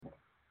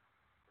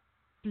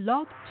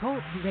Blog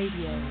Talk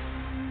Radio.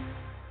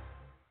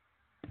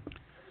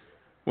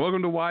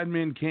 Welcome to Wide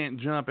Men Can't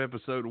Jump,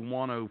 episode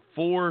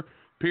 104,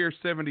 Pier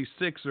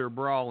 76er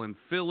Brawl in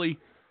Philly.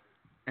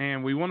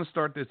 And we want to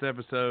start this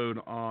episode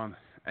on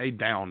a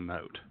down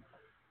note,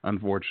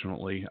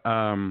 unfortunately.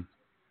 During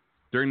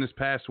this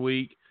past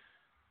week,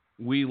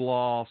 we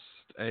lost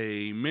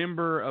a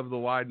member of the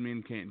Wide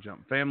Men Can't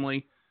Jump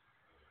family,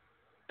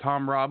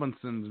 Tom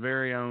Robinson's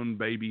very own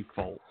Baby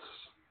Foltz,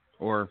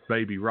 or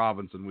Baby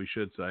Robinson, we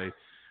should say.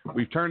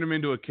 We've turned him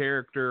into a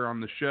character on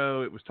the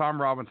show. It was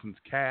Tom Robinson's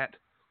cat,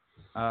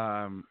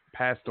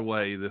 passed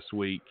away this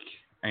week,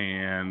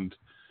 and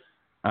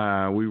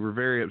we were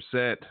very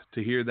upset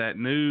to hear that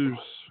news,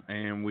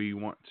 and we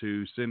want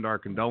to send our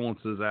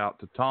condolences out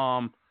to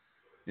Tom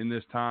in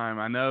this time.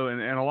 I know,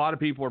 and a lot of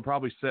people are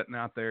probably sitting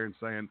out there and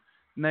saying,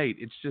 Nate,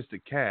 it's just a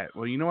cat.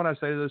 Well, you know what I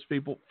say to those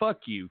people?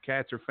 Fuck you.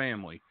 Cats are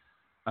family.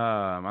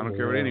 I don't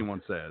care what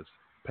anyone says.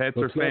 Pets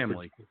are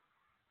family.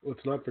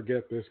 Let's not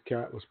forget this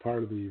cat was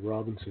part of the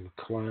Robinson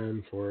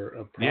clan for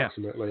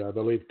approximately, I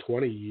believe,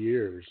 20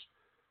 years.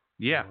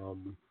 Yeah.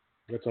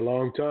 That's a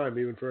long time,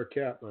 even for a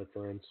cat, my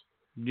friends.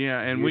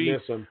 Yeah, and we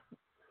miss him.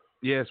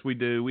 Yes, we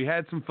do. We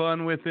had some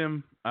fun with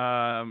him,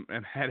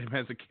 and had him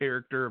as a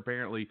character,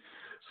 apparently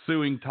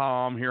suing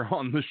Tom here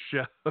on the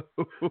show.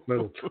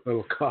 little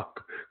cock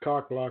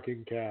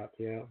blocking cat,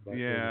 yeah.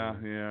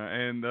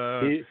 And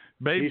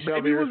Baby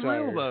was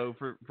real though.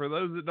 For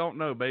those that don't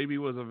know, Baby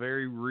was a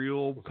very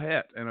real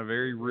pet and a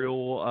very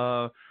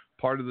real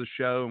part of the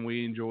show, and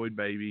we enjoyed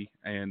Baby,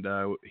 and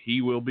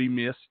he will be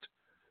missed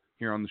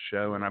here on the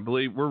show, and I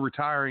believe we're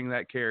retiring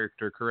that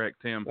character. Correct,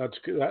 Tim?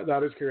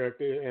 That is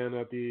correct. And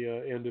at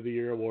the end of the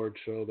year award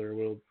show, there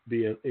will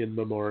be an in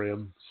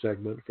memoriam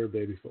segment for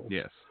Baby Foltz.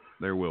 Yes,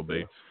 there will be.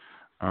 Yeah.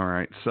 All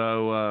right.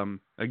 So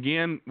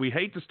again, we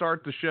hate to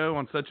start the show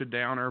on such a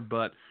downer,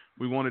 but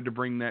we wanted to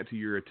bring that to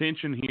your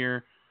attention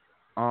here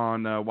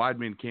on Wide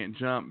Men Can't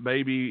Jump.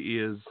 Baby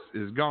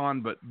is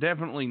gone, but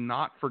definitely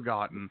not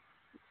forgotten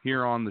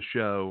here on the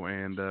show,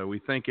 and we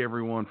thank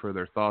everyone for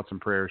their thoughts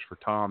and prayers for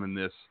Tom in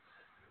this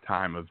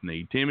time of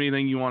need. Tim,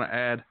 anything you want to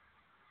add?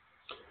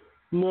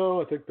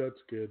 No, I think that's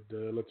good.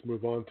 Let's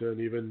move on to an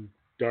even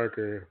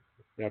darker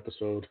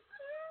episode.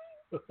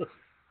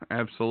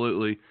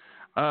 Absolutely.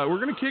 We're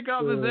going to kick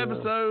off this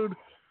episode.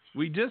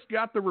 We just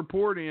got the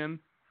report in.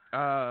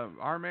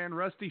 Our man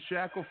Rusty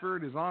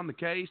Shackelford is on the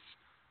case.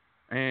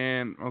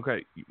 And,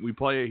 okay, we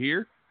play it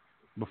here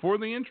before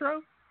the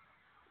intro?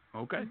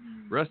 Okay.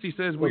 Rusty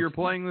says we are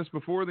playing this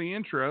before the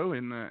intro,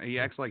 and he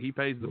acts like he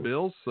pays the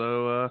bills.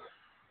 So,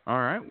 all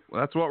right,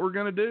 that's what we're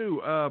going to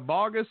do.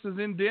 Bogus is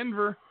in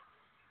Denver,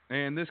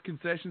 and this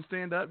concession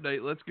stand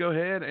update. Let's go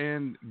ahead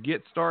and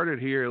get started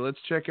here. Let's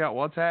check out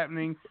what's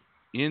happening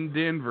in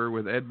Denver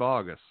with Ed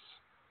Bogus.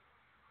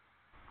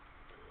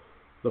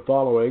 The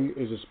following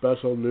is a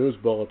special news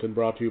bulletin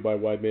brought to you by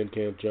Wide Men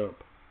Can't Jump.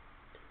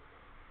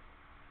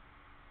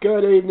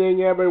 Good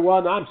evening,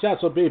 everyone. I'm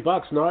Cecil B.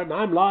 Bucksnart, and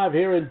I'm live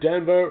here in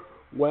Denver,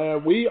 where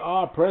we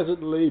are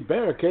presently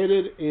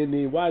barricaded in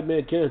the Wide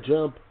Men Can't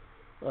Jump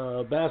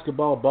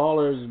basketball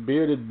ballers,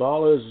 bearded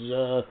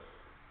ballers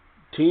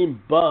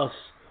team bus.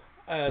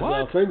 As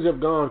things have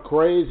gone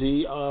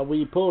crazy,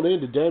 we pulled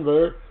into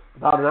Denver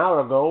about an hour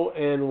ago,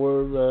 and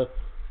were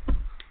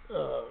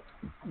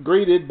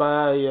greeted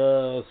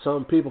by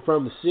some people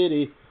from the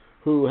city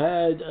who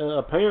had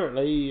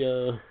apparently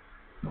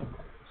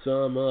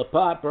some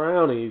pot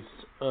brownies.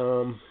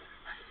 And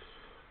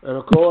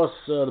of course,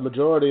 the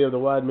majority of the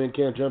Wide Men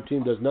Can't Jump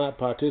team does not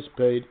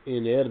participate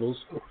in the edibles.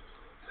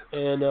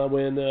 And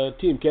when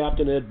team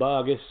captain Ed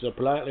Bogus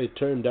politely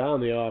turned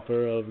down the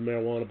offer of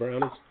marijuana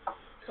brownies,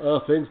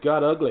 things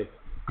got ugly.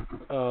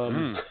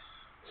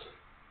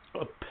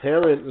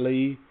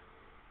 Apparently,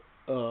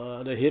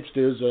 the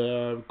hipsters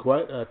are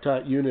quite a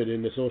tight unit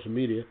in the social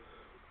media,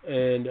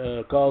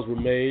 and calls were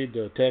made,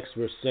 texts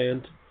were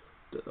sent,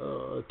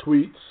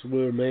 tweets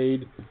were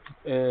made,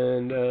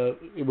 and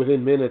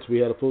within minutes we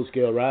had a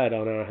full-scale riot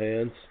on our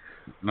hands.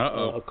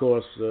 Of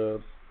course,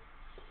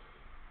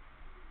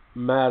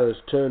 matters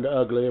turned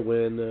ugly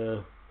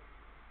when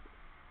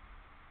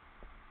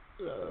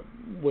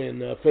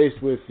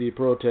faced with the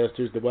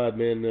protesters, the Wide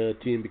Men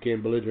team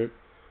became belligerent.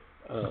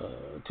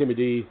 Timmy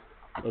D,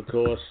 of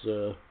course,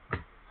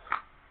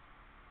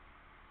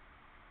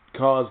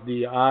 caused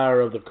the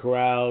ire of the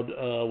crowd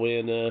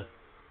when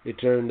it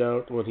turned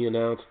out, when he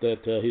announced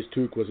that his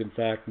toque was in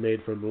fact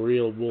made from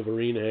real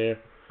Wolverine hair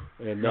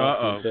and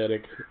not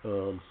synthetic,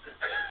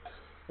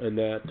 and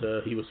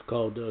that he was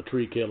called a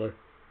tree killer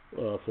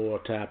for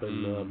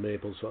tapping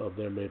maples of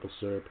their maple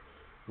syrup,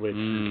 which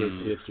in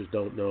case the hipsters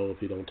don't know,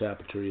 if you don't tap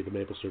a tree, the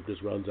maple syrup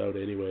just runs out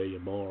anyway, you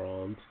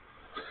morons.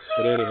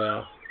 But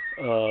anyhow,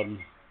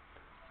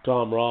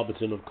 Tom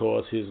Robinson, of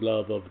course, his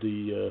love of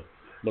the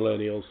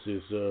millennials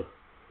is,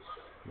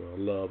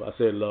 love. I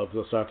say love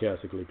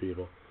sarcastically,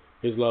 people.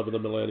 His love of the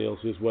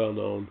millennials is well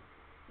known.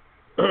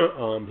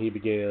 He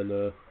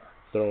began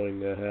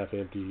throwing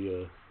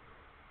half-empty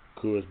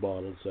Coors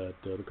bottles at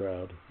the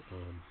crowd.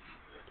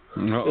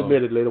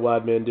 admittedly, the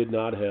Wide Men did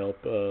not help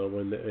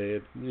when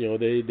they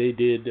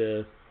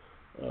did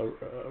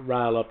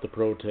rile up the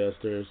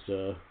protesters.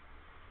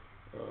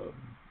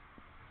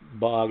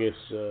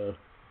 Boggess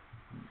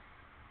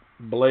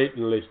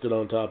blatantly stood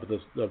on top of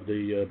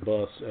the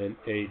bus and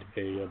ate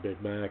a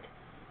Big Mac,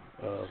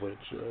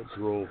 which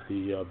drove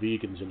the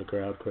vegans in the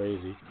crowd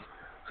crazy.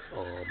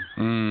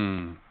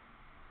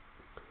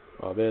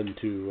 Then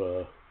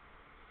to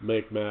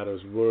make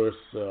matters worse,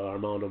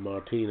 Armando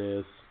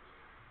Martinez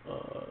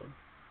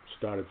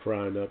started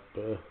frying up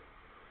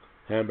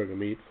hamburger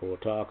meat for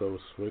tacos,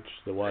 which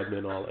the Wide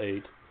Men all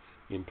ate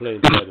in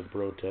plain sight of the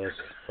protest.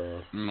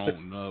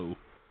 No.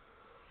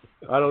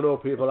 I don't know,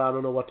 people. I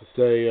don't know what to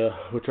say.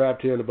 We're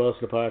trapped here in the bus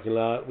in the parking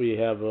lot. We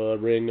have a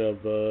ring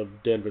of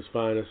Denver's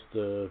finest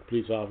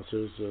police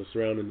officers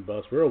surrounding the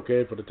bus. We're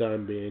okay for the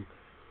time being.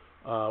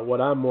 What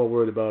I'm more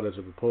worried about as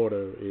a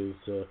reporter is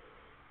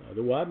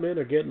the Wide Men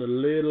are getting a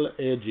little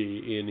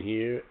edgy in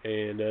here,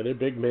 and they're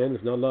big men.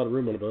 There's not a lot of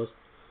room on the bus.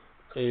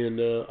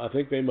 And I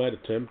think they might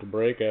attempt to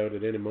break out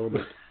at any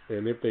moment.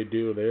 And if they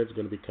do, there's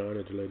going to be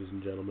carnage, ladies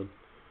and gentlemen.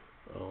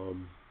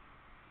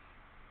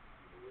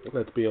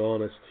 Let's be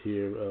honest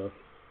here.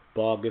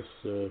 Boggess,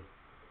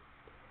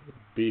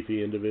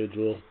 beefy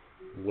individual,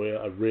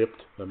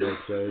 ripped, I might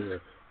say.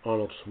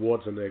 Arnold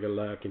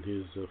Schwarzenegger-like in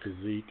his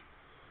physique.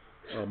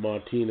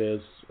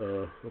 Martinez,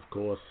 of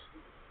course,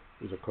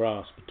 is a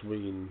cross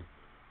between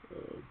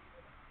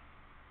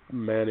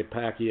Manny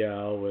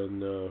Pacquiao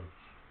and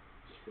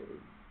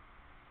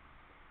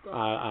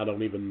I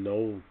don't even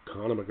know.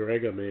 Conor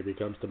McGregor maybe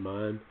comes to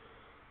mind.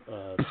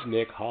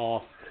 Nick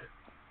Hoff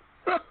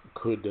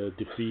could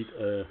defeat.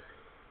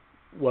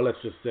 Well,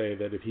 let's just say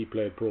that if he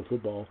played pro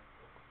football,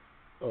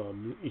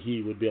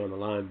 he would be on the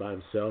line by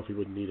himself. He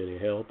wouldn't need any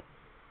help.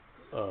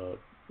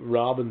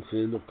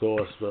 Robinson, of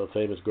course,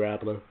 famous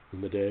grappler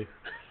in the day,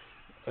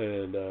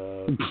 and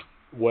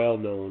well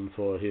known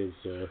for his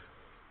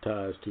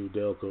ties to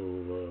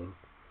Delco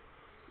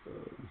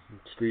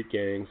street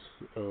gangs.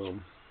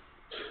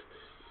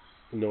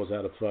 Knows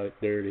how to fight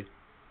dirty.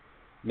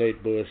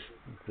 Nate Bush,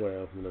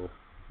 well,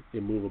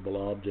 immovable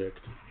object,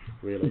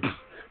 really.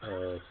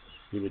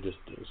 He would just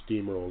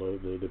steamroll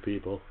the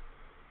people.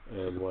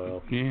 And,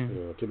 well,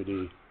 Timmy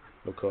D,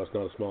 of course,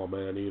 not a small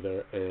man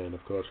either, and,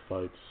 of course,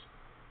 fights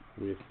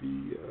with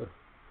the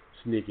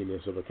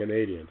sneakiness of a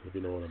Canadian, if you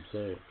know what I'm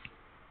saying.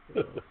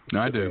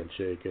 I do.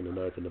 Handshake and a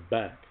knife in the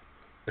back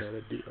kind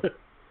of deal.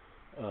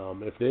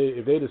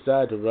 If they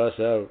decide to rush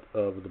out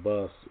of the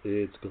bus,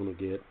 it's going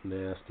to get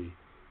nasty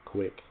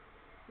quick.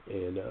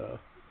 And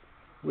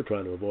we're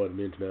trying to avoid an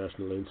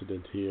international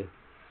incident here.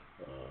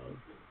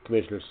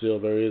 Commissioner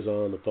Silver is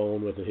on the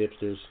phone with the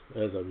hipsters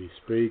as we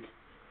speak.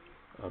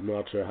 I'm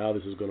not sure how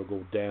this is going to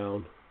go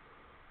down.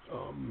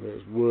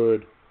 There's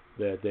word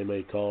that they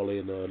may call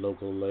in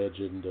local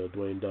legend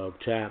Dwayne Dog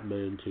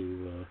Chapman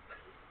to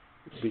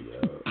be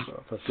a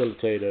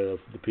facilitator of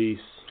the peace,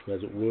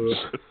 as it were.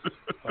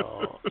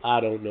 I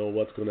don't know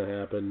what's going to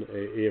happen.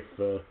 If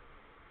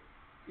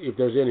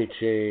there's any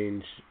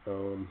change,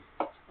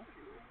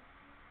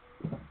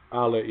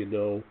 I'll let you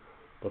know.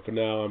 But for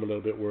now, I'm a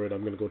little bit worried.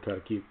 I'm going to go try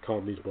to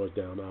calm these boys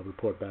down. I'll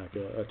report back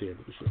at the end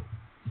of the show.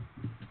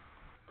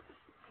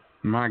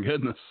 My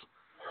goodness.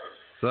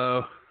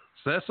 So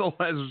Cecil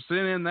has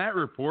sent in that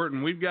report,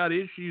 and we've got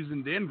issues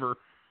in Denver,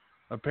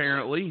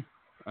 apparently.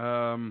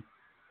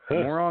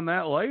 More on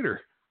that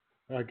later.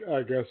 I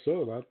guess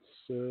so. That's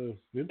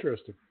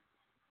interesting.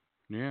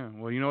 Yeah.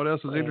 Well, you know what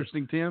else is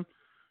interesting, Tim?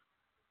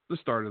 The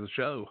start of the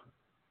show.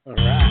 All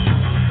right.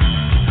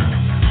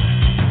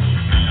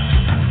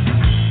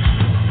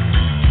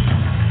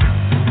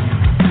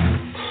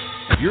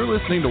 You're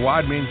listening to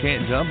Wide Men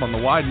Can't Jump on the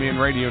Wide Men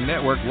Radio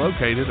Network,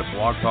 located at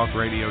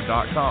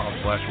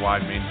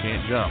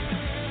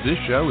blogtalkradio.com/widemencan'tjump. This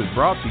show is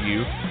brought to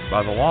you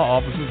by the law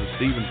offices of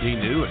Stephen P.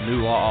 New at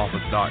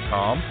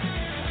newlawoffice.com,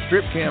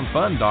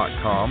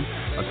 stripcamfun.com,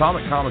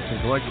 Atomic Comics and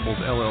Collectibles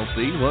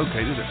LLC,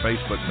 located at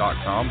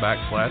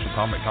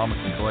facebook.com/Atomic Comics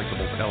and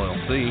Collectibles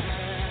LLC,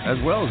 as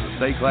well as at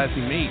Stay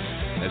Classy Meats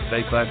at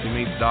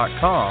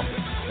stayclassymeats.com,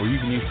 where you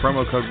can use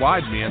promo code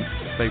WIDEMEN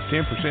to save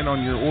 10%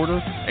 on your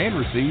order and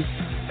receive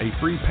a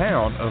free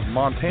pound of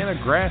Montana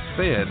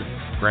grass-fed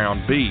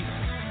ground beef.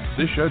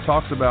 This show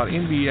talks about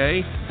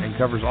NBA and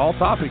covers all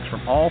topics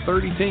from all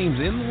 30 teams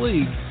in the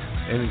league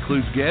and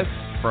includes guests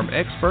from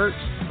experts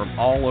from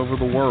all over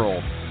the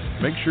world.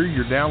 Make sure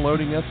you're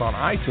downloading us on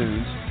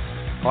iTunes,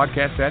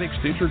 Podcast Addict,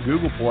 Stitcher,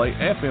 Google Play,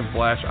 FM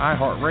Flash,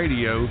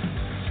 iHeartRadio,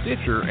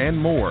 Stitcher, and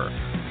more.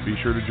 Be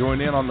sure to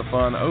join in on the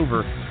fun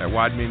over at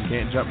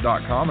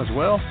WideMenCan'tJump.com, as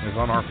well as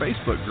on our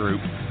Facebook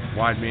group,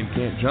 Wide Men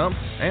Can't Jump,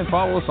 and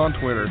follow us on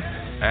Twitter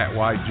at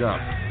Wide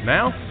Jump.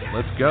 Now,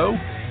 let's go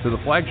to the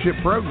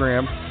flagship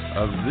program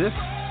of this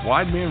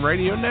Wide Men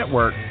Radio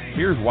Network.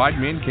 Here's Wide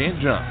Men Can't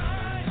Jump.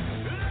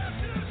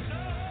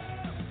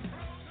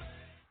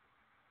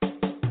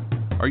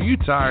 Are you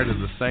tired of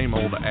the same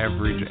old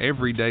average,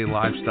 everyday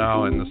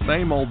lifestyle and the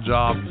same old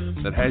job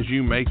that has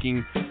you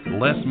making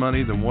less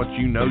money than what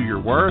you know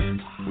you're worth?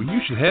 Well,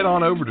 you should head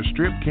on over to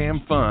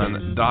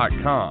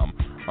StripCamFun.com.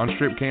 On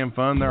StripCam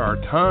Fun, there are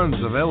tons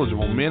of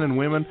eligible men and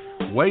women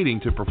waiting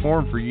to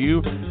perform for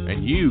you,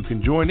 and you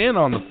can join in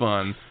on the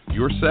fun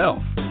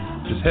yourself.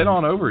 Just head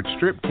on over at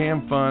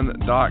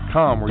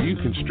StripCamFun.com, where you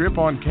can strip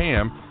on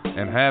cam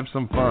and have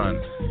some fun.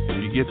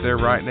 If you get there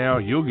right now,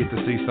 you'll get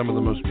to see some of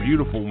the most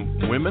beautiful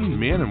women,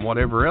 men, and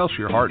whatever else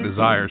your heart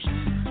desires.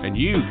 And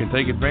you can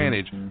take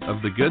advantage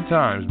of the good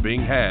times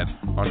being had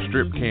on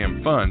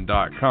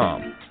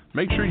StripCamFun.com.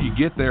 Make sure you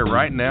get there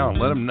right now and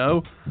let them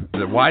know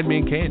that Wide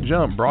Men Can't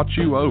Jump brought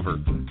you over,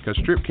 because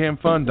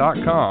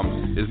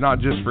StripCamFun.com is not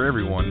just for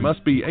everyone.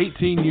 Must be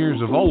 18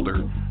 years of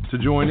older to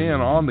join in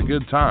on the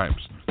good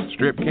times.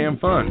 Strip Cam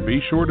Fun.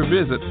 Be sure to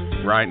visit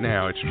right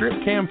now at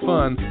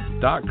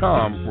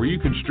StripCamFun.com, where you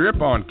can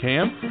strip on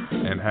cam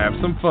and have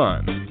some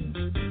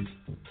fun.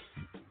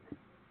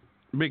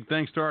 Big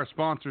thanks to our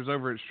sponsors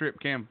over at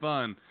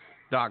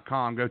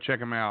StripCamFun.com. Go check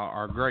them out.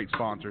 Our great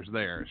sponsors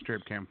there at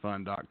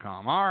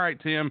StripCamFun.com. All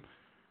right, Tim.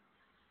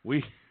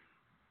 We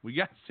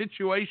got a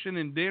situation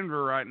in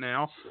Denver right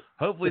now.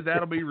 Hopefully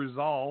that'll be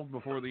resolved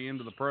before the end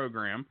of the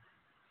program.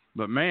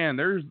 But, man,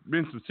 there's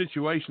been some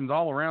situations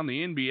all around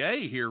the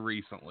NBA here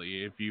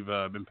recently, if you've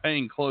been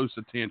paying close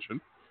attention.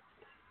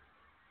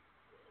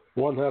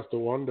 One has to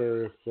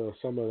wonder if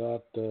some of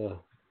that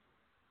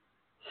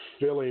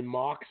Philly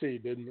moxie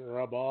didn't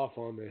rub off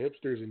on the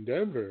hipsters in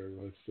Denver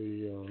with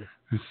the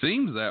it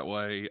seems that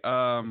way.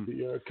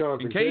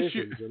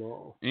 Confrontations and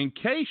all. In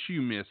case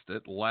you missed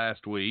it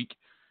last week,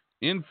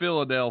 in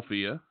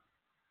Philadelphia,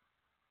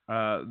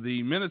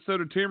 the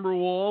Minnesota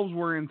Timberwolves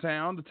were in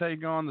town to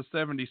take on the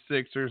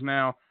 76ers.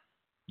 Now,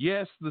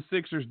 yes, the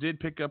Sixers did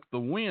pick up the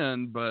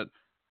win, but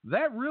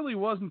that really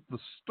wasn't the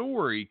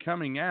story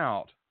coming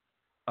out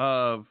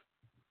of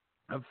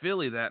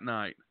Philly that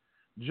night.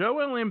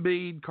 Joel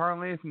Embiid,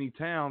 Karl Anthony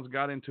Towns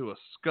got into a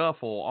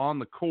scuffle on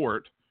the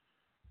court,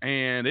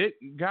 and it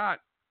got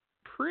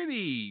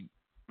pretty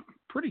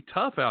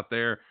tough out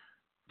there.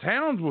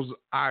 Towns was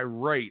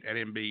irate at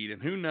Embiid,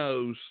 and who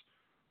knows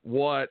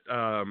what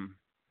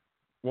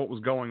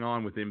was going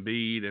on with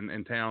Embiid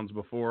and Towns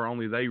before.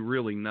 Only they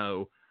really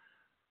know.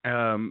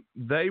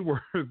 They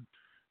were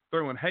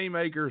throwing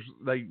haymakers.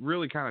 They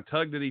really kind of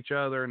tugged at each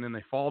other, and then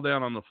they fall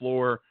down on the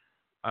floor.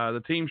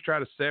 The teams try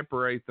to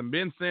separate them.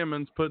 Ben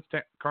Simmons puts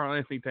Karl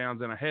Anthony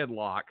Towns in a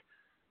headlock,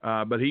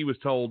 but he was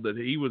told that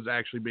he was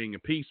actually being a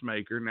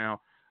peacemaker.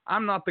 Now,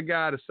 I'm not the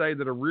guy to say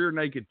that a rear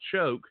naked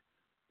choke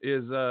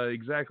is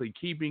exactly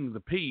keeping the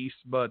peace,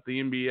 but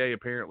the NBA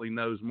apparently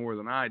knows more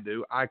than I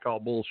do. I call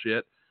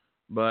bullshit,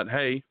 but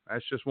hey,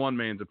 that's just one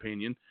man's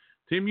opinion.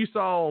 Tim, you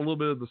saw a little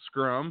bit of the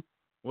scrum.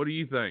 What do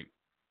you think?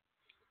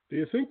 Do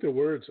you think the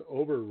words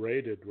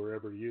overrated were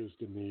ever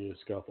used in the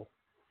scuffle?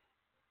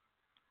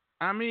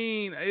 I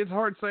mean, it's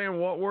hard saying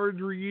what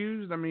words were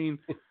used. I mean,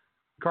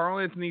 Karl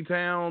Anthony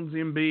Towns,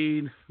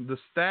 Embiid, the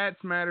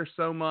stats matter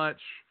so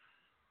much,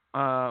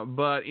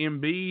 but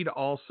Embiid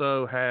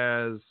also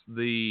has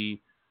the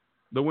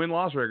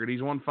win-loss record.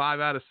 He's won 5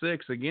 out of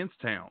 6 against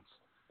Towns.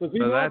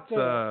 So that's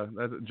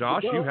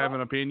Josh, you have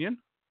an opinion?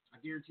 I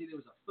guarantee there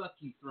was a fuck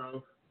you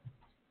throw.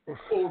 Or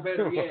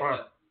better yet,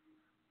 fuck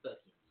you.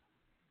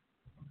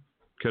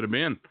 Could have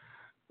been.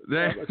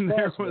 There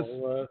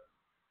was.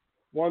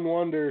 One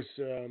wonders.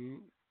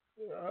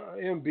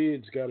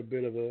 Embiid's got a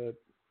bit of a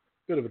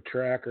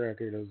track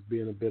record of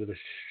being a bit of a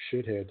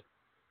shithead.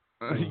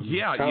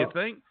 Yeah, you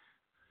think?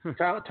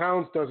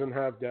 Towns doesn't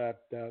have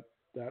that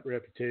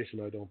reputation,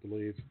 I don't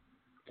believe.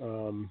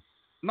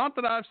 Not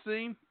that I've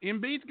seen.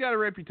 Embiid's got a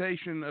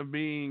reputation of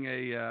being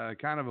a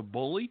kind of a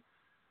bully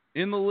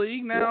in the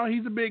league. Now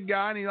he's a big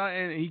guy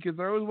and he can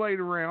throw his weight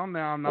around.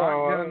 Now I'm not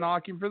going to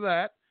knock him for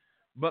that,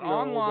 but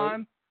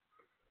online.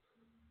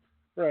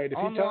 Right.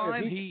 Go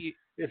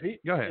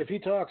ahead. If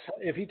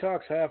he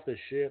talks half the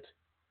shit,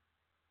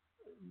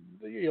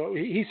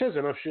 he says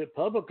enough shit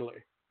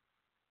publicly,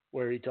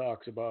 where he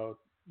talks about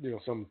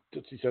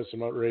he says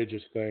some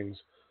outrageous things.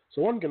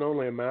 So one can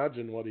only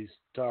imagine what he's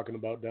talking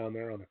about down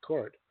there on the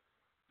court.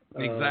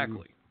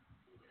 Exactly.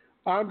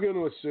 I'm going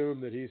to assume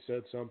that he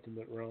said something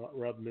that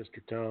rubbed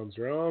Mr. Towns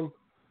wrong,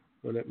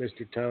 and that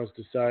Mr. Towns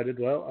decided,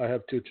 well, I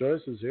have two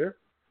choices here.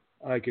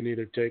 I can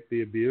either take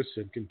the abuse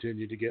and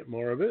continue to get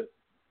more of it,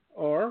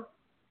 or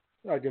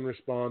I can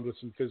respond with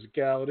some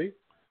physicality,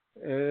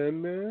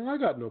 and I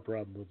got no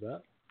problem with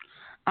that.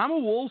 I'm a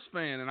Wolves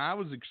fan, and I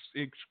was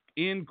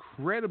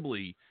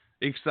incredibly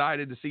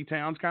excited to see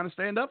Towns kind of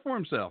stand up for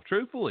himself,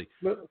 truthfully.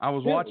 I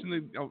was watching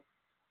the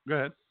go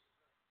ahead.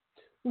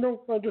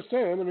 No, I'm just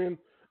saying, I mean,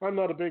 I'm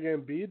not a big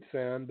Embiid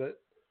fan, but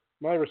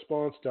my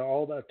response to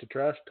all that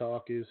trash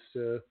talk is,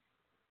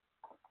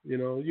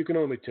 you can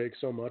only take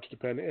so much,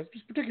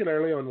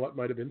 particularly on what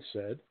might have been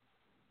said.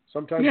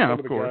 Sometimes some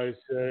of the guys,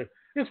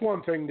 it's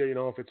one thing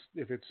to,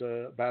 if it's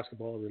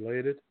basketball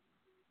related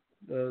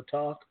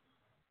talk,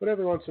 but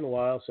every once in a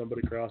while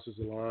somebody crosses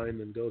the line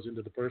and goes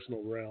into the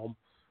personal realm,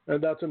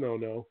 and that's a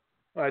no-no.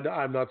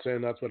 I'm not saying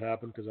that's what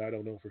happened because I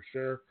don't know for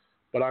sure,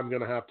 but I'm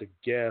going to have to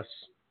guess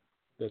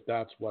that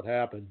that's what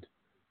happened.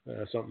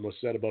 Something was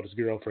said about his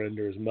girlfriend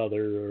or his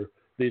mother or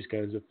these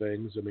kinds of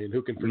things. I mean,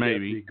 who can forget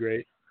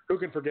Who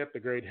can forget the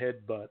great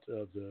headbutt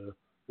of the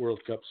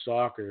World Cup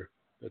soccer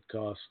that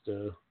cost,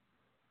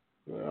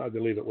 I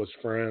believe it was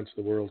France,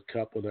 the World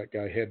Cup, when that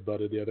guy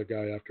headbutted the other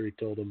guy after he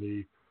told him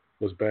he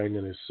was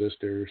banging his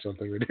sister or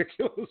something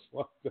ridiculous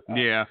like that.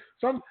 Yeah.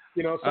 Some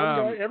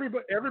guy,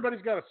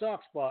 everybody's got a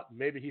soft spot, and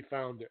maybe he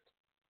found it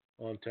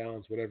on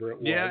Towns, whatever it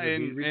was. Yeah,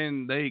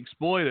 and they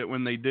exploit it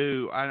when they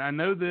do. I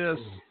know this.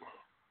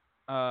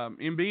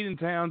 Embiid and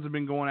Towns have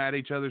been going at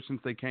each other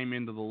since they came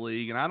into the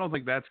league, and I don't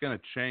think that's going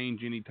to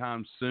change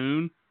anytime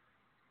soon.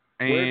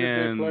 Where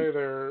did they play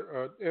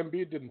their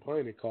Embiid didn't play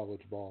any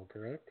college ball,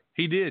 correct?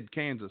 He did,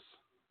 Kansas.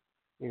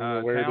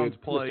 Towns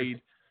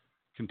played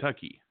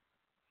Kentucky.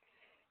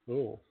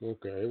 Oh,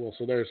 okay. Well,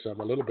 so there's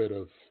a little bit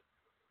of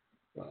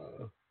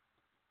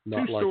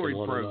not two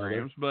storied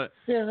programs, but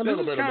yeah,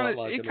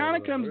 it kind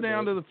of comes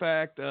down to the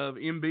fact of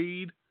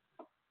Embiid,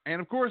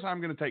 and of course I'm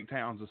going to take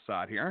Towns'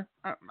 side here.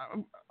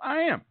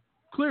 I am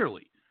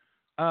clearly,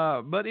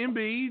 but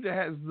Embiid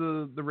has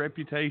the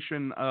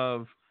reputation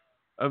of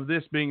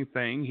this being a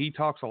thing. He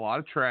talks a lot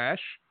of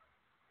trash,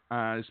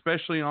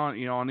 especially on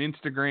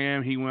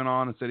Instagram. He went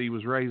on and said he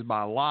was raised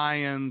by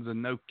lions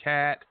and no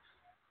cat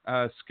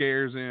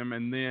scares him.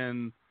 And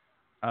then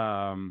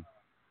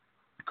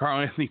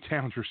Karl-Anthony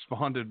Towns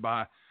responded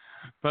by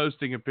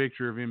posting a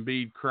picture of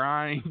Embiid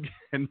crying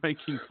and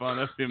making fun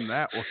of him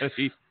that way.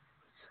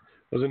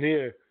 Wasn't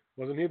he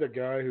the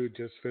guy who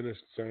just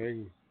finished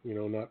saying,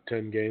 not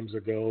 10 games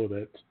ago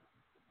that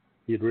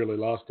he'd really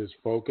lost his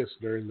focus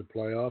during the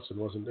playoffs and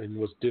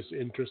was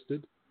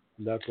disinterested,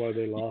 and that's why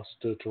they lost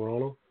to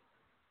Toronto?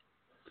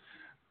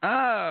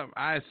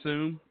 I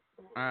assume.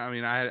 I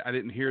mean, I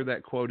didn't hear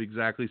that quote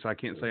exactly, so I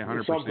can't say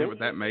 100%, but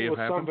that may have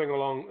happened.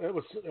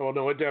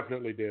 It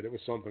definitely did. It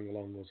was something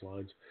along those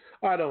lines.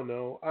 I don't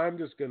know. I'm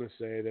just going to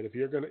say that if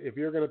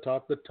you're going to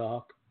talk the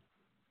talk,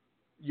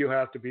 you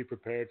have to be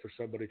prepared for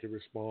somebody to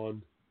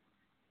respond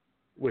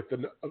with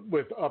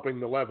upping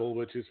the level,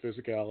 which is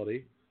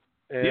physicality.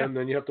 And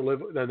then you have to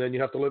live. And then you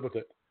have to live with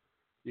it.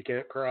 You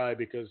can't cry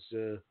because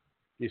you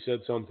said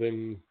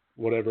something,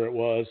 whatever it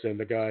was, and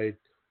the guy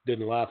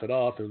didn't laugh it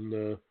off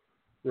and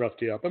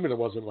roughed you up. I mean, it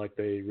wasn't like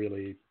they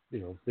really,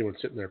 they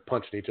weren't sitting there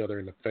punching each other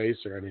in the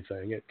face or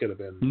anything. It could have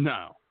been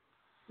no.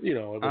 It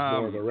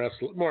was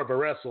more of a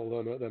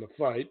wrestle than a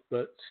fight.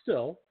 But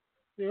still,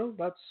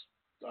 that's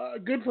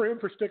good for him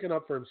for sticking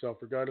up for himself,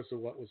 regardless of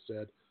what was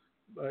said.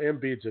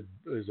 Embiid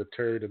is a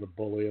turd and a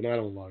bully, and I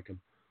don't like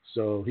him,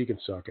 so he can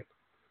suck it.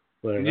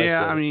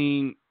 Yeah, I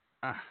mean,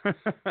 I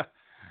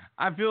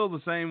feel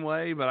the same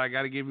way, but I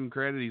got to give him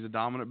credit. He's a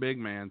dominant big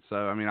man, so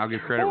I mean, I'll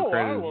give credit where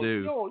credit is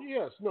due.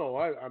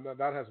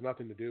 That has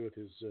nothing to do with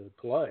his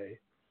play.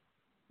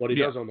 What he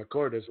does on the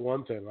court is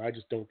one thing. I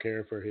just don't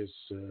care for his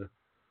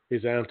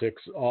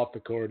antics off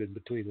the court and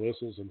between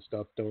whistles and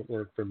stuff. Don't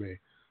work for me.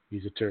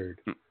 He's a turd.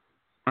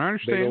 I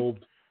understand.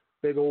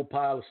 Big old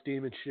pile of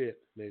steaming shit,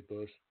 Nate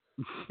Bush.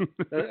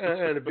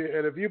 and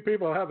if you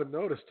people haven't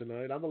noticed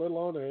tonight, I'm a little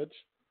on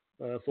edge.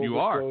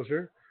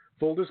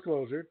 Full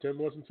disclosure, Tim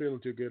wasn't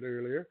feeling too good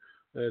earlier.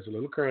 He's a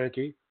little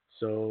cranky,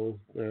 so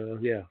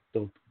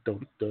don't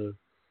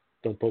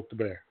poke the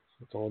bear.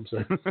 That's all I'm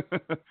saying.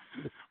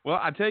 Well,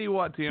 I tell you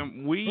what,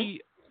 Tim,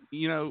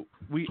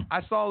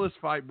 I saw this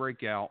fight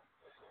break out,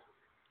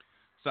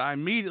 so I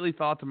immediately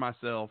thought to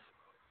myself,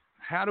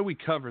 how do we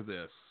cover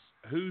this?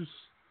 Who's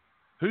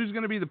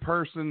going to be the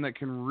person that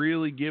can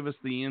really give us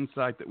the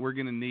insight that we're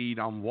going to need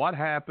on what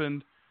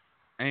happened?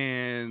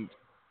 And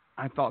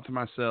I thought to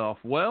myself,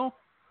 well,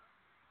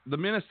 the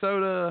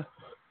Minnesota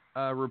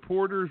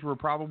reporters were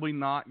probably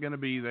not going to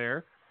be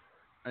there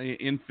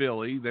in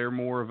Philly. They're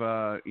more of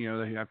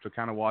they have to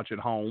kind of watch at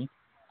home.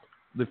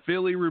 The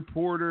Philly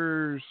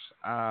reporters,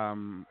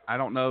 I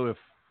don't know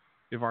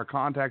if our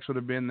contacts would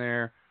have been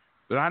there,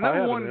 but I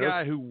know one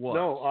guy who was.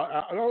 No,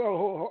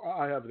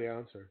 I have the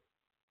answer.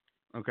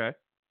 Okay.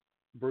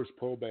 Bruce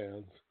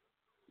Pobans.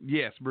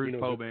 Yes, Bruce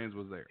Pobans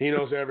was there. He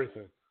knows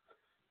everything.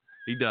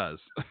 He does.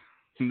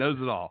 He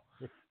knows it all.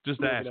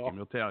 Just ask him;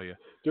 he'll tell you.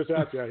 Just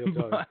ask him; he'll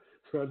tell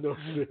you. No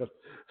shit.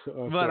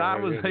 But I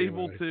was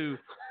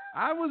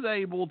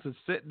able to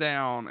sit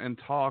down and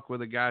talk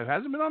with a guy who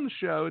hasn't been on the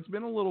show. It's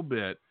been a little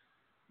bit,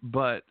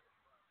 but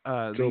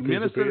the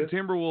Minnesota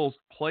Timberwolves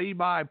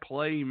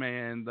play-by-play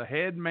man, the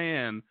head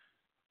man.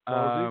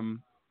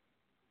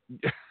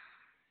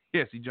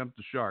 Yes, he jumped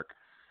the shark.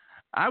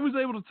 I was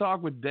able to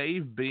talk with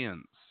Dave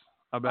Benz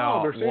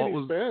about what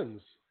was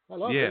Benz. I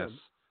love him.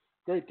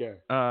 Great guy.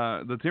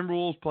 The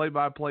Timberwolves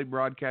play-by-play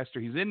broadcaster.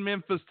 He's in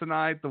Memphis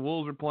tonight. The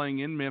Wolves are playing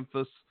in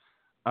Memphis,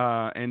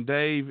 and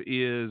Dave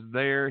is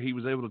there. He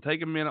was able to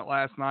take a minute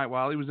last night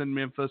while he was in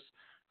Memphis.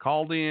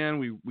 Called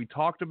in. We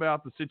talked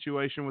about the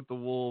situation with the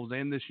Wolves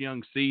and this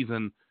young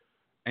season,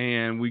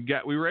 and we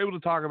were able to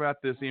talk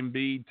about this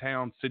Embiid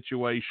Towns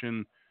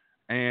situation.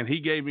 And he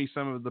gave me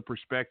some of the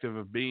perspective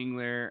of being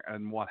there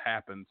and what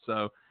happened.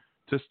 So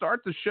to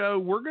start the show,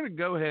 we're going to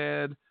go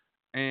ahead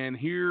and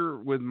hear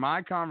with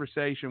my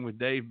conversation with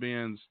Dave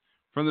Benz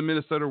from the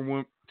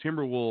Minnesota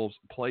Timberwolves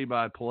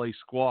play-by-play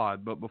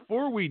squad. But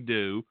before we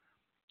do,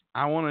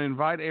 I want to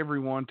invite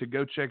everyone to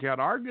go check out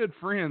our good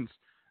friends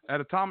at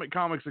Atomic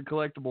Comics and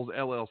Collectibles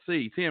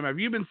LLC. Tim, have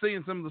you been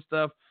seeing some of the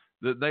stuff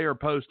that they are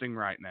posting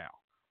right now?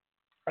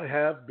 I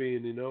have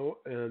been,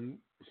 and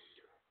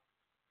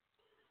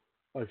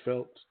I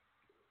felt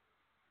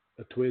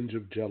a twinge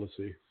of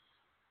jealousy.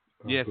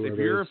 Yes, if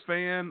you're a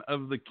fan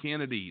of the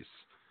Kennedys,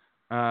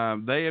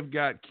 they have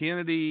got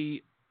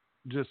Kennedy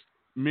just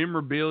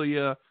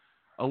memorabilia,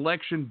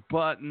 election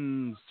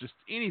buttons, just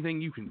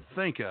anything you can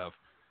think of.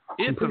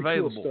 It's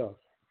available. Cool stuff.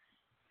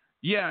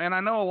 Yeah, and I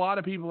know a lot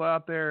of people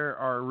out there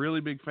are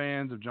really big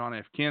fans of John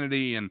F.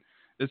 Kennedy, and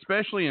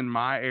especially in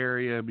my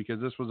area, because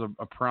this was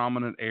a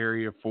prominent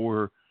area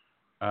for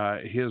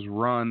his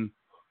run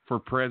for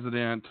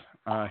president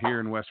here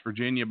in West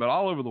Virginia. But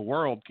all over the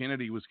world,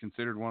 Kennedy was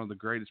considered one of the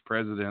greatest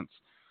presidents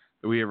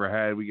that we ever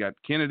had. We got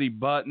Kennedy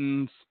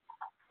buttons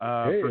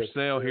for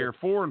sale here,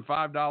 $4 and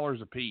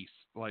 $5 a piece.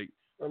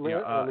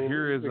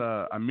 Here is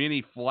a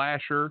mini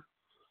flasher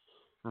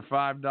for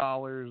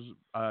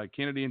 $5,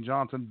 Kennedy and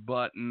Johnson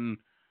button,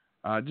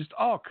 just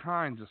all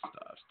kinds of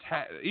stuff.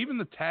 Even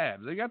the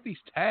tabs. They got these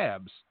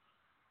tabs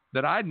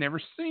that I'd never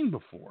seen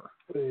before.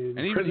 And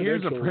even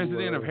here's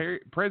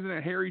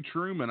President Harry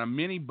Truman, a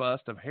mini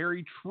bust of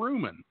Harry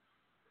Truman.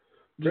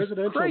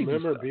 Presidential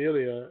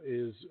memorabilia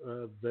is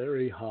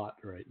very hot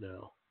right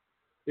now.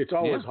 It's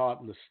always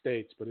hot in the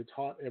States, but it's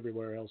hot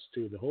everywhere else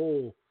too. The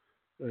whole,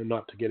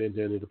 not to get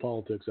into any of the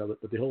politics of it,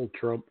 but the whole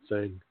Trump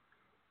thing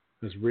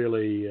has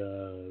really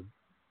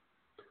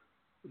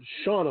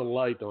shone a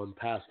light on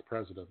past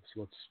presidents.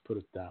 Let's put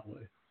it that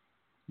way.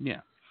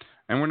 Yeah.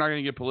 And we're not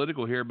going to get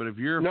political here, but if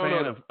you're a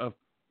fan of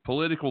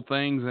political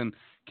things and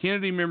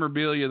Kennedy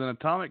memorabilia, then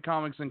Atomic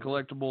Comics and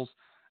Collectibles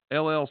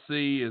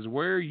LLC is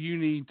where you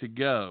need to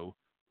go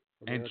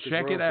and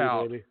check it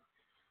out. Baby.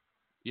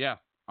 Yeah,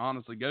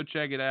 honestly, go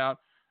check it out.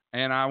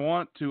 And I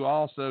want to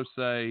also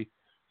say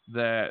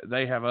that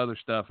they have other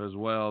stuff as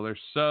well. There's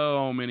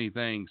so many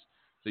things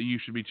that you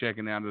should be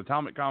checking out at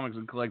Atomic Comics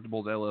and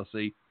Collectibles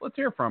LLC. Let's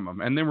hear from them.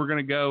 And then we're going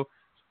to go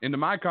into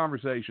my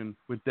conversation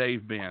with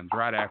Dave Benz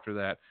right after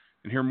that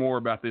and hear more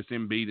about this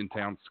Embiid in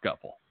Town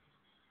scuffle.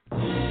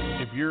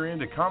 If you're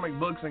into comic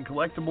books and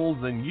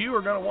collectibles, then you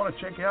are going to want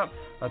to check out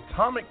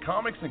Atomic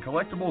Comics and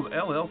Collectibles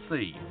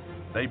LLC.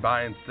 They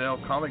buy and sell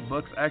comic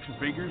books, action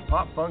figures,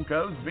 pop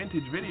Funkos,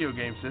 vintage video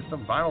game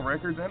system, vinyl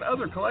records, and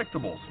other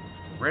collectibles.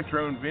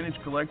 Retro and vintage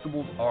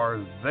collectibles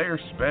are their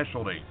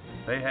specialty.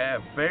 They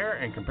have fair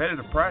and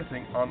competitive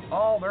pricing on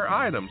all their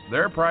items.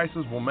 Their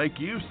prices will make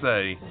you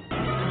say,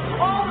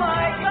 "Oh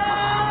my God!"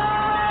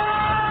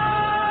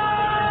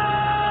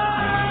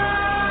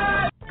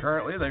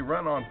 Currently, they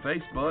run on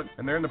Facebook,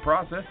 and they're in the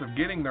process of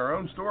getting their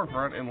own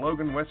storefront in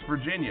Logan, West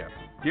Virginia.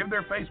 Give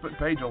their Facebook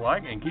page a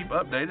like and keep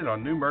updated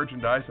on new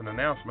merchandise and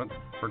announcements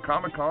for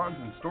Comic-Cons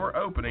and store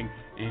opening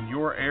in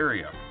your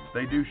area.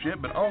 They do ship,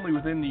 but only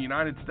within the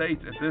United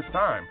States at this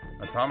time.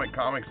 Atomic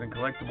Comics and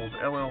Collectibles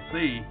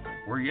LLC,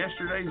 where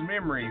yesterday's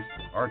memories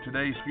are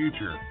today's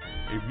future.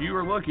 If you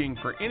are looking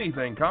for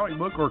anything comic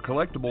book or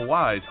collectible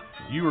wise,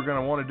 you are going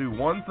to want to do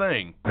one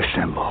thing.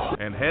 Assemble.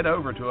 And head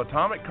over to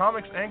Atomic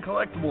Comics and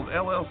Collectibles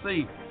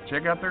LLC.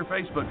 Check out their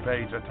Facebook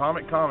page,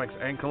 Atomic Comics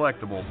and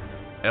Collectibles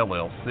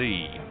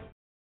LLC.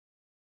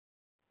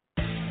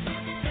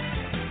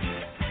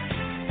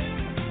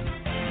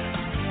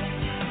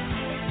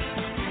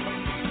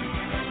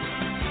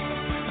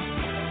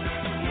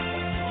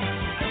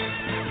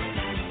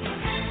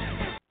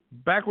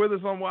 Back with us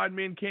on Wide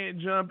Men Can't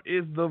Jump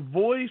is the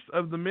voice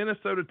of the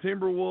Minnesota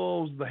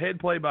Timberwolves, the head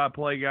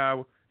play-by-play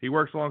guy. He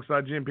works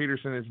alongside Jim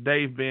Peterson. It's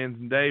Dave Benz.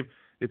 And Dave,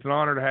 it's an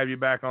honor to have you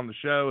back on the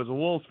show. As a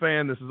Wolves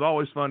fan, this is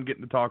always fun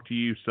getting to talk to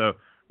you. So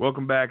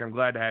welcome back. I'm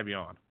glad to have you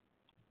on.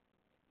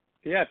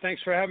 Yeah,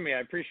 thanks for having me.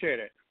 I appreciate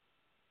it.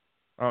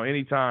 Oh,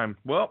 anytime.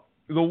 Well,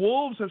 the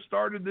Wolves have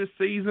started this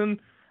season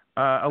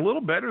a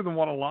little better than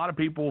what a lot of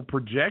people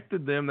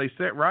projected them. They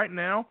sit right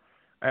now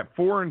at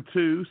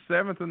 4-2,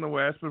 7th in the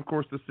West, but of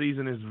course the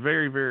season is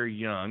very, very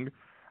young.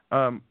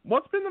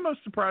 What's been the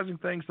most surprising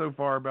thing so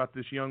far about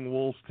this young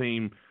Wolves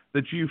team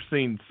that you've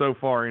seen so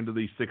far into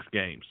these 6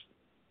 games?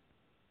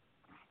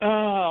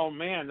 Oh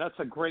man, that's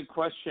a great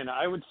question.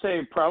 I would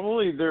say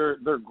probably they're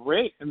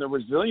great in their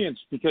resilience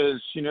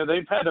because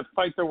they've had to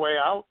fight their way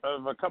out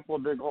of a couple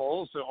of big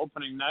holes. So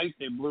opening night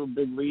they blew a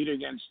big lead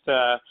against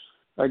the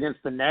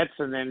Nets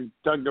and then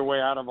dug their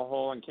way out of a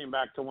hole and came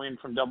back to win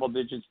from double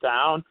digits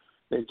down.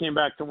 They came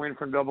back to win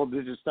from double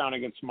digits down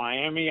against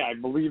Miami. I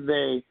believe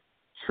they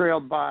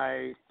trailed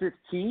by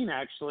 15,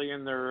 actually,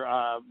 in their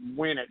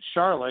win at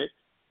Charlotte.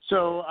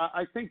 So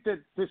I think that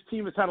this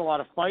team has had a lot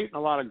of fight and a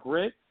lot of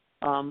grit.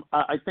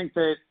 I think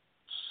that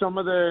some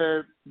of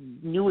the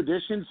new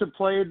additions have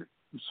played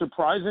I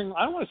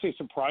don't want to say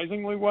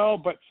surprisingly well,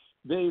 but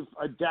they've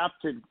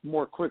adapted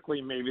more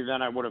quickly maybe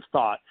than I would have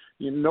thought.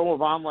 Noah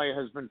Vonleh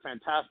has been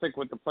fantastic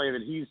with the play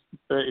that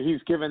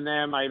he's given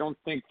them. I don't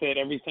think that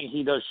everything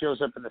he does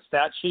shows up in the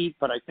stat sheet,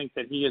 but I think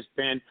that he has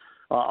been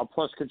a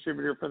plus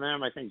contributor for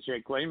them. I think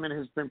Jake Layman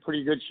has been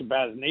pretty good.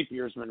 Shabazz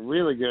Napier's been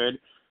really good.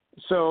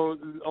 So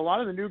a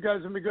lot of the new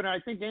guys have been good. I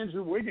think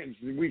Andrew Wiggins,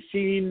 we've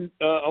seen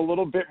a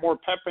little bit more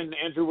pep in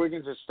Andrew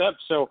Wiggins' step.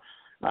 So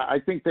I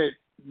think that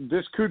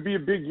this could be a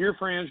big year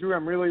for Andrew.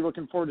 I'm really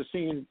looking forward to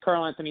seeing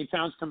Karl-Anthony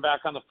Towns come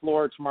back on the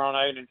floor tomorrow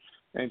night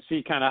and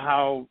see kind of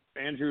how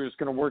Andrew is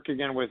going to work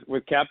again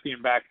with Cap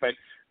being back. But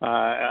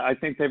I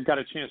think they've got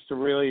a chance to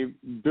really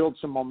build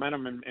some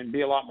momentum and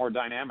be a lot more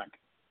dynamic.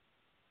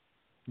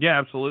 Yeah,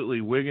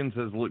 absolutely. Wiggins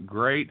has looked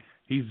great.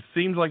 He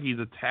seems like he's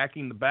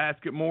attacking the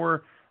basket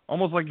more,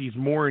 almost like he's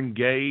more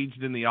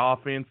engaged in the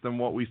offense than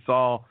what we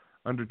saw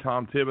under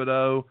Tom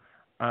Thibodeau.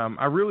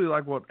 I really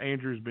like what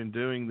Andrew's been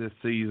doing this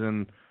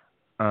season,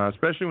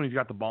 especially when he's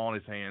got the ball in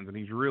his hands, and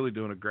he's really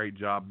doing a great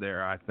job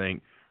there, I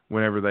think,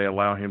 whenever they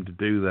allow him to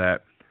do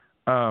that.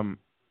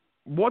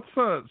 What's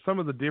some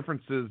of the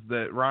differences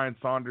that Ryan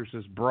Saunders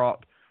has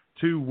brought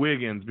to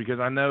Wiggins?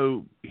 Because I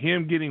know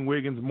him getting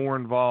Wiggins more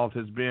involved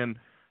has been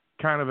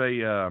kind of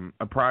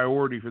a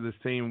priority for this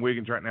team.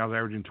 Wiggins right now is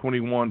averaging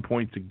 21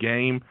 points a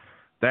game.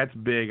 That's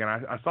big. And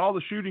I saw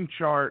the shooting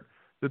chart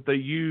that they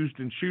used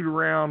in shoot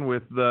around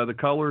with the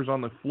colors on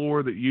the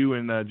floor that you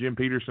and Jim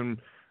Peterson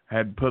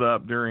had put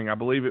up during, I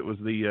believe it was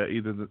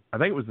I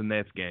think it was the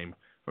Nets game,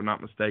 if I'm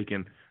not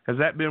mistaken. Has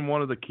that been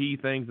one of the key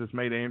things that's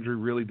made Andrew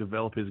really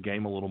develop his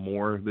game a little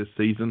more this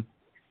season?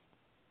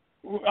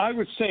 I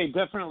would say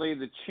definitely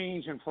the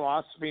change in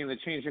philosophy and the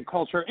change in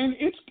culture, and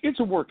it's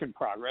a work in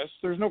progress.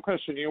 There's no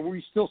question.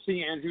 We still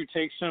see Andrew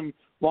take some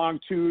long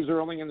twos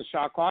early in the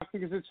shot clock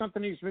because it's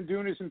something he's been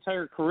doing his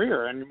entire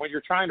career. And when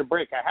you're trying to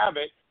break a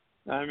habit,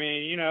 I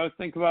mean,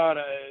 think about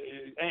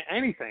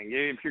anything.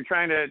 If you're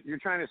trying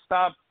to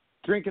stop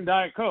drinking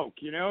Diet Coke,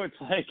 it's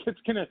like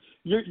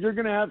you're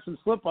gonna have some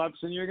slip ups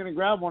and you're gonna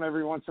grab one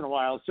every once in a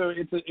while. So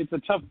it's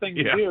a tough thing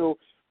to do.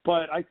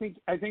 But I think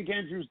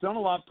Andrew's done a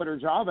lot better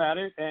job at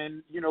it.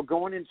 And,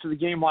 going into the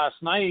game last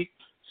night,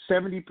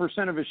 70%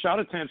 of his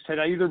shot attempts had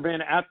either been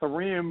at the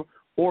rim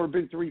or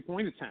been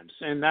 3-point attempts.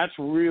 And that's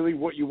really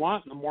what you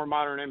want in the more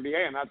modern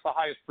NBA. And that's the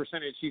highest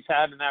percentage he's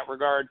had in that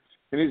regard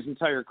in his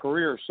entire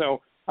career.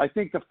 So I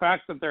think the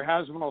fact that there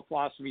has been a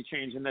philosophy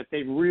change and that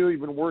they've really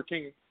been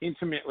working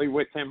intimately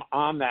with him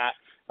on that,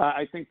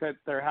 I think that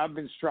there have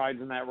been strides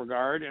in that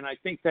regard. And I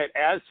think that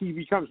as he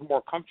becomes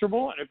more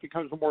comfortable and it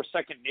becomes more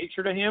second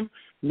nature to him,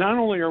 not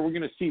only are we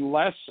going to see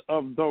less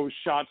of those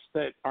shots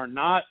that are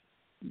not,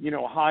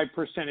 high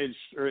percentage,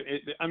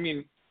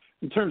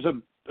 in terms of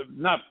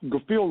not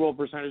field goal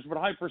percentage, but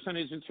high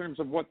percentage in terms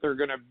of what their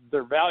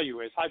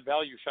value is. High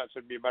value shots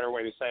would be a better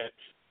way to say it.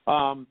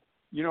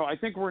 I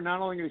think we're not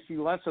only going to see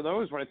less of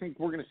those, but I think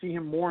we're going to see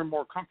him more and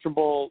more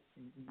comfortable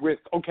with,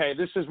 okay,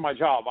 this is my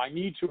job. I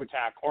need to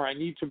attack or I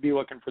need to be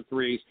looking for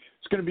threes.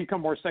 It's going to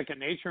become more second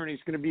nature, and he's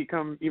going to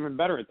become even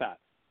better at that.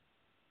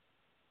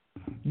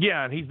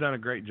 Yeah, and he's done a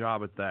great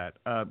job at that.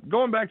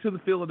 Going back to the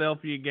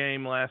Philadelphia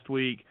game last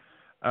week,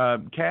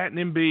 Cat and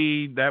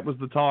Embiid, that was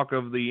the talk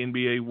of the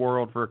NBA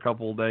world for a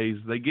couple of days.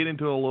 They get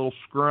into a little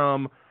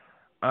scrum.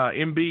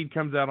 Embiid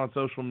comes out on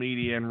social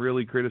media and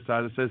really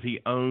criticizes, says he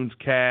owns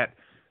Cat.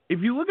 If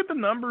you look at the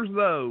numbers,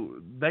 though,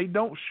 they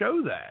don't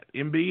show that.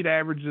 Embiid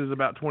averages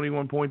about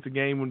 21 points a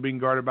game when being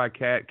guarded by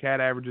Cat. Cat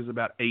averages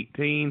about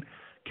 18.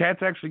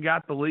 Cat's actually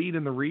got the lead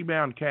in the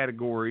rebound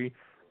category,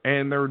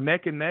 and they're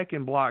neck and neck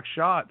in block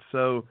shots.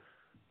 So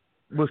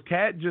was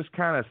Cat just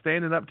kind of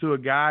standing up to a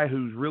guy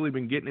who's really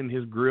been getting in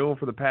his grill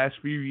for the past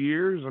few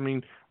years? I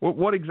mean,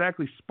 what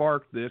exactly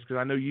sparked this? Because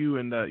I know you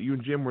and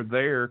Jim were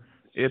there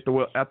at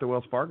the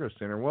Wells Fargo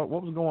Center. What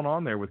was going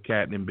on there with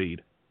Cat and Embiid?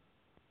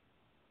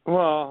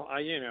 Well,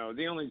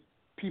 the only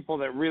people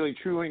that really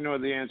truly know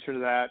the answer to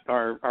that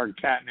are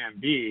Cat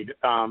and Embiid.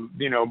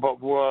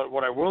 But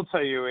what I will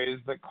tell you is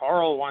that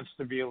Karl wants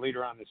to be a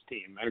leader on this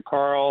team, and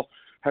Karl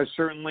has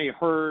certainly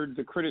heard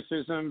the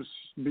criticisms,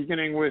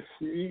 beginning with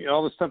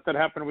all the stuff that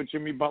happened with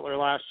Jimmy Butler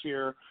last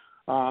year.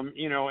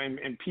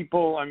 And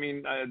people,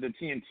 the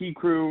TNT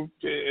crew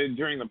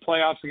during the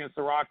playoffs against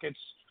the Rockets,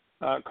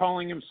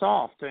 calling him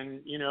soft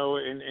and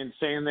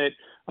saying that,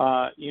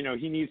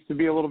 he needs to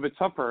be a little bit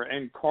tougher.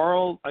 And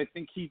Karl, I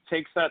think he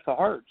takes that to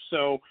heart.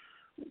 So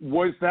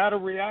was that a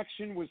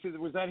reaction? Was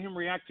that him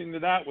reacting to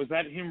that? Was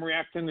that him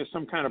reacting to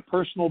some kind of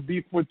personal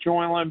beef with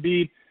Joel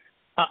Embiid?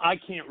 I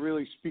can't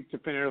really speak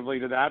definitively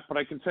to that, but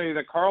I can tell you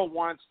that Karl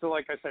wants to,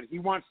 like I said, he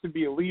wants to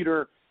be a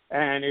leader.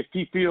 And if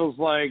he feels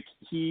like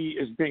he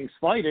is being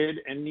slighted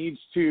and needs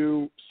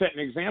to set an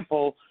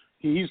example,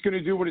 he's going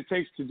to do what it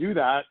takes to do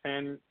that.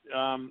 And,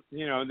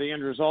 the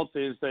end result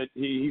is that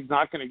he's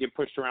not going to get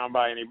pushed around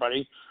by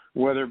anybody,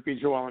 whether it be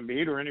Joel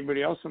Embiid or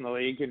anybody else in the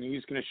league. And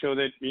he's going to show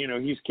that,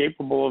 he's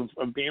capable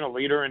of being a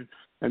leader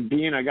and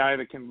being a guy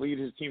that can lead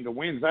his team to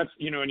wins. That's,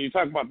 and you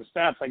talk about the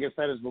stats, I guess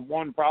that is the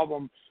one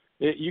problem.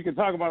 You can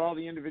talk about all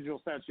the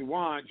individual stats you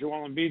want.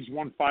 Joel Embiid's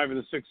won 5 of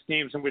the 6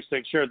 games in which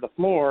they've shared the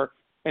floor.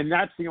 And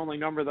that's the only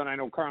number that I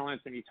know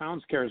Karl-Anthony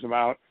Towns cares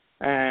about.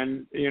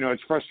 And,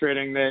 it's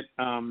frustrating that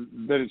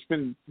that it's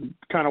been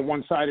kind of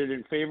one-sided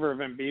in favor of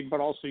Embiid, but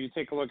also you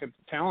take a look at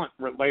the talent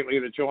lately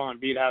that Joel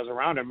Embiid has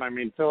around him. I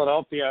mean,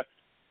 Philadelphia,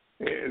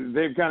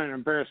 they've got an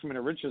embarrassment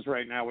of riches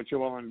right now with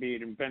Joel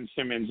Embiid and Ben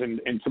Simmons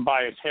and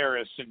Tobias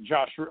Harris and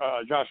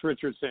Josh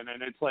Richardson.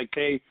 And it's like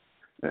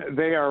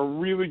they are a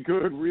really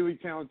good, really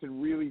talented,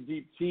 really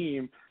deep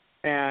team.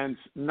 And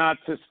not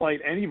to slight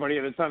anybody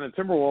that's on the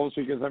Timberwolves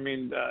because, I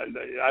mean,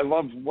 I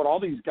love what all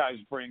these guys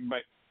bring, but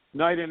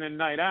night in and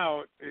night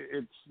out,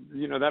 it's,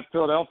 that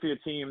Philadelphia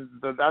team,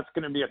 that's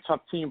going to be a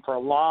tough team for a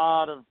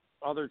lot of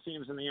other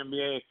teams in the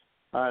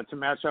NBA to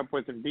match up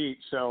with and beat.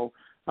 So,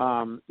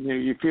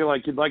 you feel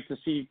like you'd like to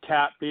see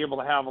Cat be able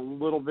to have a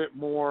little bit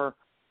more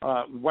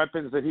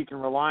weapons that he can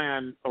rely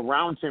on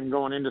around him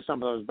going into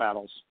some of those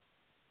battles.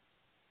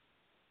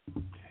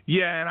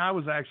 Yeah, and I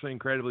was actually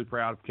incredibly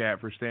proud of Cat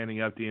for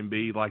standing up to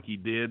Embiid like he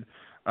did.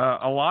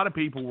 A lot of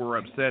people were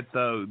upset,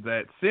 though,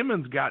 that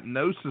Simmons got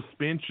no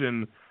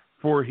suspension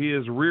for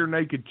his rear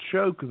naked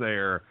choke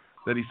there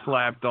that he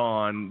slapped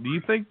on. Do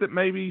you think that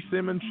maybe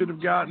Simmons should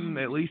have gotten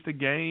at least a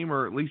game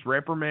or at least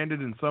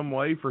reprimanded in some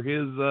way for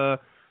his,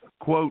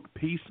 quote,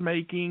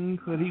 peacemaking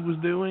that he was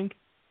doing?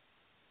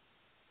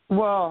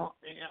 Well,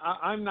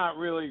 I'm not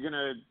really going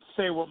to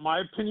say what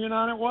my opinion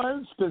on it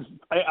was because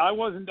I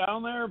wasn't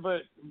down there,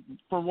 but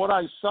from what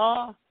I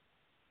saw,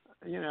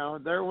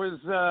 there was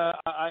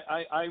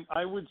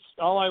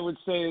all I would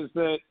say is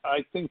that I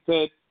think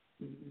that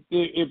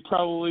it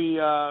probably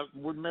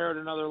would merit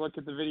another look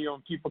at the video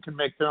and people can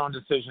make their own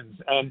decisions.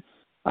 And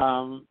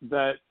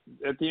that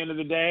at the end of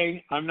the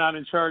day, I'm not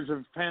in charge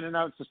of handing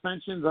out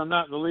suspensions. I'm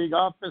not in the league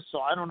office,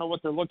 so I don't know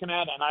what they're looking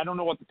at, and I don't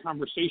know what the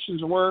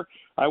conversations were.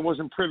 I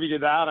wasn't privy to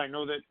that. I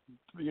know that,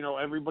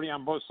 everybody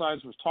on both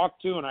sides was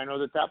talked to, and I know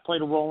that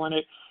played a role in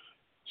it.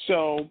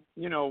 So,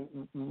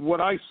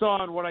 what I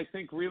saw and what I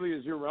think really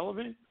is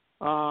irrelevant.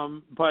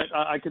 But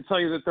I can tell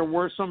you that there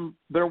were some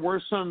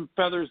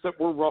feathers that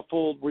were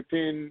ruffled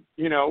within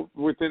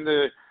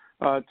the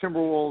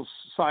Timberwolves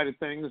side of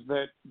things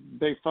that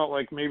they felt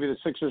like maybe the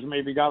Sixers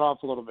maybe got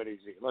off a little bit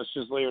easy. Let's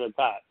just leave it at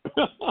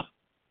that.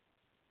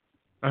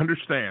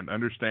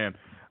 Understand.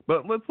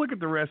 But let's look at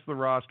the rest of the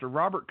roster.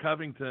 Robert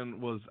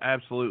Covington was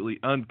absolutely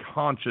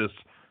unconscious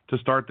to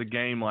start the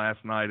game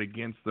last night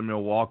against the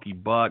Milwaukee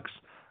Bucks.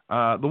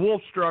 The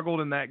Wolves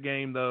struggled in that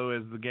game, though,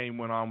 as the game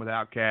went on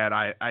without Cat.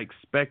 I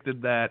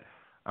expected that.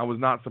 I was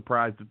not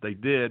surprised that they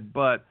did,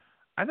 but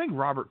I think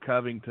Robert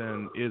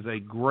Covington is a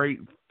great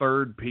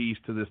third piece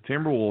to this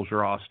Timberwolves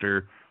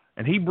roster,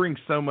 and he brings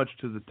so much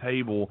to the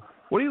table.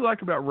 What do you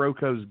like about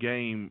Rocco's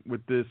game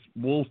with this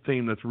Wolves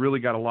team that's really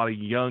got a lot of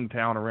young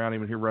talent around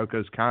him, and here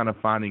Rocco's kind of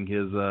finding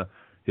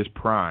his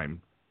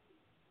prime?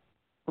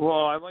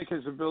 Well, I like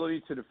his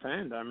ability to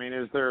defend. I mean,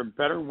 is there a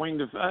better wing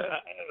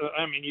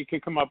I mean, you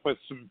could come up with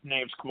some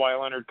names. Kawhi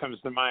Leonard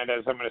comes to mind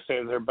as I'm going to say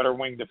is there a better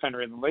wing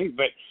defender in the league.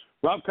 But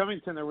Rob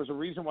Covington, there was a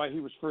reason why he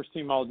was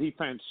first-team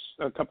all-defense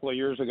a couple of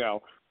years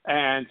ago.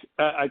 And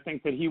I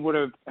think that he would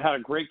have had a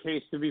great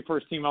case to be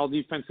first-team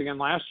all-defense again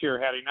last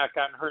year had he not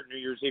gotten hurt New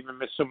Year's Eve and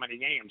missed so many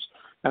games.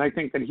 And I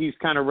think that he's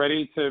kind of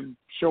ready to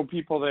show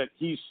people that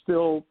he's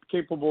still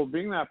capable of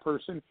being that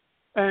person.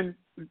 And,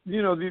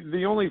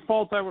 the only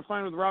fault I would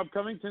find with Rob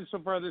Covington so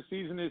far this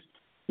season is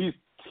he's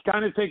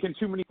kind of taken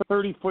too many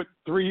 30-foot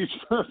threes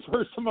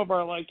for some of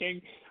our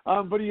liking,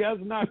 but he has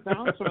knocked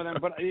down some of them.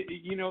 But,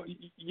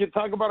 you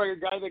talk about a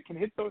guy that can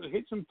hit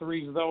some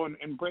threes, though,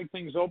 and break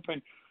things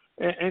open.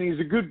 And he's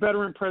a good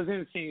veteran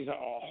presence, and he's a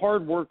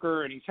hard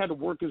worker, and he's had to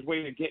work his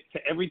way to get to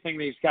everything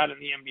that he's got in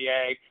the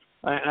NBA.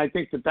 And I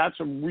think that that's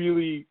a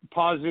really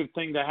positive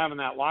thing to have in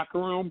that locker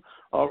room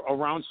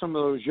around some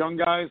of those young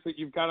guys that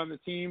you've got on the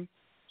team.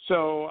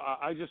 So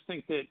I just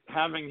think that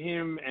having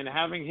him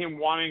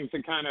wanting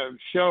to kind of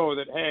show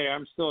that, hey,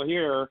 I'm still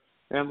here,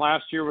 and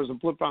last year was a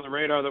blip on the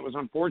radar that was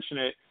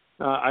unfortunate,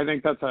 I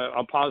think that's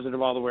a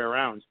positive all the way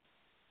around.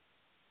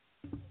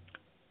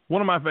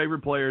 One of my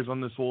favorite players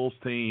on this Wolves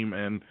team,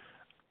 and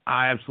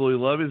I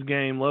absolutely love his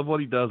game, love what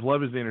he does,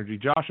 love his energy.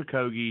 Josh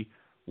Okogie,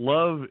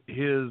 love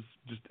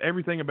just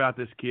everything about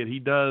this kid. He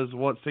does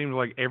what seems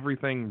like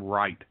everything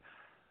right,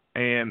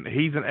 and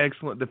he's an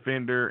excellent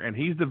defender, and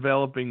he's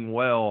developing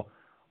well.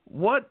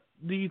 What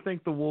do you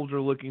think the Wolves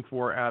are looking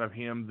for out of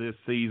him this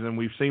season?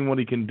 We've seen what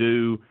he can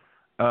do,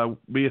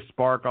 be a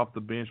spark off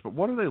the bench, but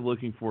what are they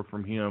looking for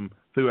from him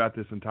throughout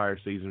this entire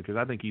season? Because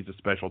I think he's a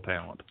special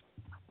talent.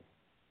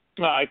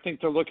 I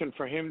think they're looking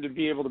for him to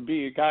be able to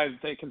be a guy that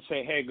they can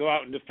say, hey, go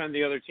out and defend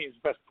the other team's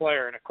best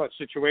player in a clutch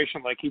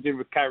situation like he did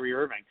with Kyrie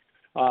Irving.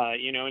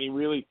 And he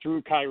really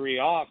threw Kyrie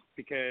off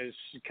because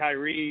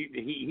Kyrie,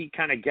 he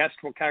kind of guessed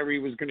what Kyrie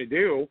was going to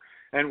do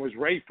and was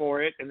ready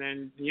for it. And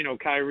then,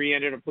 Kyrie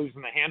ended up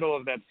losing the handle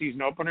of that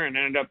season opener and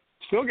ended up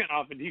still getting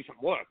off a decent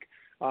look,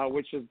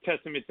 which is a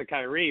testament to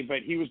Kyrie. But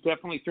he was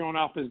definitely thrown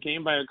off his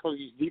game by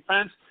Okogie's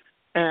defense.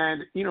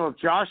 And, if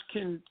Josh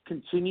can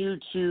continue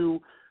to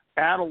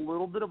add a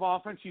little bit of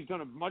offense, he's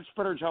done a much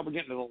better job of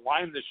getting to the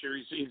line this year.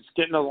 He's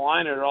getting to the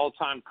line at an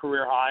all-time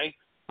career high.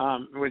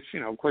 which,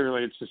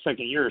 clearly it's the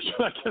second year,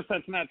 so I guess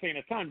that's not saying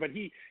a ton. But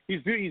he's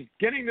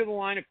getting to the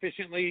line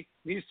efficiently,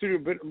 needs to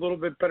do a little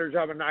bit better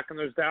job of knocking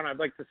those down. I'd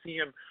like to see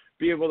him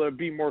be able to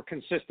be more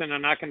consistent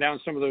on knocking down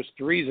some of those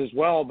threes as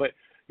well. But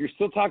you're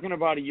still talking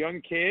about a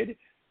young kid,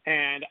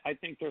 and I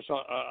think there's a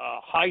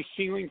high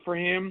ceiling for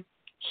him.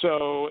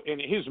 So,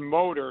 and his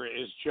motor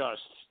is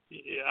just,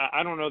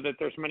 I don't know that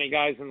there's many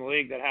guys in the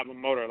league that have a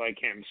motor like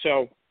him.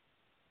 So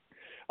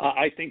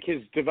I think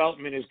his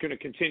development is going to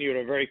continue at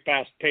a very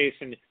fast pace,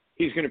 and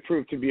he's going to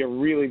prove to be a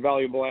really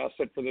valuable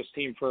asset for this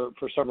team for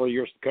several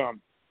years to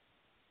come.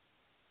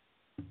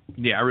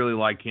 Yeah, I really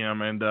like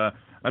him. And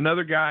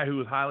another guy who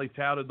was highly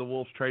touted, the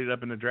Wolves traded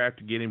up in the draft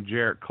to get him,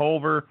 Jarrett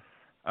Culver.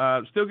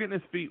 Still getting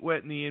his feet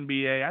wet in the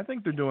NBA. I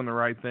think they're doing the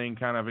right thing,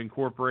 kind of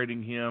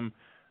incorporating him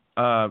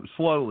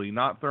slowly,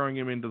 not throwing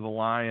him into the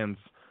Lions.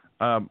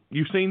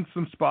 You've seen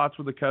some spots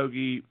with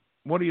Okogie.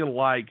 What do you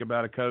like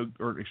about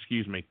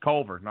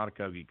Culver, not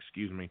Okogie,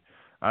 excuse me.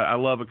 I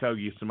love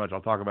Okogie so much.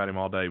 I'll talk about him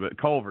all day. But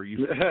Culver,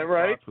 you've seen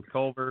right? spots with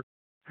Culver.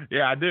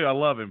 Yeah, I do. I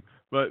love him.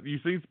 But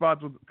you've seen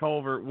spots with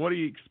Culver. What do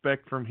you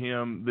expect from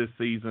him this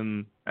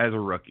season as a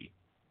rookie?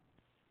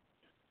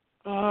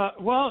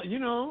 Well,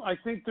 I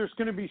think there's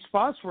going to be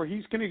spots where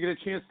he's going to get a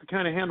chance to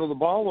kind of handle the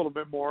ball a little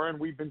bit more, and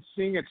we've been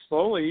seeing it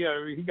slowly.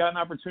 He got an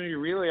opportunity to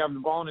really have the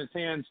ball in his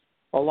hands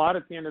a lot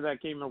at the end of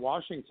that game in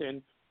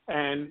Washington.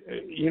 And,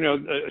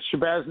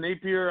 Shabazz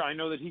Napier, I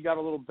know that he got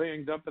a little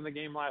banged up in the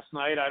game last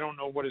night. I don't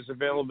know what his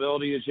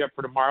availability is yet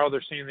for tomorrow.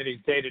 They're saying that he's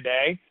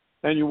day-to-day.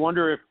 And you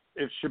wonder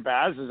if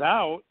Shabazz is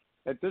out,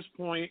 at this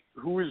point,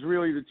 who is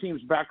really the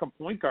team's backup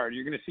point guard?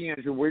 You're going to see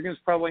Andrew Wiggins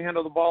probably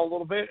handle the ball a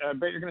little bit. I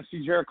bet you're going to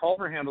see Jarrett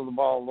Culver handle the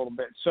ball a little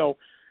bit. So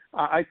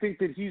I think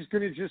that he's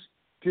going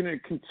to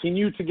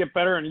continue to get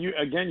better. And you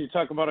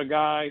talk about a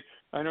guy,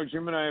 I know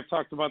Jim and I have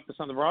talked about this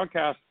on the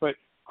broadcast, but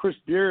Chris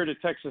Beard at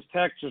Texas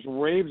Tech just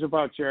raves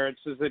about Jarrett,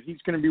 says that he's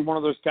going to be one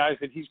of those guys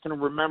that he's going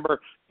to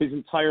remember his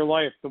entire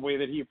life, the way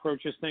that he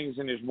approaches things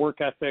and his work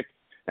ethic.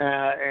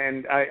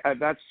 And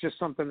that's just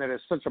something that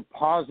is such a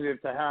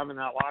positive to have in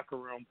that locker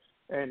room.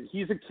 And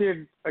he's a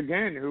kid,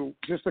 again, who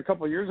just a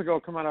couple of years ago,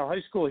 come out of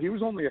high school, he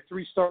was only a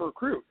 3-star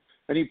recruit,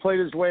 and he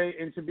played his way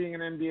into being an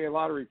NBA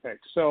lottery pick.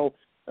 So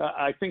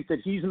I think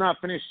that he's not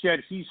finished yet.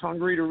 He's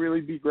hungry to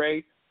really be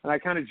great. And I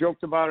kind of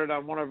joked about it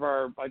on one of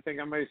our, I think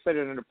I may have said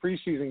it in a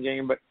preseason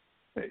game, but,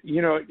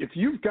 if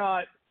you've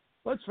got,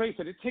 let's face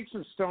it, it takes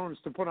some stones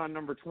to put on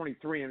number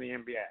 23 in the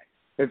NBA.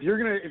 If you're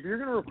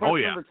gonna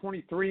request number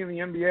 23 in the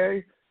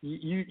NBA,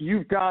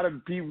 you've got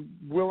to be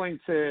willing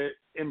to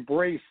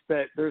embrace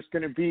that there's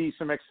going to be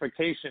some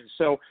expectations.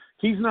 So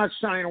he's not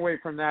shying away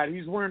from that.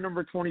 He's wearing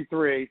number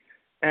 23,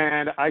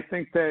 and I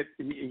think that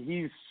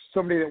he's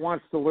somebody that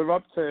wants to live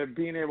up to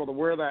being able to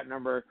wear that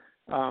number.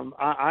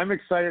 I'm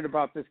excited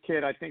about this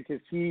kid. I think as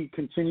he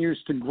continues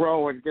to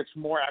grow and gets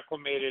more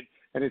acclimated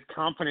and his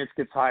confidence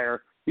gets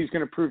higher, he's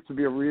going to prove to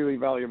be a really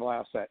valuable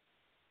asset.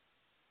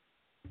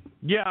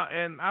 Yeah,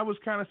 and I was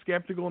kind of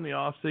skeptical in the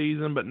off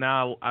season, but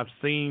now I've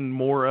seen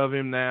more of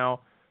him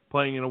now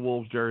playing in a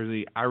Wolves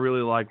jersey. I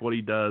really like what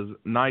he does.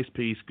 Nice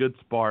piece, good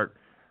spark.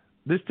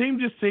 This team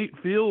just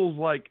feels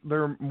like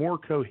they're more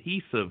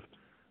cohesive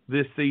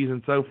this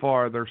season so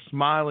far. They're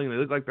smiling. They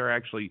look like they're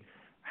actually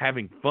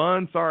having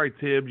fun. Sorry,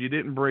 Tibbs, you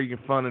didn't bring a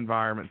fun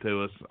environment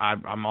to us.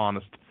 I'm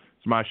honest.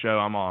 It's my show.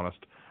 I'm honest.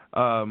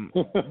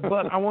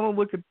 But I want to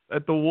look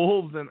at the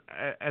Wolves and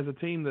as a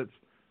team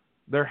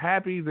they're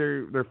happy.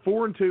 They're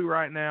 4-2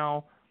 right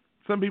now.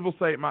 Some people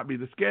say it might be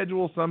the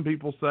schedule. Some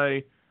people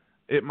say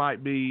it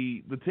might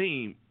be the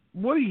team.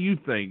 What do you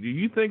think? Do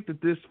you think that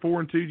this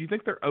 4-2, do you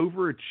think they're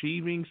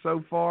overachieving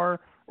so far?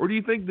 Or do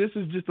you think this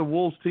is just a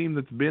Wolves team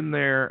that's been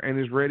there and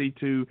is ready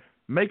to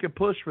make a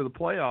push for the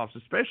playoffs,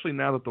 especially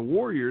now that the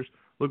Warriors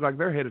look like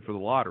they're headed for the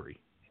lottery?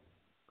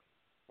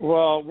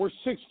 Well, we're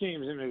 6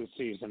 games into the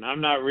season.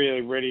 I'm not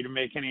really ready to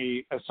make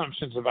any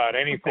assumptions about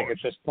anything at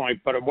this point.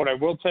 But what I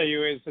will tell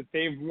you is that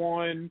they've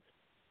won.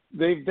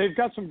 They've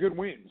got some good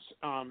wins.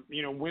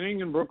 Winning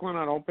in Brooklyn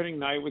on opening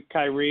night with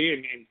Kyrie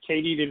and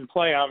KD didn't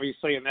play,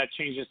 obviously, and that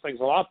changes things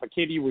a lot. But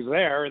KD was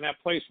there, and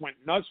that place went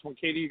nuts when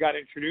KD got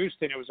introduced,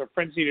 and it was a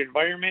frenzied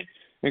environment.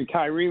 And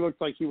Kyrie looked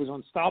like he was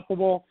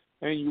unstoppable.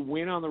 And you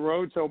win on the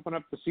road to open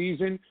up the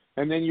season,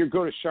 and then you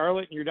go to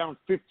Charlotte and you're down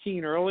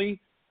 15 early.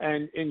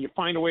 And you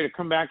find a way to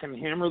come back and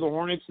hammer the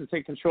Hornets and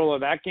take control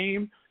of that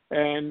game.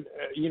 And,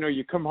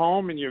 you come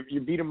home and you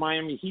beat a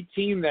Miami Heat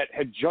team that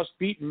had just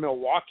beaten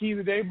Milwaukee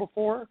the day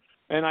before.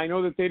 And I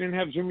know that they didn't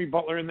have Jimmy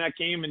Butler in that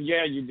game. And,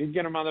 yeah, you did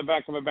get them on the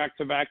back of a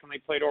back-to-back, and they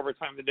played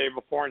overtime the day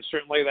before, and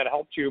certainly that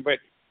helped you. But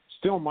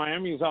still,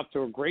 Miami is off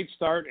to a great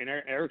start, and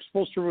Eric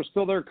Spoelstra was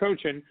still there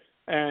coaching.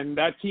 And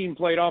that team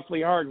played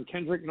awfully hard, and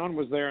Kendrick Nunn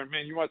was there. And,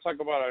 man, you want to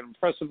talk about an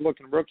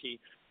impressive-looking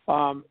rookie.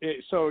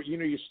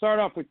 You start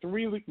off with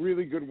 3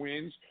 really good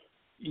wins.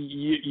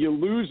 You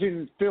lose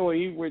in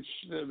Philly, which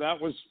that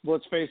was,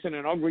 let's face it,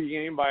 an ugly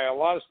game by a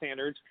lot of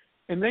standards.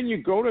 And then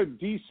you go to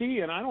D.C.,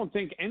 and I don't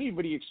think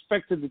anybody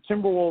expected the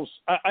Timberwolves.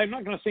 I'm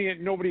not going to say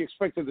nobody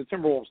expected the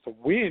Timberwolves to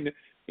win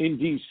in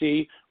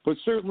D.C., but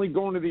certainly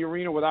going to the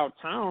arena without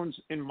Towns,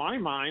 in my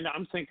mind,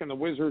 I'm thinking the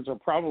Wizards are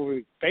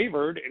probably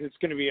favored, and it's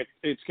going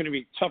to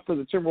be tough for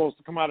the Timberwolves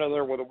to come out of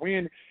there with a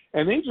win,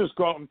 and they just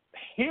go out and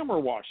hammer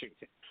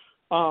Washington.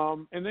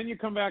 And then you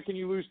come back and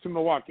you lose to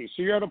Milwaukee.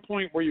 So you're at a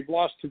point where you've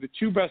lost to the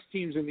two best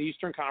teams in the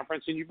Eastern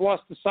Conference, and you've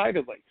lost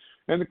decidedly.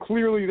 And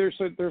clearly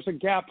there's a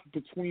gap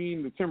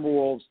between the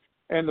Timberwolves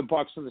and the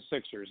Bucks and the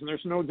Sixers, and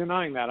there's no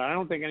denying that. I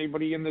don't think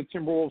anybody in the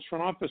Timberwolves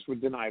front office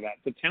would deny that.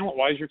 The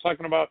talent-wise, you're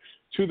talking about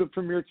two of the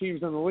premier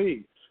teams in the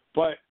league.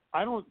 But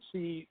I don't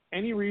see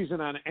any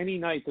reason on any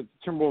night that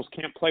the Timberwolves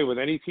can't play with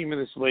any team in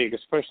this league,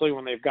 especially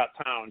when they've got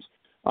Towns.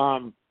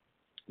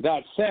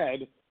 That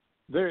said,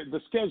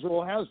 the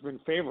schedule has been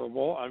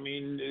favorable. I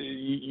mean,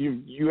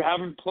 you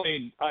haven't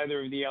played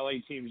either of the LA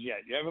teams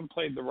yet. You haven't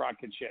played the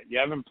Rockets yet. You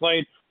haven't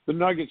played the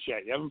Nuggets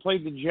yet. You haven't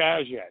played the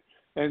Jazz yet.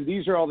 And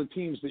these are all the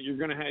teams that you're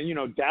going to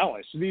have,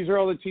 Dallas. These are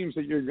all the teams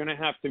that you're going to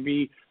have to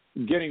be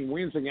getting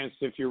wins against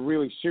if you're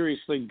really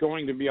seriously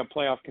going to be a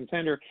playoff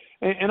contender.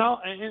 And I'll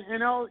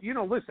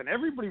listen,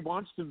 everybody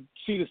wants to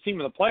see this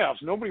team in the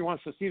playoffs. Nobody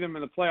wants to see them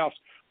in the playoffs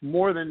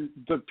more than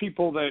the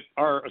people that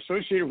are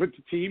associated with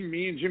the team,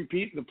 me and Jim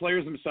Pete, the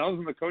players themselves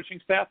and the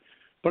coaching staff.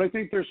 But I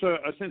think there's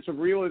a sense of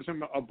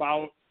realism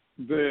about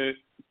the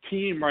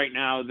team right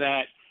now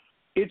that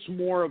it's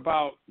more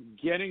about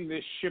getting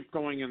this ship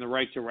going in the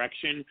right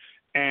direction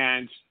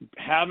and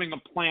having a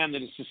plan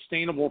that is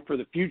sustainable for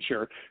the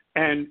future.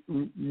 And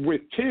with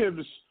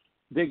Tibbs,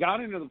 they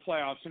got into the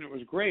playoffs and it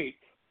was great,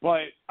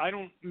 but I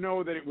don't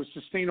know that it was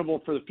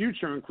sustainable for the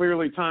future. And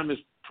clearly time has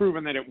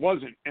proven that it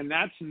wasn't. And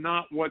that's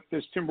not what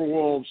this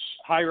Timberwolves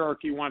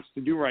hierarchy wants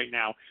to do right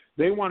now.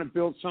 They want to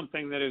build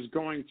something that is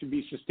going to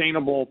be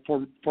sustainable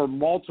for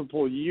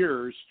multiple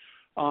years.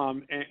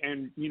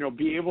 And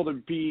be able to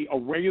be a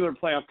regular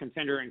playoff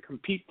contender and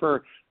compete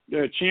for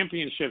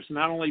championships,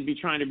 not only be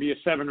trying to be a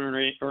 7 or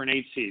an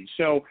 8 seed.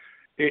 So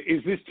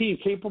is this team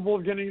capable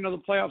of getting into the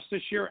playoffs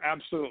this year?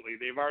 Absolutely.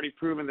 They've already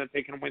proven that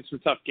they can win some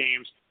tough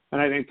games, and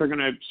I think they're going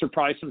to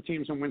surprise some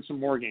teams and win some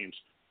more games.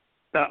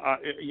 But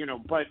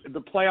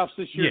the playoffs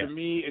this year, to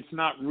me, it's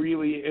not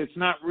really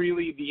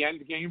the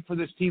end game for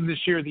this team this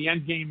year. The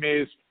end game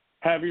is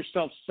have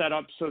yourself set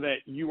up so that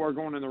you are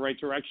going in the right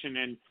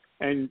direction,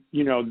 and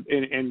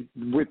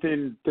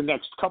within the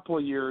next couple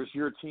of years,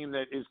 you're a team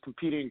that is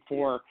competing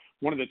for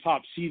one of the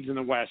top seeds in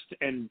the West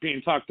and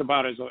being talked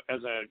about as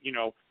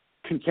a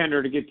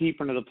contender to get deep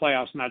into the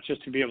playoffs, not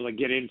just to be able to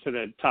get into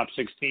the top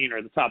 16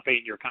 or the top 8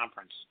 in your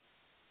conference.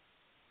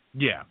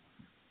 Yeah,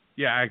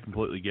 I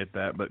completely get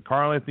that. But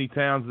Karl-Anthony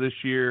Towns this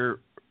year,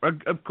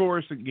 of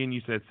course, again,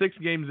 you said 6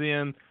 games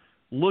in,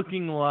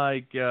 looking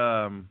like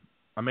a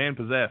man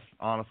possessed,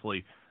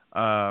 honestly.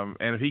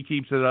 And if he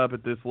keeps it up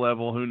at this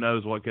level, who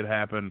knows what could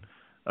happen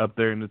up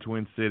there in the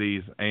Twin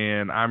Cities.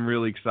 And I'm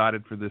really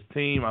excited for this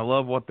team. I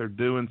love what they're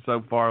doing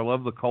so far. I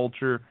love the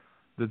culture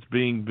that's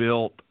being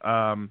built.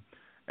 And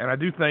I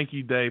do thank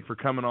you, Dave, for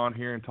coming on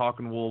here and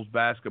talking Wolves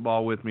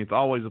basketball with me. It's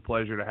always a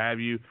pleasure to have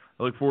you.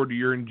 I look forward to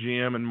your and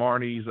Jim and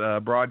Marty's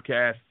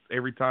broadcasts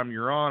every time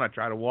you're on. I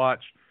try to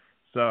watch.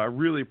 So I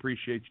really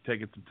appreciate you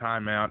taking some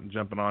time out and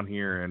jumping on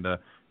here and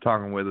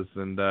talking with us.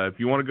 And if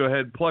you want to go ahead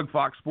and plug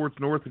Fox Sports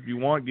North if you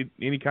want, get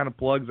any kind of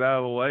plugs out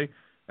of the way,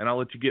 and I'll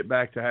let you get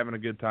back to having a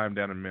good time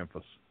down in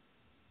Memphis.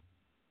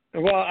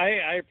 Well,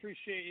 I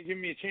appreciate you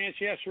giving me a chance.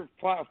 Yes,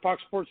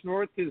 Fox Sports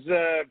North is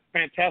a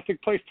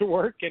fantastic place to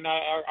work, and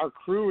our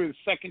crew is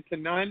second to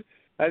none.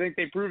 I think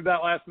they proved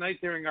that last night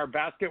during our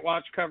basket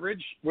watch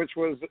coverage, which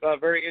was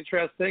very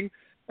interesting.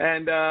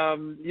 And,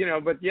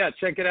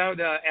 check it out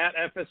at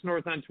FS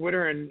North on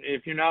Twitter. And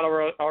if you're not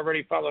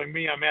already following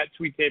me, I'm at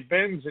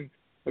TweetDaveBenz. And,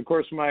 of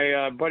course,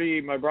 my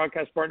my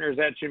broadcast partner is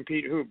at Jim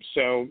Pete Hoops.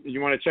 So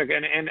you want to check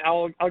it. And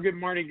I'll give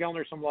Marnie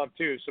Gellner some love,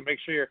 too. So make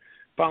sure you're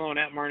following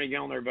at Marnie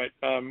Gellner. But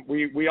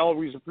we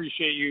always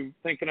appreciate you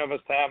thinking of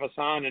us to have us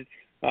on. And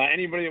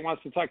anybody that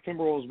wants to talk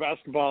Timberwolves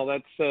basketball,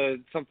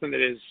 that's something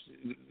that is,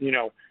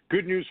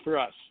 good news for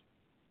us.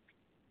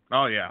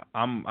 Oh, yeah.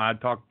 I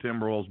talk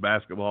Timberwolves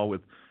basketball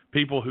with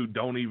people who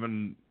don't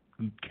even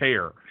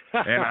care.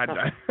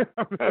 And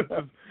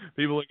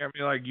people look at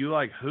me like, you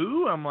like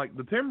who? I'm like,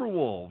 the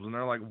Timberwolves. And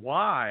they're like,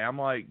 why? I'm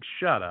like,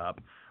 shut up.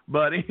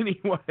 But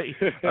anyway,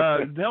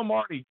 Del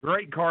Marty,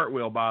 great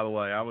cartwheel, by the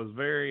way. I was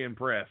very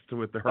impressed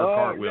with her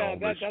cartwheel.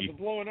 Yeah, that's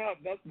blowing up.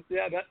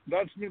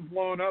 That's been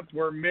blowing up.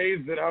 We're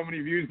amazed at how many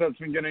views that's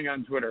been getting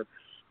on Twitter.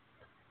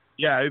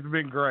 Yeah, it's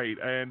been great.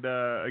 And,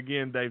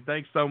 again, Dave,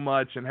 thanks so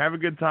much. And have a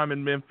good time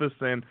in Memphis.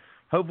 And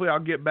hopefully I'll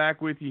get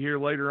back with you here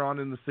later on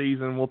in the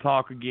season. We'll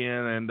talk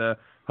again. And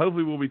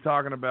hopefully we'll be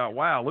talking about,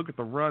 wow, look at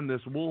the run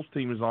this Wolves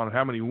team is on and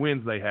how many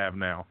wins they have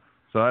now.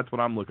 So that's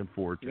what I'm looking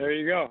forward to. There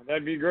you go.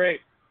 That'd be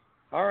great.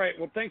 All right.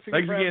 Well, thanks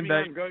again for having me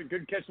on.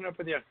 Good catching up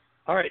with you.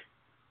 All right.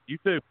 You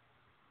too.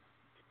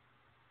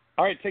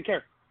 All right. Take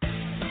care.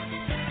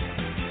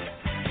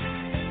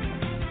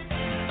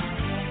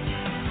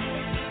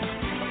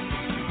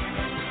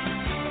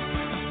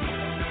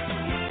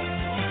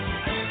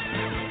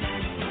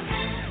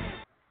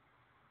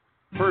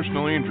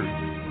 personal injury,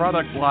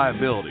 product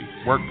liability,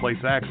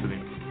 workplace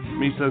accident,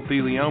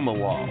 mesothelioma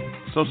law,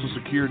 Social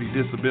Security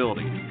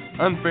disability,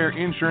 unfair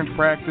insurance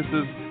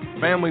practices,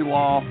 family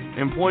law,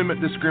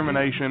 employment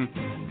discrimination,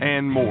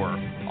 and more.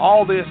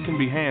 All this can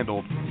be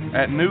handled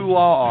at New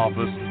Law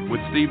Office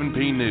with Stephen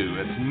P. New.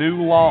 It's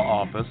New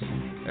Law Office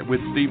with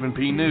Stephen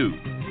P. New.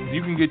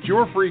 You can get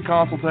your free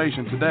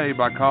consultation today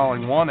by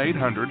calling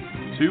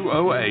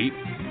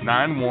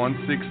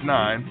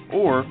 1-800-208-9169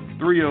 or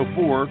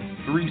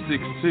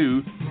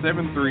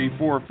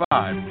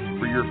 304-362-7345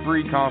 for your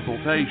free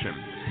consultation.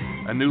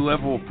 A new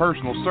level of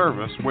personal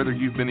service. Whether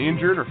you've been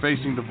injured or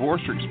facing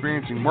divorce or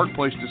experiencing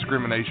workplace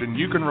discrimination,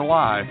 you can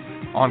rely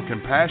on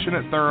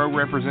compassionate, thorough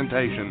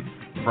representation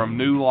from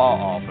New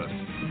Law Office.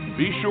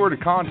 Be sure to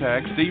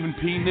contact Stephen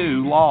P.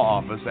 New Law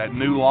Office at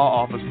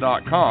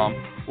newlawoffice.com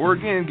or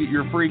again get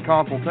your free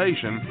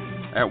consultation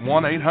at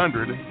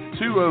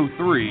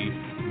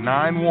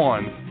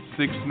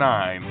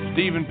 1-800-203-9169.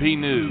 Stephen P.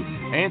 New,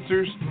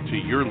 answers to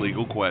your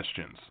legal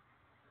questions.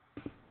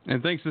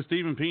 And thanks to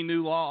Stephen P.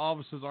 New Law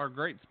Offices, our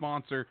great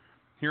sponsor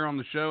here on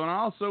the show. And I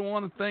also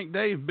want to thank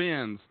Dave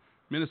Benz,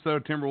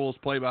 Minnesota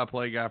Timberwolves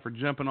play-by-play guy, for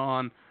jumping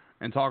on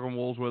and talking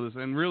Wolves with us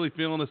and really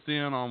filling us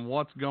in on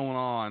what's going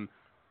on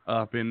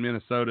up in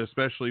Minnesota,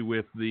 especially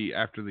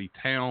after the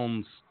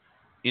Towns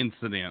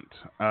incident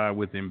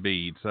with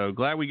Embiid. So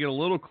glad we get a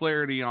little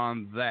clarity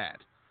on that.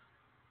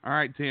 All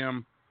right,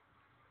 Tim.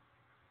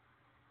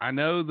 I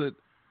know that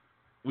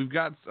we've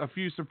got a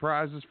few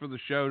surprises for the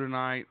show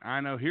tonight. I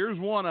know. Here's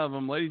one of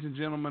them, ladies and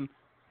gentlemen.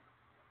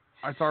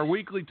 It's our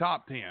weekly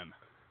top 10.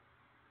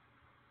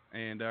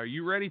 And are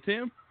you ready,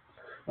 Tim?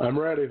 I'm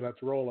ready.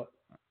 Let's roll it.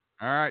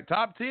 All right,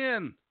 top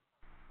 10.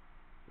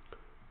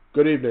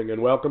 Good evening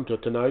and welcome to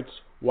tonight's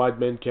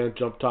Wide Men Can't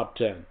Jump Top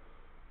 10.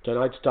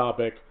 Tonight's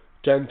topic,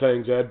 10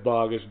 things Ed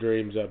Bogus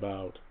dreams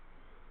about.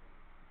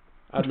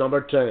 At number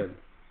 10,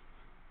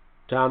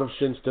 Town of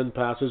Shinston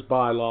passes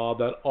bylaw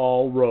that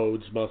all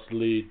roads must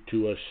lead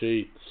to a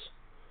Sheetz.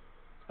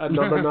 At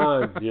number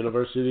 9, the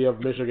University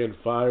of Michigan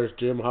fires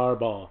Jim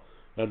Harbaugh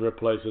and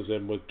replaces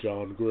him with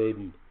John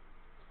Gruden.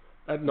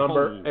 At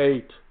number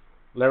 8,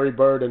 Larry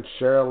Bird and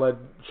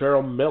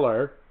Cheryl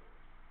Miller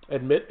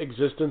admit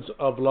existence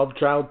of love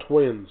child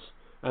twins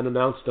and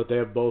announce that they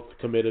have both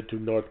committed to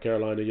North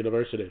Carolina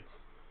University.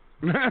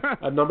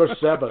 At number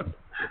 7,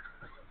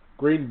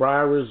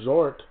 Greenbrier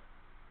Resort.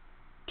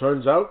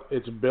 Turns out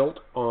it's built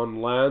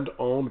on land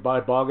owned by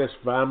Bogus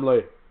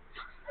family.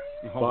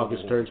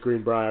 Bogus turns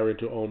Greenbrier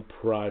into own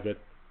private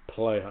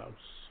playhouse.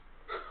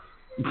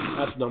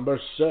 At number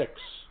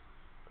 6,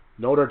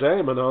 Notre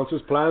Dame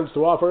announces plans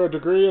to offer a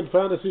degree in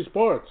fantasy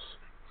sports.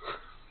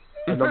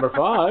 At number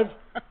 5,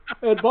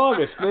 Ed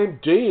Bogus named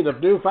dean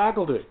of new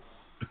faculty.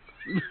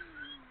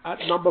 At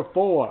number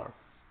 4,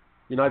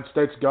 United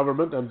States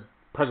government and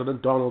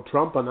President Donald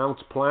Trump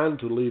announce plan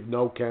to leave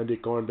no candy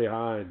corn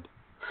behind.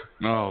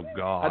 Oh,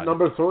 God. At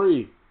number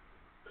 3,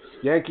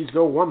 Yankees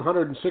go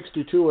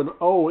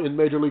 162-0 in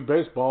Major League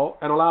Baseball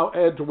and allow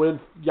Ed to win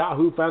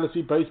Yahoo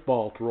Fantasy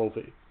Baseball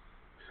trophy.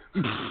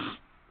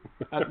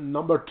 At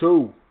number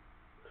 2,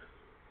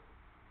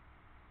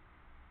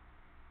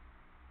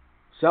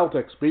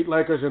 Celtics beat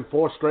Lakers in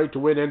 4 straight to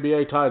win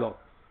NBA title,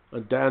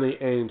 and Danny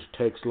Ainge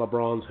takes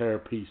LeBron's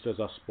hairpiece as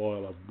a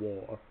spoil of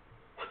war.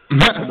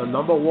 And the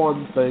number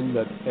 1 thing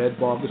that Ed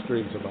Bogus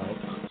dreams about,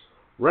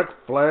 Ric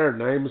Flair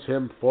names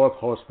him 4th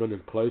horseman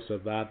in place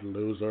of that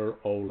loser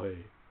Ole.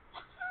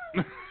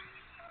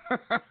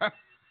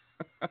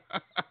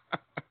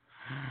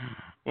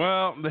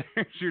 Well,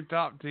 there's your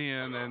top 10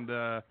 and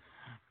a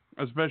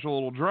special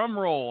little drum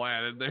roll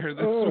added there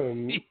this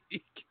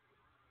week.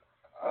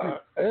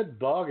 Ed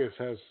Bogus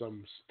has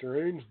some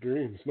strange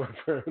dreams, my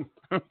friend.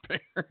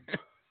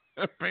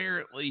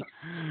 Apparently.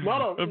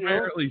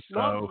 Apparently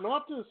so.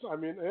 Not this. I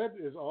mean, Ed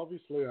is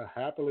obviously a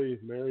happily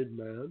married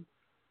man.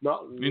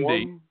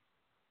 Indeed.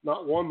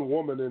 Not one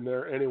woman in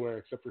there anywhere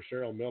except for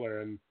Cheryl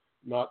Miller, and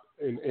not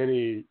in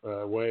any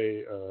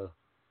way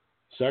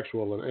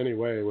sexual in any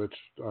way, which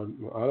I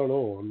don't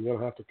know. I'm going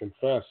to have to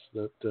confess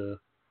that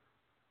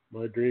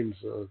my dreams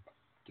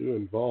do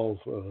involve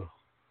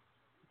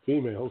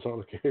females on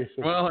occasion.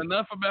 Well,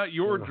 enough about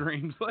your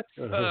dreams. Let's.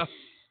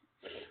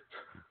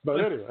 But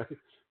anyway,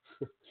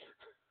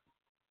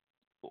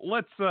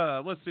 let's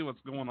see what's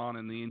going on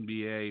in the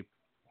NBA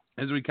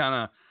as we kind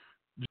of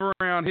jump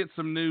around, hit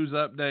some news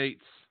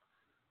updates,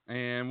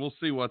 and we'll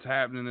see what's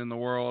happening in the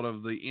world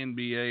of the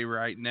NBA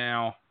right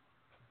now.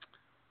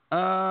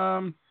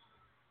 Let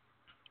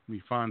me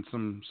find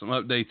some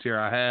updates here.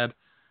 I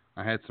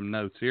had some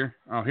notes here.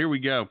 Oh, here we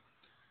go.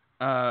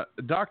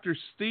 Dr.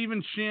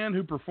 Stephen Shin,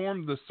 who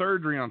performed the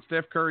surgery on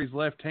Steph Curry's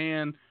left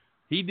hand,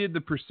 he did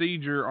the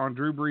procedure on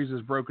Drew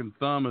Brees' broken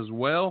thumb as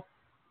well.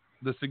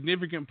 The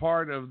significant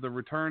part of the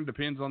return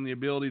depends on the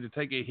ability to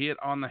take a hit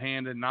on the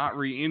hand and not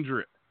re-injure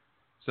it.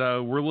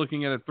 So we're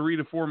looking at a 3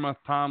 to 4 month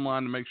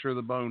timeline to make sure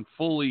the bone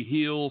fully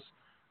heals.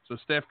 So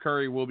Steph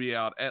Curry will be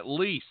out at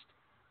least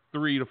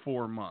 3 to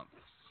 4 months.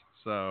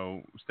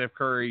 So Steph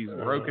Curry's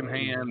broken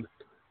hand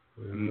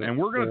And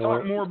we're going to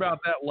talk more about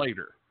that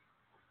later.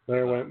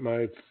 There went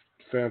my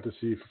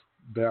fantasy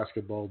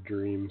basketball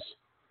dreams.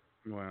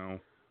 Well,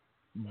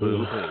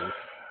 boo-hoo.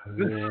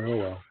 Yeah, oh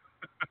well.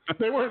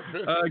 They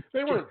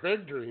weren't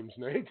big dreams,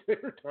 Nate. They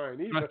were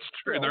tiny. That's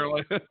true. They're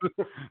like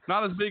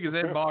not as big as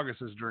Ed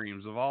Bogus's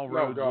dreams of all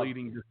roads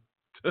leading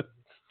to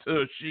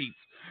Sheets,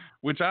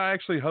 which I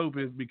actually hope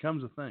it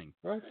becomes a thing.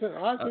 I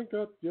think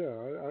that,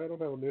 I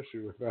don't have an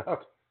issue with that.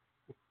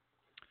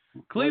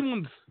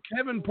 Cleveland's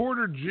Kevin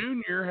Porter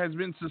Jr. has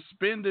been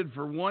suspended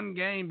for one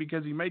game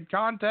because he made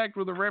contact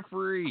with a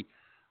referee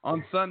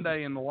on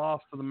Sunday in the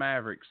loss to the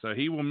Mavericks. So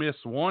he will miss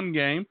one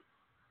game,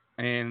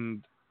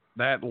 and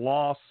that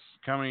loss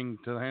coming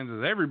to the hands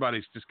of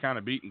everybody's just kind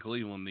of beating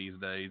Cleveland these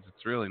days.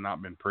 It's really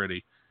not been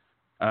pretty.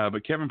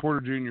 But Kevin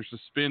Porter Jr.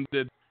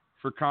 suspended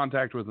for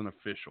contact with an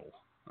official.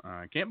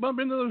 Can't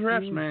bump into those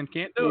refs, man.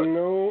 Can't do it.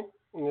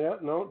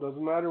 No,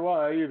 doesn't matter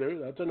why either.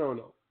 That's a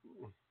no-no.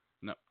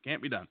 No,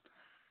 can't be done.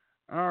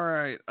 All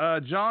right.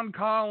 John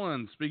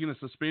Collins, speaking of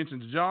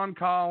suspensions, John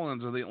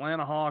Collins of the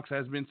Atlanta Hawks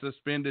has been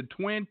suspended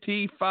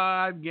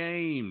 25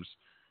 games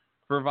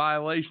for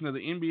violation of the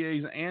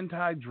NBA's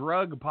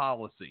anti-drug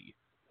policy.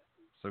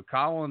 So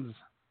Collins,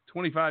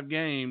 25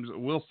 games.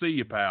 We'll see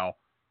you, pal.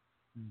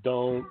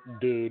 Don't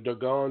do the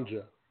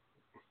ganja.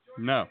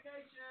 No,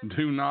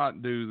 do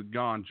not do the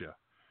ganja.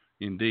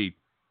 Indeed.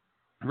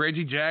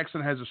 Reggie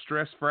Jackson has a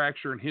stress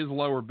fracture in his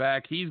lower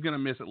back. He's going to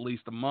miss at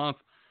least a month.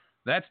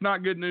 That's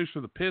not good news for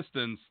the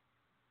Pistons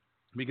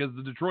because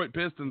the Detroit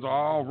Pistons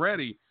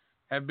already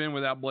have been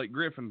without Blake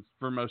Griffin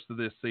for most of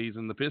this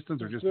season. The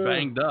Pistons are just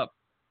banged up.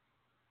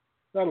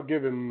 That'll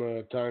give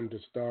him time to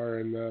star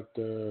in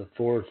that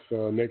fourth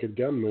Naked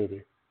Gun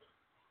movie.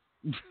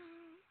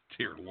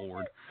 Dear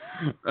Lord.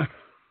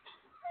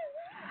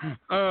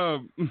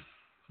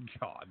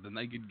 God, the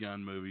Naked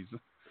Gun movies.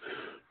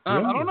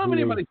 I don't know if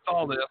anybody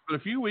saw this, but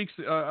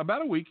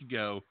about a week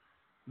ago,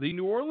 the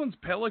New Orleans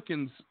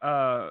Pelicans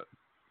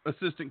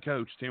assistant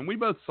coach, Tim, we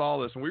both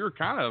saw this, and we were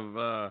kind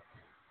of,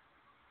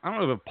 I don't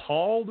know if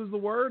appalled is the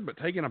word, but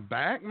taken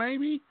aback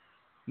maybe.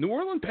 New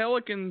Orleans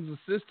Pelicans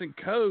assistant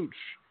coach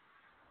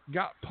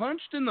got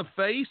punched in the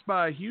face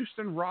by a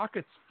Houston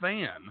Rockets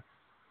fan,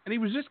 and he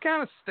was just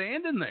kind of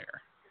standing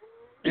there.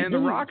 And the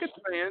Rockets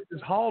fan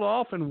just hauled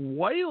off and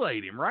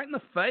waylaid him right in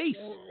the face.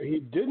 He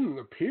didn't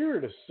appear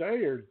to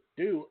say or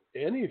do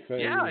anything.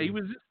 Yeah, he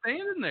was just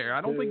standing there.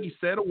 I don't think he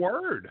said a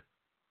word.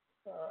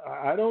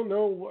 I don't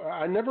know.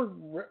 I never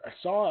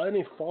saw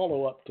any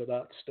follow-up to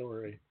that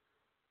story.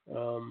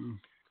 I'm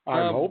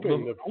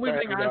hoping the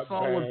fan got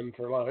banned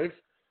for life.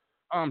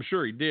 I'm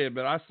sure he did,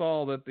 but I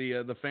saw that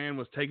the fan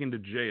was taken to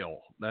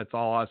jail. That's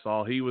all I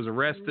saw. He was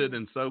arrested,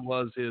 and so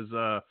was his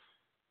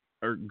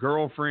her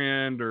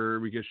girlfriend,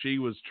 or because she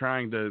was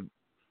trying to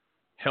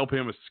help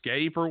him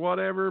escape or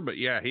whatever. But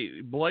yeah,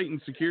 he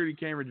blatant security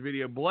cameras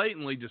video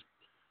blatantly just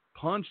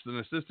punched an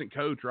assistant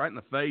coach right in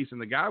the face, and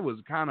the guy was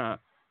kind of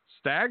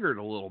staggered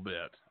a little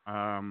bit.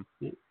 And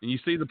you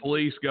see the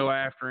police go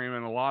after him,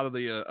 and a lot of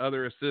the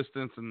other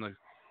assistants and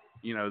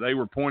they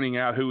were pointing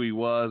out who he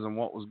was and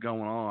what was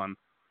going on.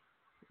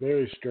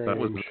 Very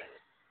strange.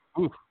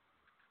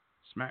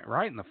 Smack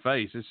right in the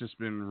face. It's just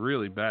been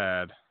really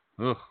bad.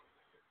 Ugh.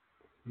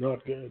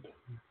 Not good.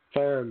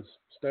 Fans,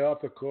 stay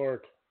off the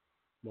court,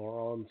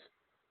 morons.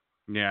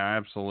 Yeah,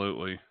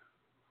 absolutely.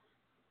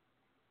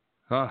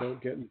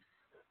 Don't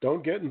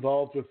get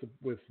involved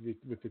with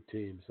the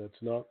teams.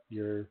 That's not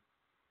your.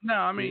 No,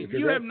 I mean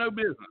you have no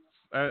business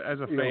as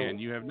a fan.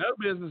 You have no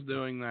business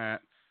doing that.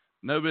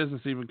 No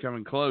business even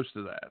coming close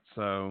to that.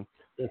 So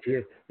if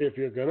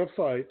you're gonna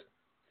fight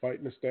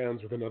in the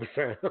stands with another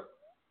fan.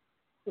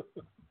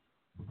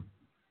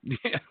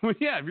 Yeah.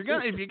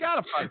 If you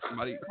gotta fight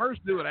somebody,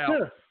 first do it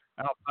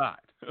outside.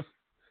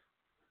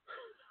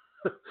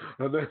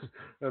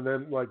 and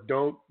then like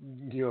don't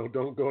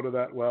go to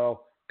that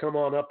come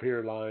on up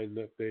here line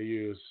that they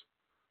use.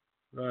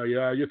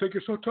 You think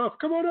you're so tough?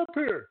 Come on up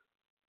here,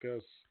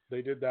 because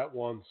they did that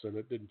once and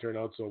it didn't turn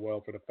out so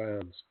well for the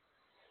fans.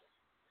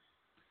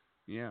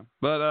 Yeah,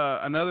 but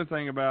another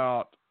thing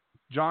about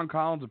John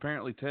Collins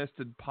apparently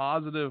tested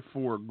positive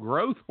for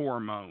growth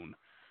hormone.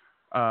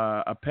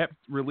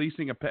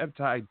 Releasing a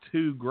peptide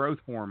 2 growth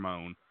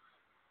hormone.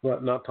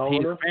 What, not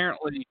tolerant? He's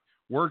apparently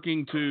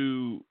working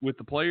with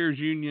the players'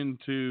 union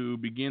to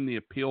begin the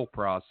appeal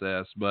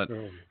process, but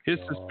his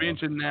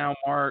suspension now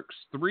marks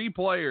 3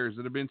 players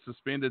that have been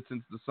suspended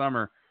since the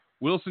summer: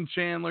 Wilson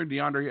Chandler,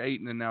 DeAndre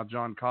Ayton, and now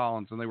John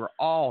Collins, and they were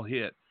all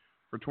hit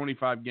for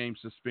 25-game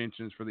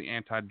suspensions for the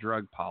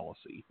anti-drug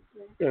policy.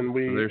 And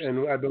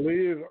I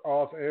believe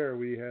off air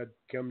we had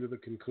come to the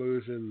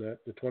conclusion that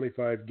the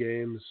 25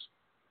 games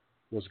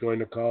was going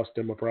to cost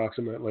him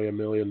approximately $1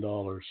 million.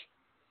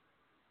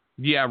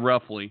 Yeah,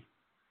 roughly.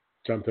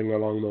 Something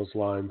along those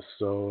lines.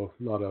 So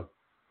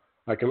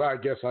I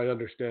guess I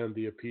understand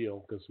the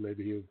appeal, because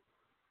maybe he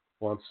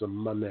wants some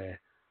money,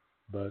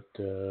 but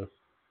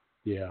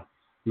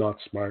not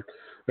smart.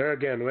 There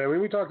again,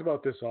 we talked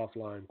about this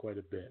offline quite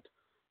a bit.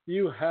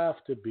 You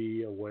have to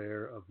be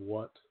aware of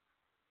what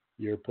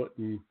you're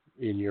putting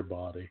in your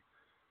body.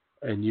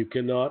 And you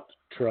cannot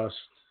trust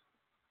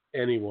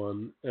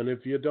anyone. And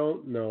if you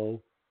don't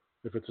know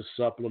if it's a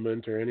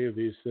supplement or any of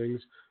these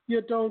things,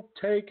 you don't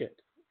take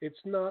it. It's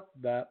not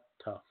that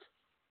tough.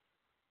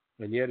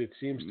 And yet it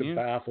seems to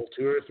baffle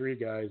 2 or 3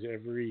 guys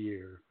every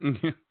year.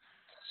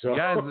 So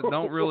guys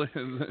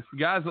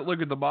that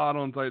look at the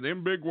bottle and say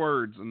them big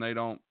words, and they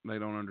don't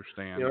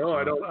understand. You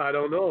know, so. I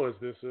don't know. Is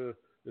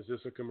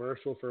this a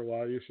commercial for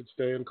why you should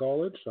stay in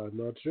college? I'm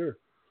not sure.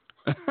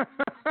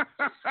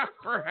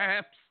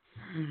 Perhaps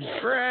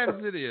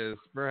it is.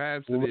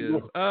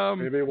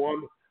 Maybe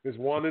one is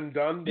one and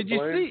done to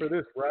blame for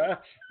this rash.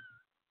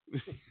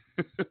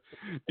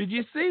 Did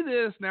you see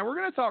this? Now we're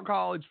going to talk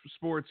college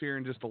sports here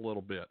in just a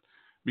little bit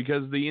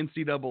because the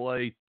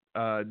NCAA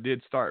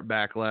did start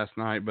back last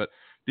night. But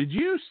did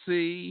you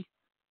see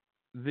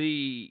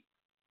the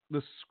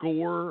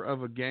score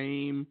of a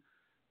game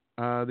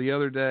the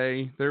other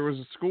day? There was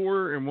a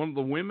score in one of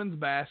the women's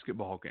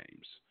basketball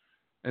games,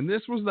 and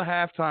this was the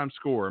halftime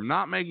score. I'm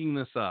not making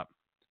this up.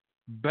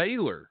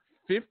 Baylor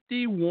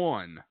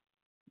 51.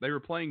 They were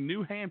playing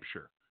New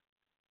Hampshire.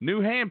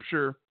 New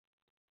Hampshire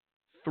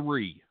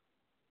 3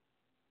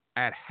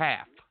 at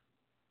half.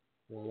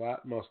 Well,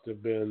 that must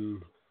have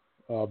been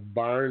a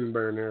barn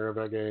burner of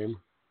a game.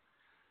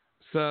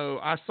 So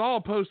I saw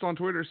a post on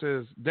Twitter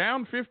says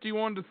down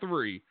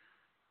 51-3.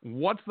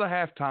 What's the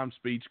halftime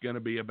speech going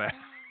to be about?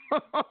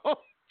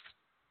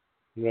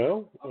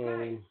 Well,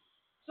 okay.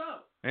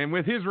 And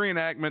with his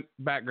reenactment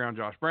background,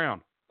 Josh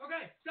Brown.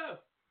 Okay, so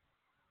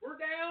we're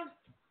down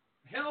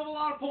a hell of a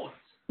lot of points.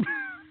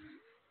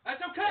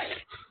 That's okay.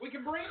 We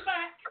can bring it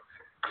back.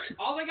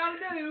 All they got to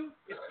do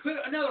is put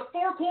another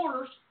 4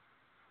 quarters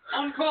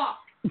on the clock.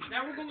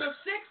 Now we're going to go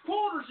 6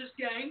 quarters this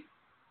game,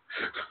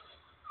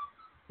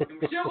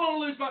 and we're still going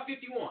to lose by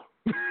 51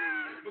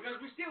 because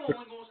we still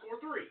only going to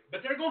score 3.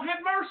 But they're going to have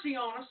mercy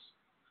on us.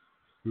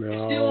 No.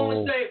 And still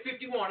only stay at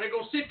 51. They're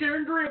going to sit there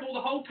and dribble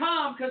the whole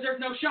time because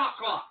there's no shot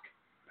clock.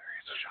 There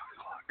is a shot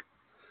clock.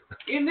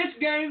 In this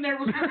game, there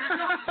was no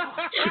shot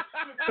clock.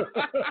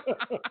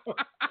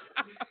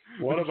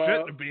 What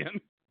about? Shouldn't have been.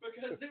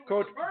 Because it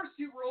was a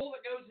mercy rule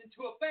that goes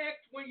into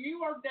effect when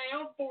you are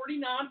down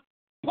 49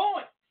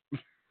 points.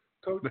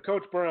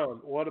 Coach Brown,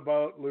 what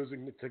about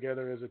losing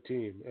together as a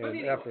team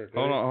and effort?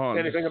 Hold on.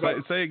 Anything about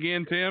say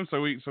again, Tim,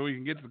 so we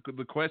can get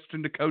the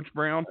question to Coach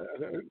Brown.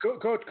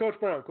 Coach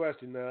Brown,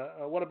 question.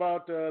 What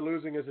about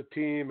losing as a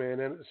team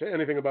and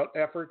anything about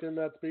effort in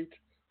that speech?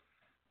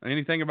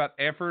 Anything about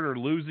effort or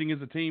losing as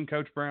a team,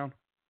 Coach Brown?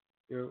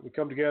 You know, we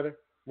come together.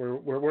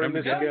 We're in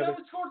this together.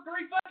 You scored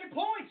 3 fucking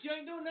points. You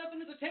ain't doing nothing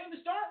to the team to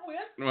start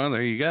with. Well,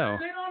 there you go.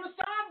 Sit on the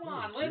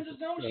sideline. Let the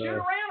zone shoot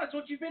around. That's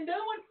what you've been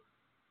doing.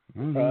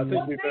 I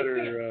think we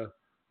better.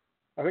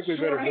 I think we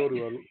better go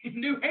to a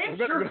New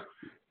Hampshire.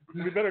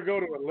 We better go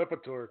to a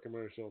Lipitor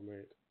commercial,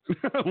 mate.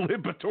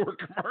 Lipitor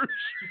commercial.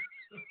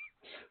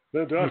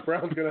 Then Josh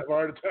Brown's gonna have a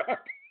heart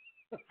attack.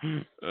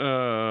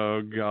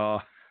 Oh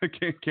God!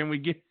 Can we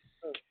get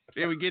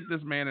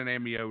this man an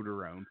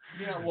amiodarone?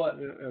 You know what?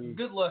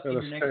 Good luck in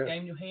your next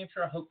game, New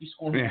Hampshire. I hope you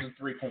score more than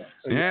 3 points.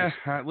 Yeah,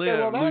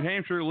 New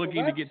Hampshire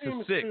looking to get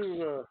to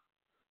 6.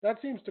 That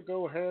seems to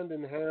go hand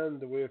in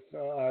hand with,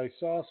 I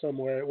saw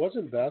somewhere, it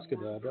wasn't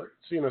basketball, but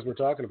seeing as we're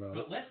talking about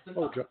it.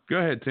 Go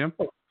ahead, Tim.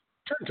 Turn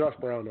Josh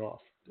Brown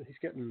off. He's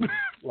getting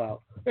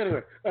loud.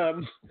 Anyway,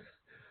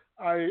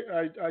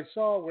 I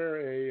saw where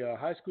a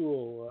high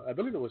school, I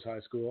believe it was high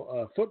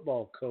school,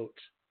 football coach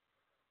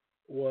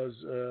was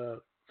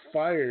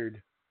fired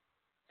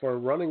for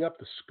running up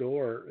the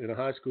score in a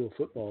high school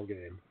football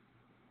game.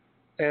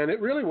 And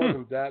it really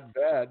wasn't that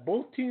bad.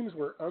 Both teams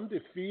were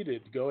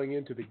undefeated going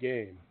into the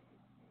game.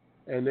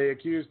 And they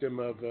accused him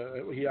of,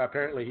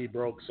 he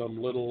broke some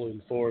little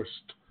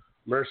enforced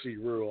mercy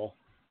rule.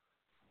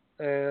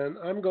 And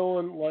I'm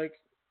going like,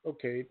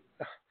 okay,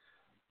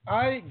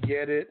 I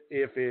get it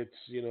if it's,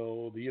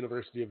 the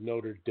University of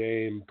Notre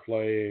Dame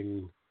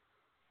playing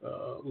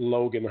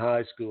Logan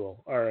High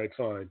School. All right,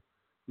 fine.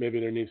 Maybe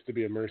there needs to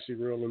be a mercy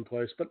rule in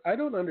place. But I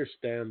don't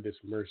understand this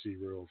mercy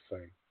rule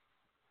thing.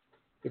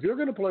 If you're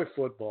going to play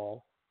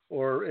football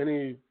or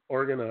any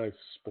organized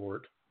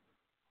sport,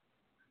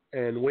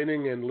 and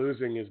winning and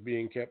losing is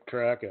being kept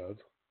track of,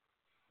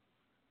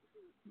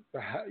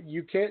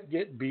 you can't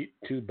get beat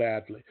too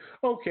badly.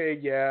 Okay,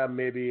 yeah,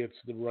 maybe it's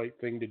the right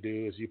thing to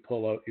do is you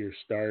pull out your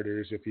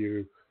starters if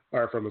you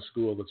are from a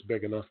school that's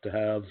big enough to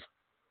have,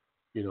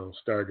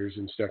 starters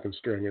and second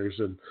stringers,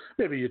 and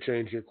maybe you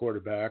change your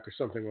quarterback or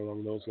something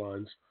along those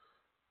lines.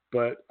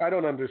 But I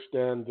don't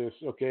understand this.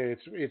 Okay,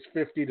 it's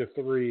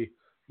 50-3.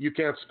 You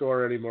can't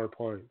score any more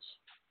points.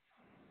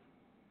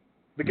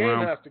 The game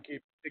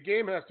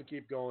has to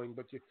keep going,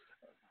 but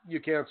you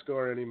can't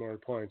score any more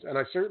points. And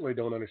I certainly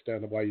don't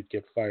understand why you'd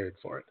get fired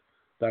for it.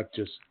 That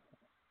just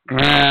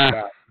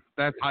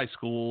that's high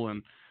school,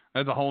 and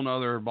that's a whole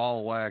nother ball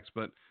of wax.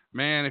 But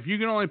man, if you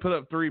can only put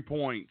up 3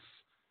 points,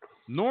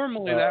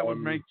 normally that would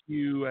make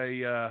you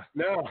a.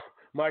 Now,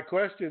 my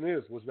question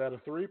is: was that a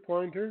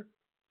 3-pointer,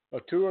 a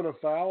 2 and a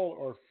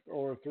foul,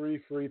 or 3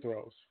 free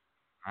throws?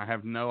 I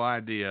have no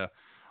idea.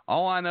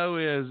 All I know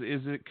is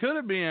it could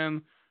have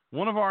been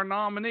one of our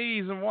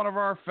nominees and one of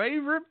our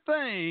favorite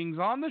things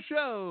on the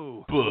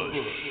show. Bush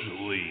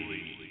League.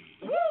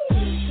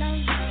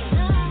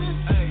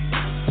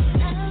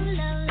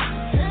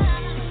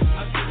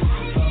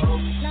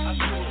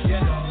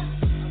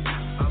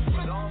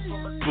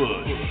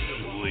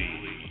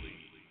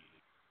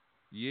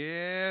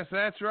 Yes,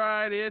 that's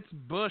right. It's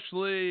Bush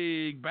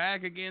League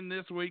back again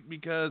this week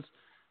because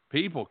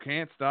people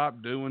can't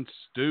stop doing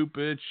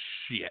stupid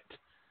shit.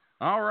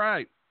 All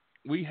right.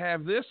 We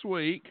have this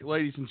week,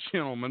 ladies and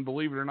gentlemen,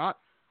 believe it or not,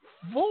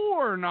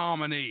 4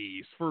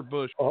 nominees for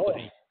Bush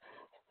League.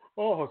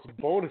 Oh, it's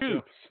a bonus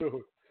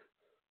episode.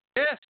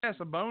 Yes,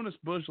 a bonus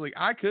Bush League.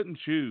 I couldn't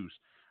choose.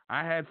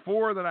 I had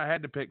 4 that I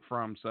had to pick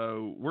from.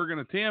 So we're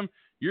going to, Tim,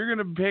 you're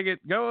going to pick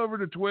it. Go over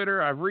to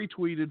Twitter. I've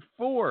retweeted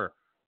 4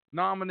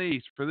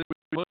 nominees for this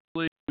Bush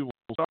League. We will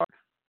start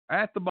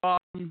at the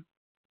bottom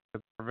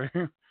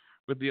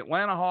with the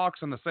Atlanta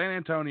Hawks and the San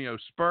Antonio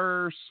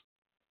Spurs.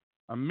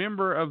 A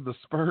member of the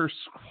Spurs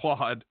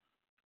squad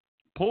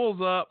pulls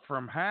up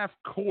from half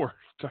court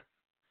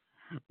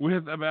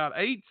with about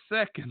 8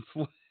 seconds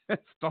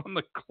left on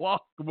the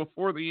clock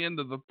before the end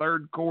of the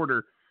third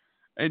quarter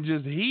and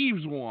just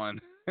heaves one.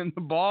 And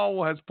the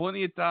ball has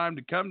plenty of time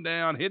to come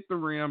down, hit the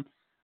rim,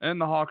 and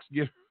the Hawks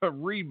get a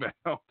rebound.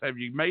 Have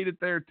you made it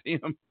there,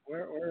 Tim?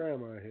 Where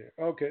am I here?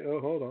 Okay,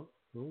 hold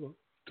on.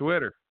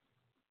 Twitter.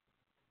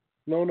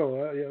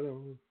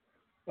 No.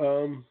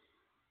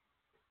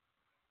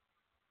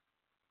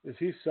 Is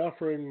he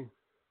suffering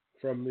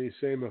from the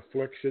same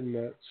affliction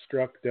that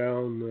struck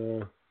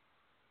down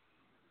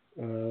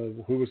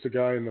who was the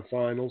guy in the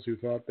finals who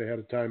thought they had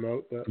a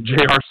timeout?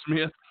 J.R.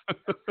 Smith.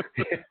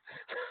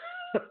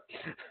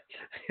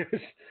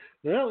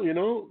 Well,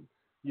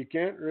 you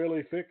can't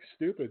really fix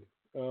stupid.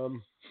 I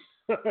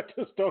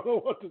just don't know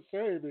what to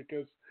say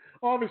because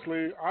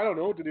obviously, I don't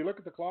know, did he look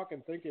at the clock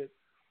and think it,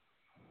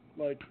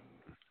 like,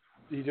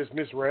 he just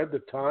misread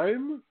the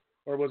time?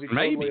 Or was he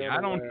maybe, I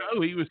don't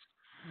know. He was,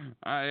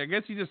 I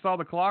guess he just saw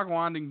the clock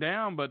winding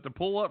down, but to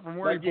pull up from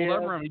where he pulled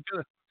up from, he could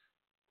have.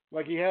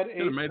 Like he had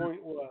 8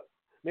 point what?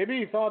 Maybe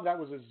he thought that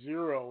was a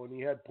 0 and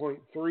he had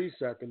 0.3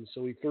 seconds,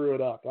 so he threw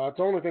it up. That's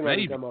the only thing I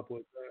can come up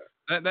with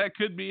there. That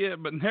could be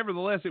it, but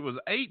nevertheless, it was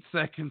 8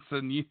 seconds,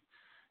 and you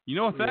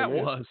know what that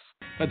was?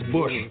 That's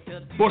Bush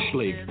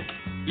League.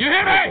 You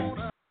hear me?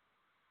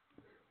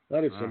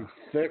 That is some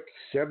thick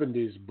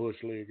 70s Bush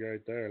League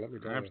right there, let me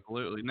tell you.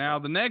 Absolutely. Now,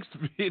 the next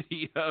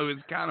video is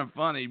kind of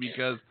funny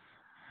because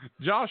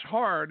Josh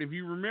Hart, if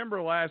you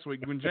remember last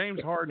week, when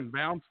James Harden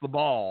bounced the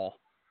ball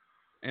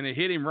and it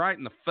hit him right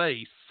in the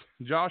face,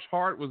 Josh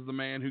Hart was the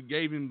man who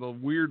gave him the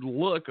weird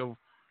look of,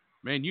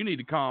 man, you need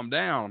to calm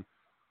down.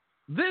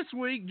 This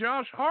week,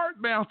 Josh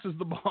Hart bounces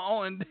the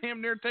ball and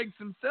damn near takes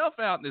himself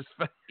out in his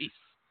face.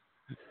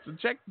 So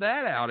check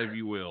that out, if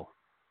you will.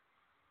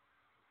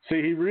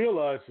 See, he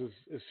realizes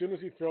as soon as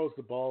he throws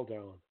the ball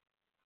down,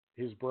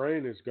 his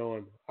brain is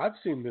going, I've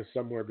seen this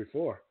somewhere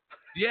before.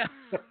 Yeah.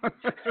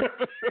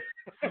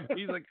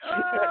 He's like,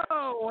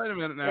 oh, wait a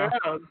minute now.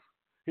 And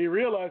he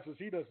realizes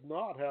he does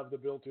not have the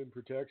built-in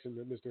protection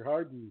that Mr.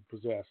 Harden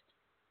possessed.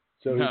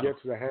 So he gets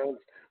the hands,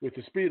 with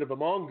the speed of a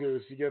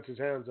mongoose, he gets his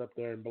hands up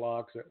there and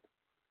blocks it.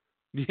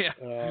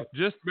 Yeah,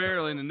 just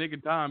barely in the nick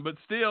of time. But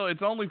still,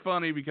 it's only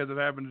funny because it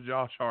happened to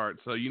Josh Hart.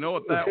 So you know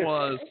what that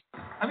was?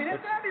 I mean,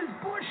 that is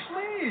Bush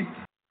League.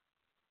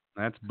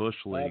 That's Bush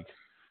League.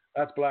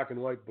 That's black and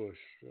white Bush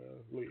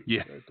League.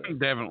 Yeah, right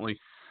definitely.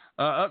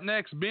 Up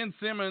next, Ben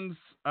Simmons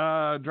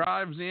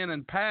drives in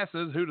and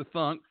passes. Who'd have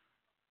thunk?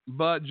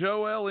 But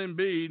Joel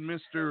Embiid,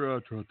 Mr.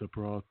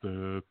 Trot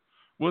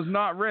was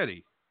not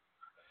ready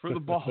for the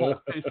ball,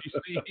 as you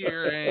see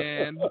here,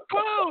 and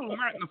boom,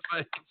 right in the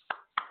face.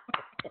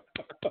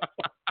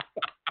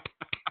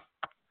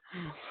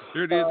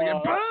 Here it is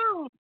again.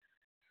 Boom!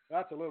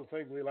 That's a little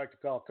thing we like to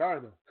call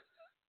karma.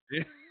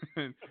 Yeah.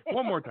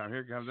 One more time. Here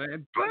it comes.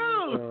 And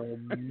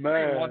boom! Oh,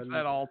 man. Watch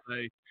that all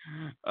day.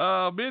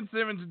 Ben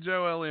Simmons and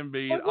Joel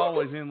Embiid,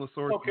 always endless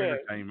source of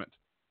entertainment.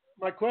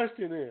 My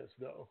question is,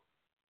 though,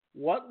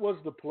 what was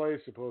the play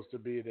supposed to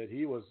be that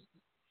he was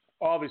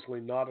obviously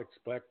not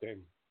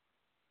expecting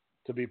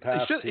to be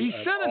passed? He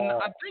shouldn't.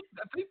 I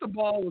think the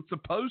ball was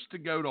supposed to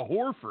go to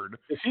Horford,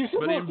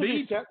 but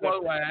Embiid's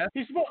slow ass.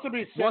 He's supposed to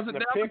be setting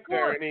the pick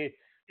there, and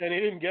he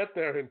didn't get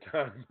there in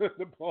time.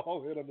 The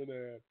ball hit him in the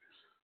head.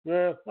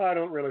 Well, I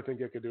don't really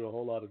think it could do a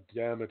whole lot of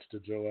damage to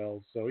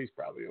Joel, so he's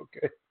probably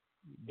okay.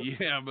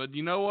 Yeah, but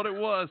you know what it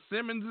was?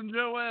 Simmons and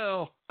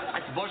Joel.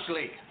 That's Bush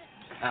League.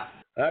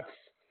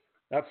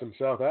 That's some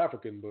South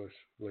African Bush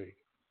League.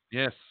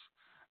 Yes.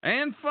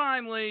 And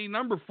finally,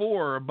 number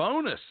 4, a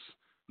bonus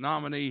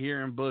nominee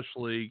here in Bush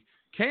League,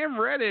 Cam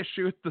Reddish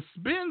with the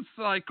spin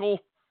cycle.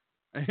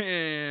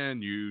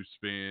 And you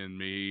spin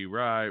me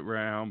right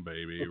round,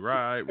 baby,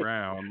 right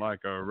round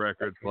like a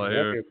record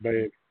player.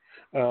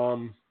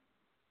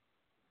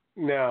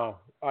 Now,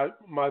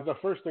 the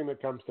first thing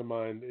that comes to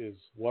mind is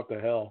what the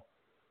hell.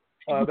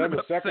 Then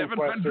the second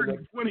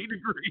 720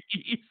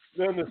 degrees.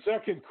 Then the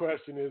second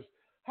question is,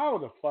 how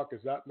in the fuck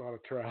is that not a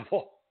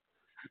travel?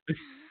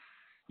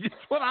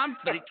 That's what I'm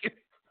thinking.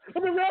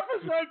 And the ref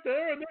is right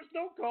there, and there's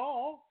no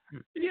call.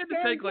 He had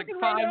to take like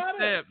 5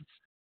 steps.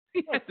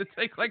 He had to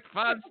take like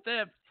 5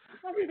 steps.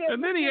 I mean,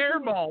 And then he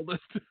airballed us.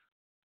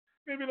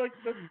 Maybe like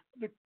the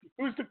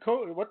who's the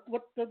coach?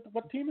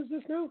 What team is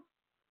this now?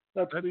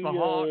 That's the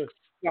Hawks.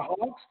 The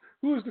Hawks.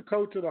 Who is the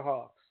coach of the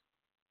Hawks?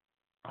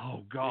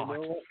 Oh God.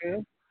 You know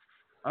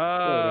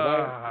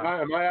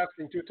what, am I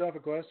asking too tough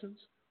of questions?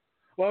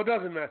 Well, it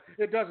doesn't matter.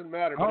 It doesn't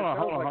matter. Hold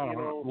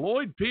on.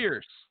 Lloyd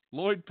Pierce.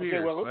 Okay,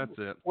 well, that's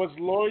it. Was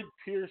Lloyd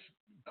Pierce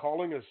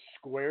calling a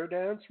square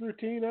dance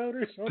routine out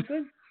or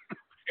something?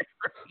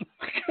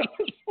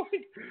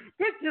 Like,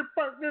 take your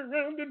partner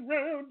round and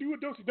round, do a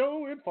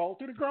do-si-do and fall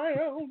to the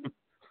ground.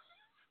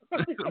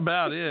 That's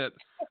about it.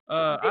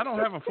 I don't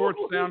have a fourth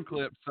sound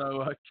clip,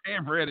 so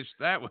Cam Reddish,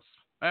 that was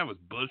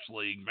Bush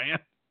League, man.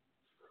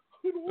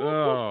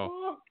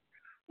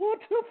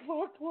 What the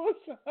fuck was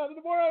that?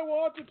 The more I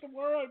watch it, the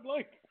more I'm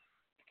like,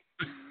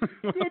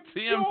 good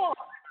Tim, job.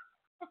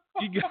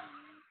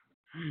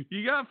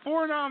 you got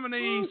 4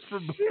 nominees for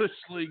Bush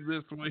League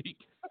this week.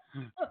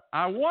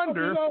 I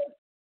wonder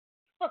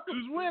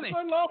who's winning.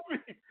 I love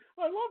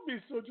me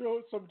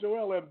some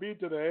Joel Embiid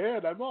to the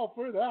head. I'm all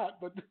for that,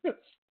 but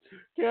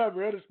Cam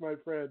Reddish, my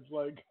friends,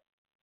 like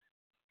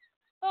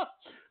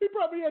he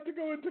probably had to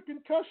go into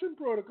concussion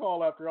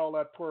protocol after all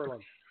that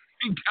twirling.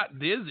 He got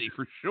dizzy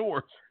for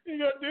sure. He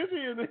got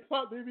dizzy, and they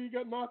thought maybe he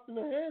got knocked in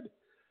the head.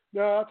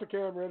 No, that's a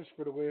Cam Reddish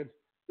for the win.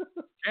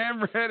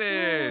 Cam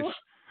Reddish.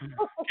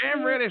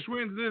 Cam Reddish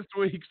wins this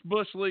week's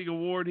Bush League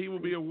Award. He will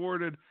be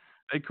awarded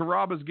a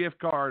Carrabba's gift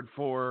card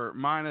for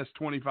minus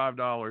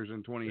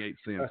 $25.28.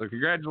 So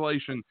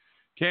congratulations,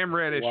 Cam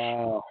Reddish,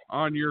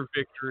 on your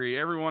victory.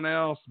 Everyone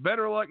else,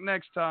 better luck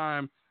next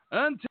time.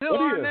 Until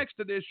our next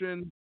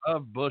edition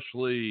of Bush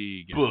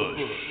League. Bush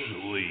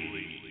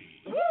League.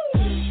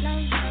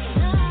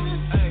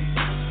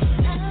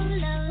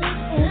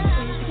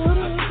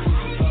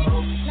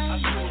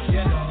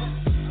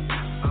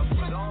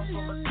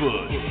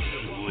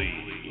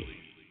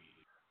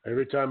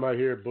 Every time I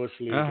hear Bush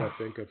League, I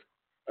think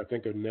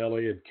of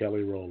Nelly and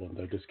Kelly Rowland.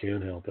 I just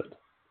can't help it.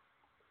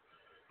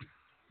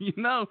 You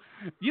know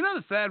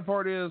the sad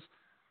part is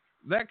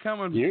that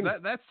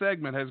that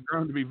segment has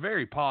grown to be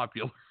very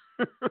popular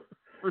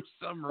for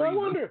some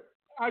reason.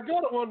 I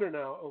gotta wonder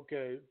now.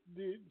 Okay,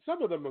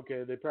 some of them,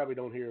 they probably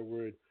don't hear a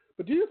word.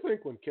 But do you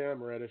think when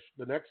Cam Reddish,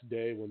 the next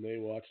day when they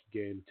watched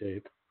game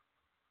tape,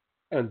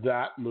 and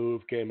that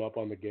move came up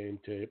on the game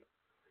tape,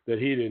 that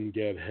he didn't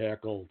get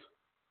heckled?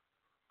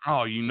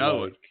 Oh, you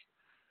know it.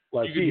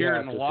 Like you could hear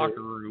it in the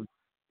locker room.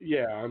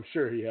 Yeah, I'm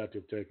sure he had to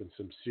have taken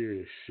some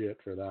serious shit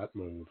for that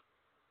move.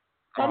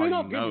 Oh, I mean,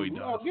 I'll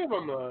give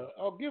him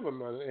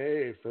an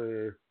A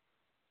for,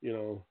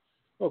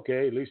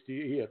 okay, at least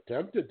he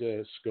attempted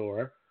to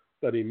score,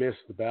 but he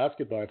missed the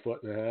basket by a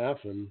foot and a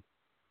half, and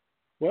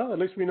well, at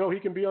least we know he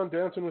can be on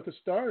Dancing with the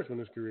Stars when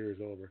his career is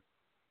over.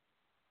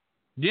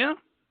 Yeah,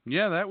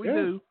 that we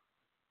do.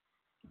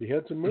 He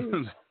had some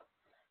moves.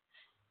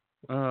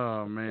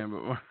 Oh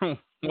man, but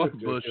what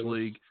Bush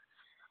League?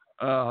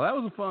 That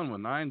was a fun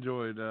one. I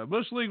enjoyed.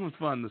 Bush League was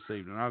fun this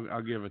evening.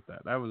 I'll give it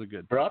that. That was a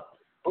good.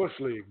 Bush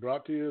League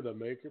brought to you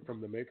from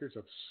the makers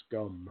of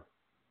Scum.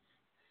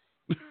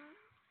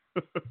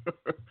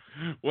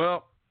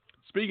 Well,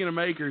 speaking of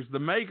makers, the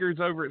makers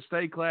over at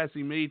Stay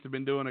Classy Meats have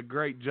been doing a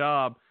great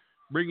job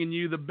bringing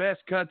you the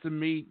best cuts of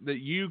meat that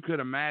you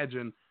could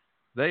imagine.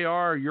 They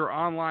are your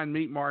online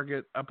meat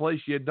market, a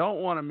place you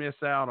don't want to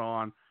miss out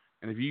on.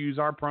 And if you use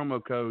our promo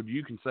code,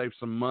 you can save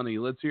some money.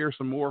 Let's hear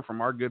some more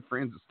from our good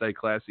friends at Stay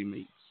Classy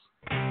Meats.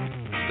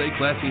 Stay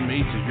Classy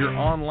Meats is your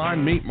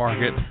online meat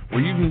market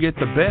where you can get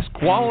the best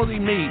quality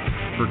meat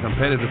for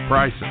competitive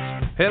prices.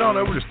 Head on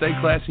over to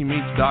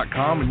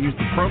StayClassyMeats.com and use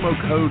the promo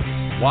code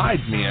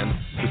WIDEMEN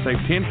to save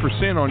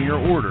 10% on your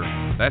order.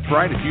 That's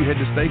right. If you head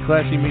to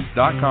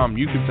StayClassyMeats.com,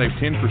 you can save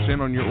 10%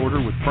 on your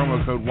order with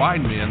promo code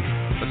WIDEMEN.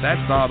 But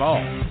that's not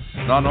all.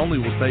 Not only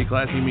will Stay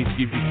Classy Meats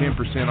give you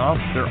 10% off,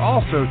 they're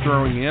also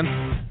throwing in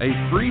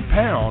a free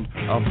pound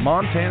of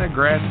Montana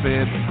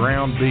grass-fed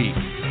ground beef.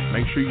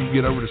 Make sure you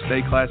get over to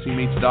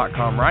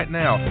StayClassyMeats.com right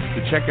now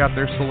to check out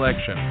their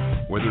selection.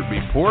 Whether it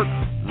be pork,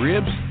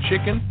 ribs,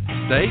 chicken,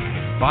 steak,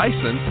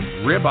 bison,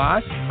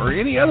 ribeye, or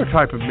any other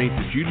type of meat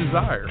that you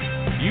desire,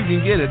 you can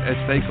get it at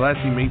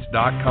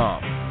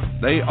StayClassyMeats.com.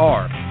 They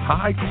are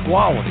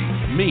high-quality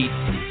meat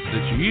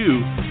that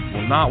you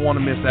will not want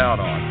to miss out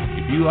on.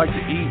 If you like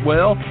to eat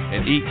well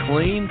and eat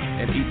clean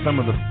and eat some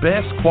of the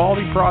best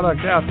quality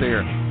products out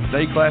there,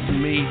 Stay Classy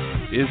Meats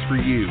is for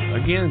you.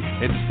 Again,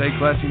 head to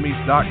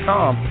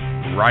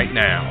StayClassyMeats.com right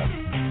now.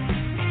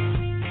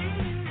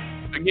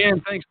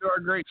 Again, thanks to our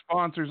great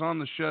sponsors on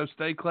the show,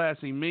 Stay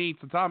Classy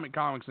Meats, Atomic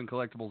Comics and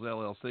Collectibles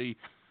LLC,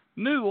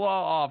 New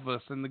Law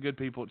Office, and the good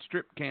people at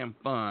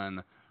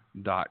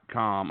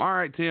StripCamFun.com. All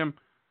right, Tim,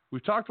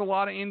 we've talked a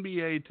lot of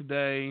NBA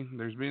today.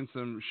 There's been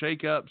some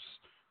shakeups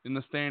in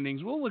the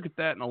standings. We'll look at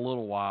that in a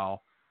little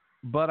while.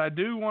 But I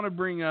do want to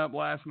bring up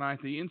last night,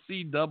 the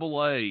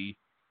NCAA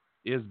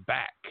is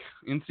back.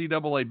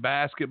 NCAA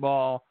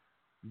basketball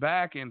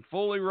back and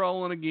fully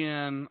rolling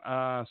again.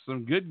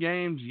 Some good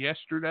games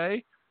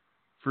yesterday,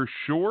 for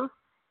sure.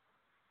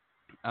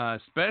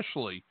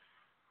 Especially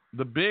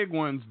the big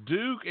ones,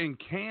 Duke and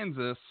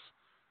Kansas,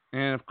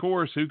 and of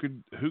course, who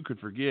could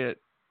forget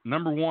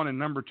number 1 and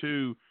number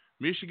 2,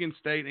 Michigan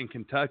State and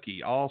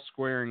Kentucky, all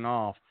squaring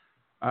off.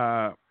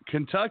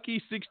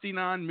 Kentucky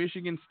 69,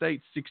 Michigan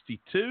State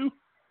 62,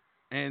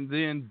 and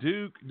then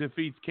Duke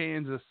defeats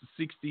Kansas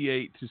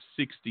 68-66.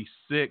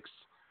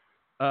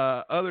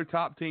 Other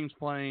top teams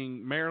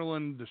playing: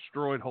 Maryland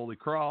destroyed Holy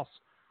Cross,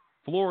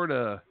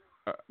 Florida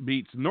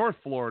beats North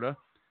Florida,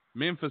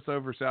 Memphis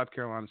over South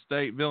Carolina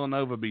State,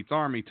 Villanova beats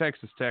Army,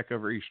 Texas Tech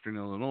over Eastern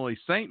Illinois,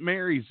 St.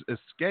 Mary's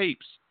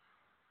escapes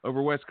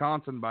over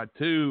Wisconsin by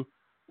 2,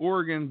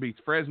 Oregon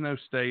beats Fresno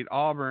State,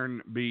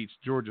 Auburn beats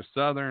Georgia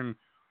Southern,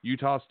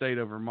 Utah State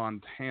over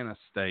Montana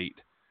State,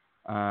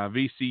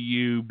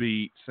 VCU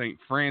beat St.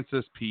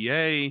 Francis,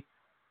 PA,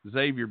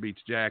 Xavier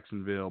beats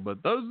Jacksonville.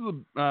 But those are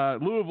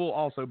the Louisville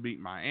also beat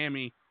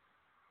Miami,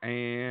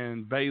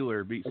 and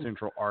Baylor beat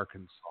Central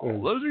Arkansas.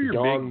 Those are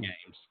your big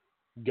games.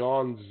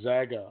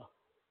 Gonzaga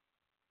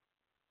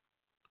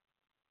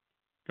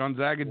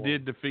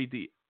did defeat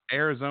the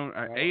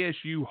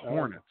ASU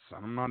Hornets.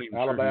 I'm not even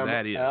sure who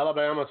that is.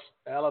 Alabama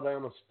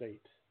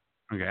State.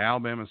 Okay,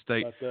 Alabama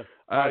State.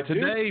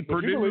 Today,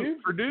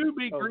 Purdue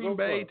beat Green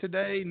Bay.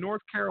 Today,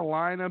 North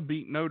Carolina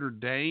beat Notre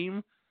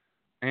Dame.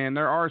 And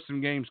there are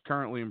some games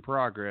currently in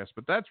progress,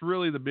 but that's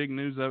really the big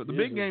news of it. The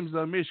big games,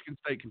 though: Michigan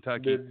State,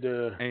 Kentucky,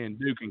 and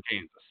Duke and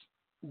Kansas.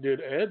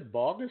 Did Ed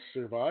Bogus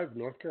survive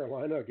North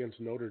Carolina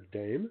against Notre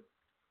Dame?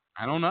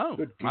 I don't know.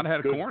 Might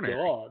have had a coronary.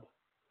 God.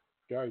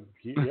 Guy,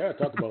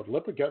 talk about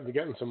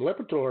getting some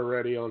Lipitor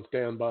ready on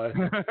standby.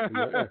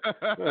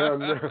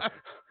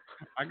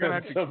 I'm gonna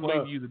have to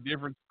explain to you the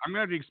difference. I'm gonna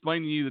have to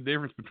explain to you the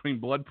difference between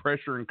blood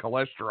pressure and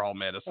cholesterol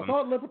medicine. I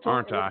thought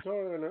Lipitor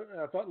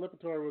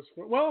was.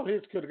 Well, he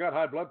could have got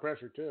high blood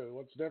pressure too.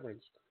 What's the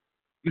difference?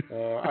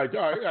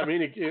 I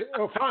mean,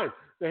 fine.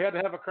 They had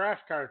to have a crash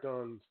cart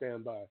on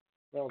standby.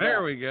 Well,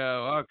 there we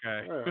go.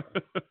 Okay.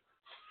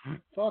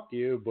 Fuck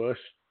you, Bush.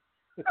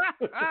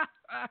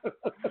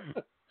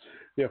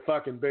 You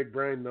fucking big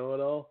brain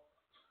know-it-all.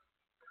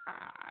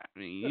 I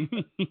mean,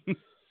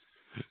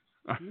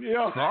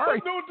 yeah,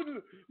 sorry.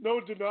 No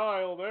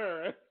denial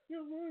there.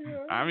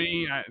 I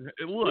mean,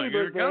 look,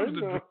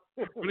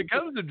 when it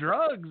comes to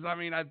drugs, I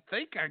mean, I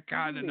think I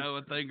kind of know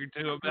a thing or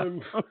two about.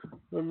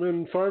 I'm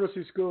in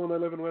pharmacy school and I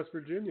live in West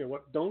Virginia.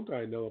 What don't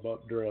I know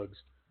about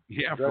drugs?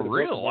 Yeah, for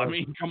real. I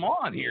mean, come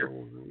on here.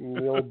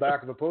 The old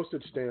back of a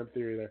postage stamp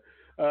theory there.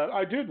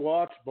 I did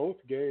watch both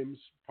games,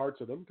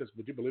 parts of them, because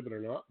would you believe it or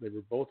not, they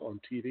were both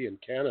on TV in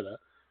Canada.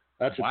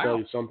 That should tell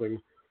you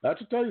something. That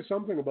should tell you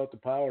something about the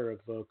power of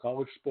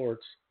college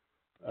sports.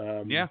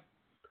 Yeah.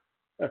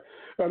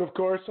 And of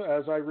course,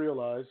 as I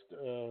realized,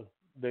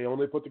 they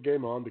only put the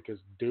game on because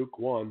Duke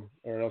won,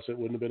 or else it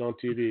wouldn't have been on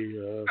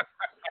TV.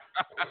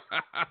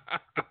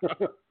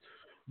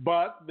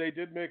 But they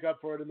did make up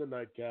for it in the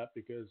nightcap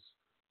because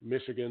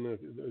Michigan,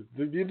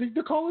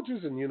 the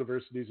colleges and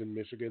universities in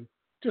Michigan,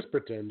 just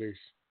pretenders.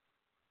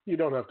 You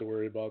don't have to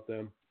worry about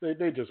them.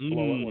 They just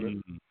blow it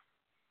when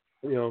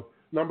it,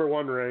 number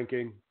 1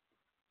 ranking.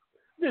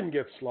 Didn't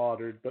get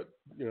slaughtered, but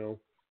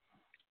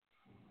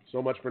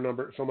so much for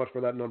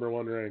that number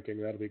 1 ranking.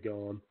 That'll be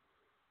gone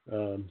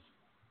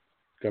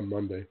come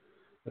Monday.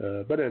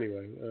 But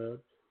anyway,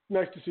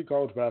 nice to see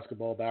college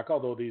basketball back.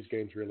 Although these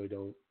games really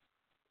don't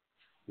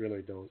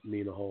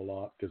mean a whole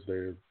lot because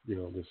they're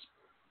this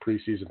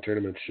preseason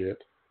tournament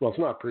shit. Well, it's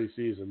not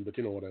preseason, but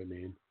you know what I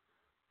mean.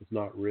 It's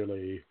not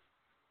really.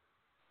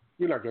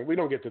 We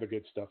don't get to the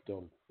good stuff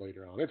till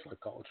later on. It's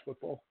like college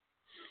football.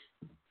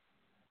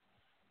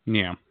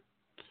 Yeah.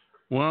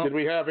 Well, did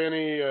we have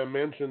any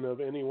mention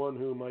of anyone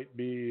who might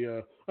be?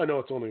 I know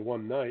it's only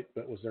one night,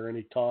 but was there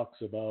any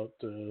talks about?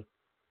 I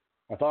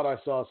thought I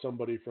saw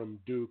somebody from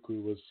Duke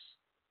who was.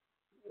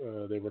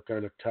 They were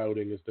kind of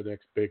touting as the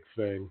next big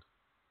thing.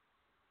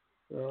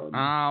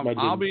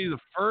 I'll be the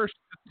first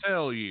to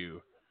tell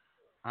you.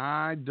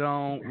 I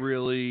don't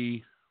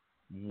really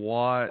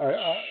watch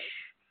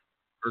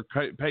or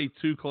pay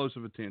too close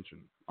of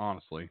attention,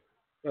 honestly.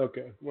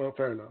 Okay, well,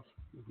 fair enough.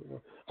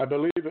 I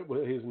believe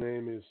his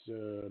name is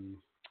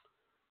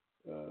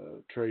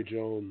Trey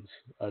Jones.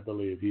 I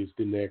believe he's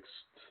the next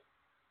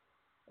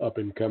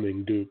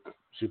up-and-coming Duke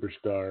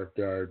superstar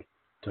guard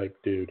type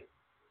dude.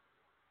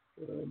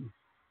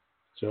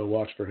 So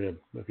watch for him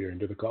if you're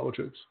into the college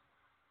hoops.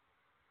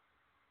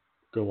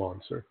 Go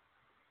on, sir.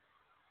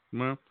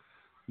 Well,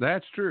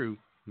 that's true.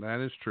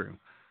 That is true.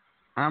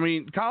 I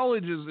mean,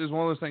 college is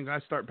one of those things I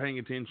start paying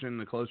attention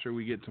the closer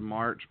we get to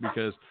March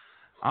because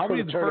I'll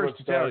be the first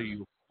to tell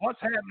you what's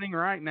happening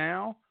right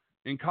now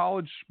in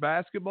college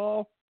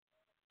basketball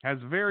has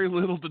very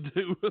little to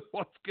do with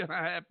what's going to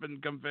happen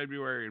come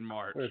February and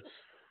March.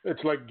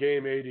 It's like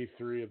game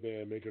 83 of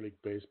the Major League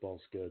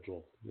Baseball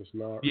schedule. It's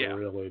not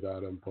really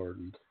that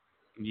important.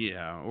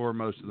 Yeah, or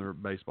most of their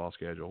baseball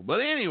schedule.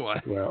 But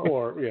anyway. Well,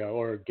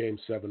 or Game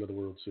 7 of the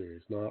World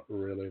Series. Not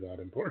really that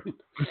important.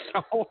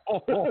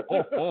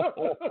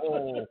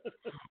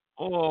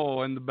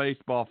 Oh, and the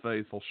baseball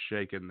faithful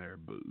shaking their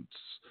boots.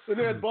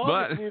 And Ed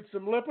Bogus needs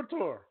some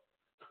Lipitor.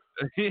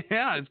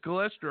 Yeah, it's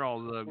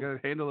cholesterol, though.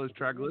 Got to handle those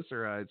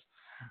triglycerides.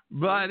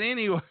 But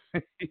anyway.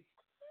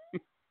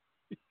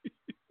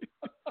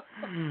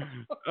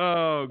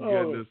 Oh,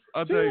 goodness.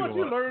 I'll tell you what.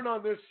 You learn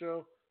on this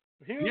show.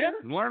 Humor, yeah,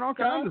 learn all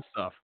kinds of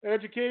stuff.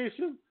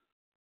 Education,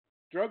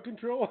 drug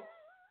control.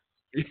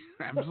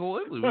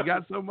 Absolutely. We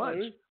got so much.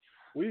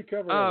 We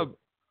cover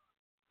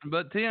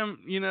But, Tim,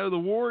 the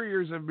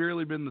Warriors have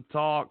really been the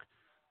talk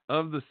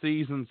of the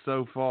season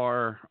so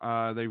far.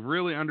 They've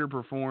really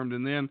underperformed.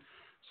 And then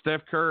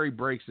Steph Curry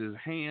breaks his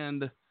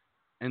hand,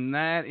 and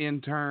that, in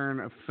turn,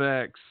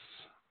 affects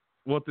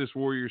what this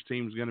Warriors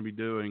team is going to be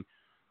doing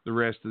the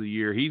rest of the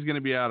year. He's going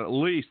to be out at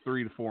least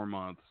 3 to 4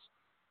 months.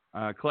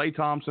 Klay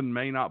Thompson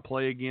may not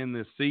play again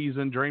this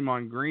season.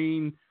 Draymond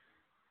Green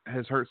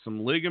has hurt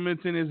some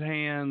ligaments in his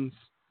hands.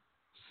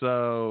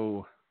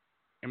 So,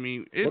 I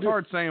mean, it's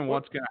hard saying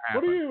what's going to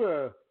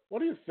happen. What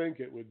do you think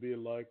it would be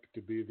like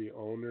to be the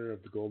owner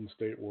of the Golden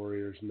State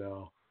Warriors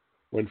now,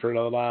 when for the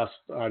last,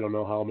 I don't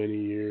know how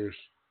many years,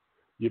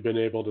 you've been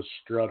able to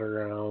strut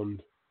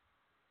around,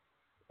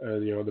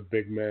 the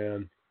big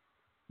man.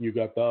 You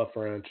got the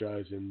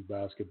franchise in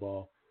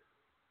basketball,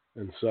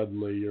 and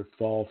suddenly your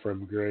fall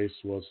from grace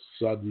was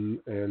sudden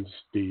and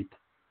steep.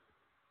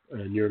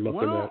 And you're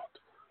looking at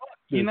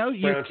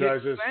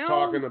franchises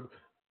talking about.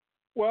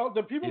 Well,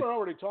 the people are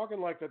already talking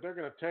like that they're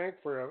going to tank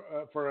for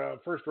a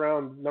first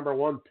round number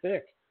 1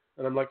 pick,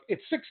 and I'm like,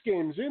 it's 6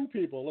 games in,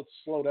 people. Let's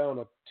slow down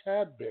a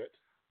tad bit.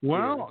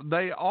 Well,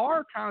 they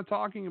are kind of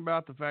talking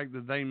about the fact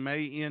that they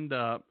may end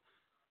up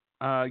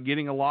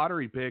getting a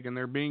lottery pick, and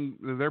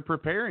they're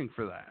preparing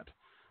for that.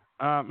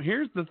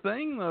 Here's the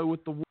thing, though,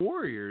 with the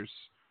Warriors.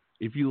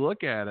 If you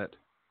look at it,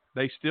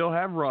 they still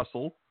have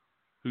Russell,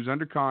 who's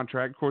under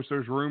contract. Of course,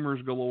 there's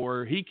rumors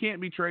galore. He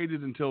can't be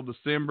traded until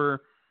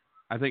December,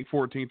 I think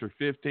 14th or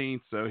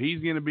 15th, so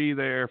he's going to be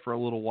there for a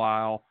little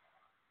while.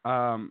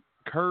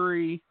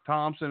 Curry,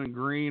 Thompson, and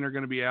Green are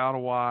going to be out a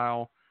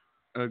while.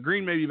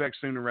 Green may be back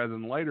sooner rather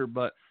than later,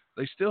 but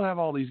they still have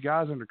all these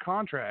guys under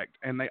contract,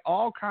 and they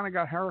all kind of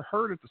got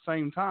hurt at the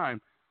same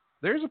time.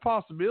 There's a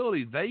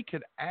possibility they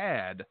could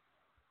add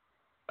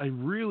a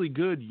really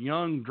good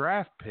young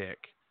draft pick,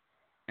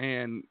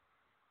 and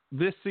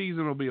this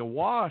season will be a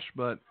wash,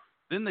 but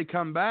then they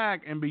come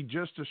back and be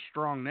just as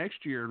strong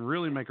next year and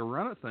really make a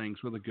run at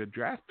things with a good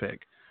draft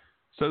pick.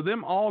 So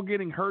them all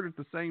getting hurt at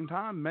the same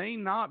time may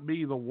not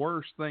be the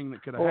worst thing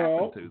that could have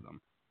happened to them.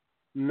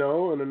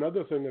 No, and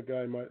another thing a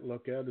guy might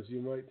look at is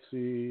you might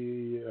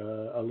see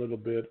a little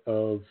bit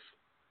of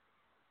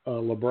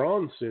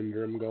LeBron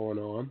syndrome going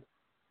on,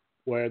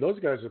 where those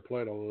guys have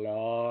played a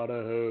lot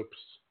of hoops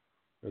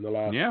in the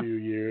last few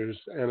years,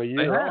 and a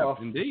year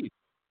off. Indeed.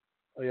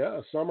 Yeah,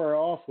 a summer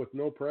off with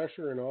no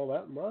pressure and all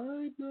that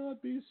might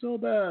not be so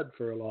bad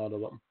for a lot of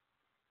them.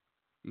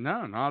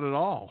 No, not at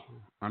all.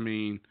 I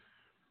mean,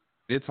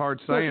 it's hard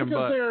saying,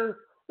 but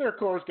their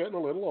core's getting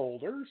a little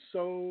older,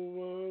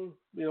 so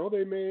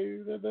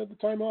the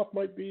time off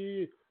might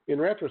be, in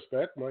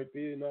retrospect, might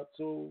be not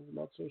so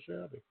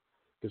shabby,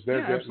 because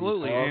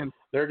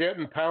they're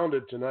getting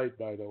pounded tonight.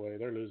 By the way,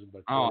 they're losing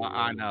by 20.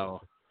 I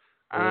know.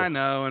 I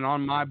know, and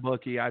on my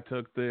bookie, I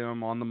took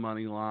them on the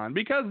money line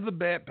because the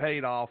bet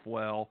paid off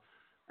well,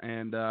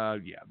 and they're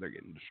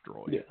getting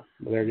destroyed. Yeah,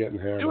 they're getting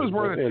hammered. It was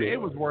worth a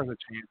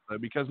chance though,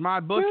 because my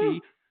bookie,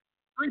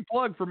 free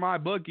plug for my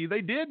bookie,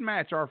 they did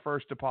match our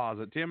first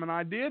deposit. Tim and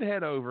I did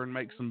head over and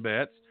make some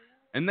bets,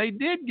 and they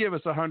did give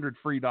us $100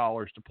 free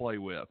to play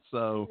with.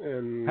 So we're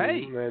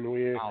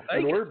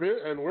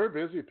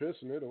busy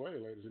pissing it away,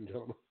 ladies and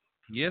gentlemen.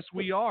 Yes,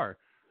 we are.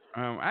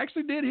 I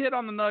actually did hit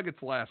on the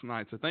Nuggets last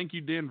night, so thank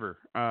you, Denver,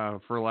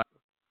 for last.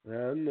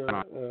 And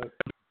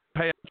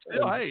hey,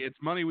 it's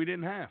money we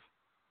didn't have.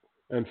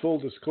 And full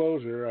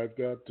disclosure, I've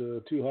got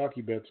 2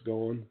 hockey bets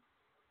going,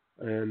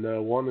 and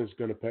one is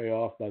going to pay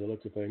off by the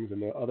looks of things,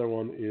 and the other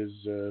one is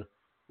the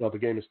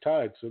game is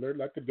tied, so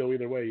that could go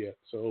either way yet.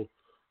 So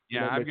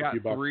yeah, I've got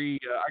 3.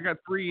 I got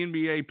 3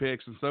 NBA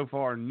picks, and so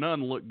far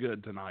none look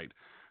good tonight.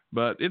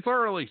 But it's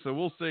early, so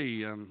we'll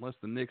see. Unless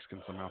the Knicks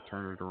can somehow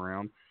turn it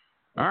around.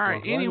 All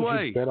right. Anyway, why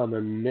would you bet on the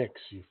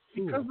Knicks, you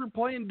fool? Because we're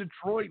playing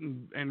Detroit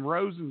and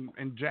Rose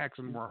and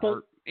Jackson were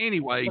hurt.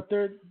 Anyway,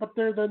 but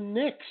they're the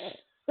Knicks.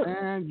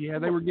 Yeah,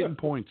 they were getting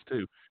points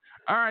too.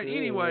 All right.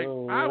 Anyway,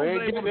 I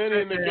was able to sit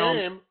in the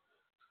game.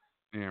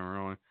 Yeah,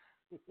 really.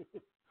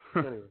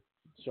 Anyway,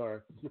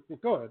 sorry.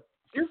 Go ahead.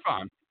 You're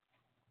fine.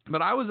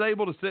 But I was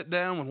able to sit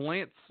down with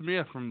Lance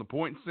Smith from the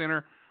Point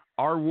Center,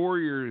 our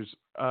Warriors,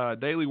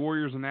 Daily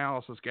Warriors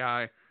analysis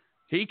guy.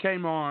 He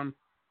came on,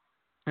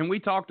 and we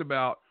talked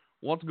about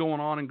what's going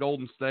on in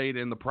Golden State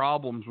and the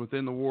problems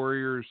within the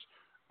Warriors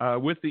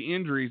with the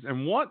injuries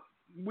and what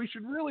we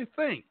should really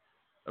think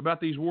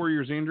about these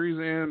Warriors injuries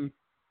and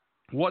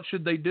what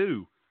should they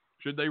do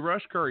Should they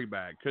rush Curry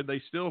back? Could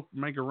they still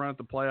make a run at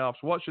the playoffs?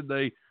 What should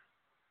they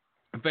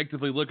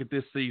effectively look at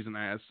this season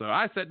as? So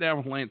I sat down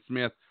with Lance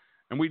Smith,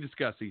 and we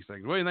discussed these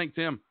things. What do you think,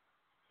 Tim?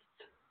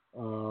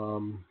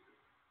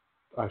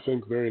 I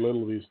think very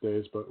little these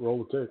days, but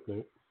roll the tape,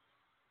 Nate.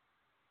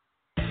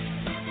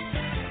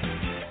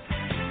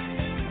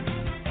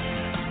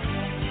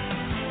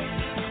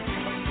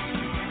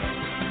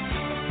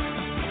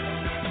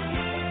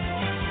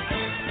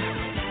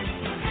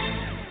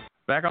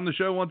 Back on the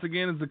show once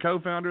again is the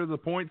co-founder of the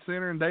Point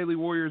Center and Daily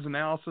Warriors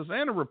Analysis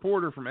and a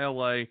reporter from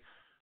L.A.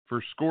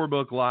 for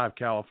Scorebook Live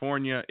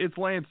California. It's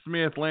Lance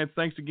Smith. Lance,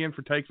 thanks again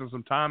for taking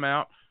some time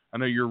out. I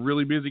know you're a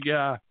really busy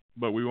guy,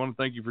 but we want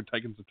to thank you for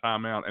taking some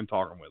time out and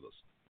talking with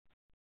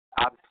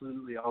us.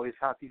 Absolutely. Always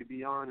happy to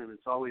be on, and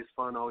it's always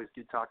fun, always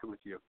good talking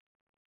with you.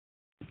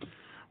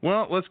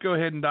 Well, let's go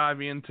ahead and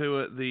dive into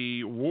it.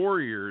 The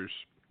Warriors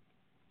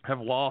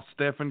have lost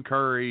Stephen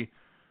Curry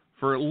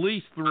for at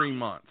least 3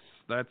 months.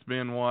 That's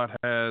been what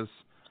has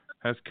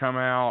come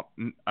out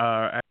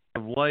as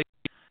of late.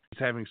 He's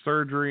having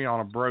surgery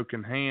on a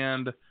broken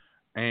hand,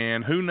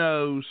 and who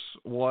knows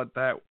what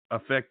that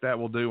effect that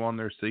will do on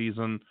their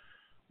season.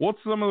 What's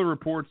some of the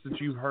reports that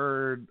you've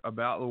heard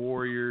about the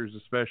Warriors,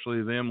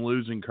 especially them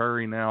losing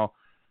Curry now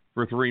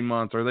for 3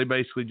 months? Are they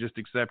basically just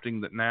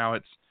accepting that now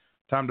it's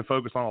time to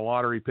focus on a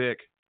lottery pick?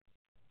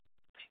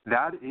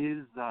 That's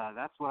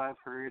what I've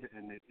heard,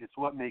 and it's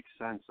what makes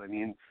sense. I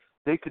mean,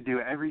 they could do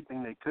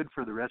everything they could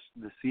for the rest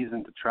of the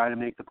season to try to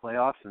make the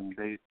playoffs, and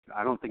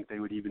I don't think they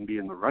would even be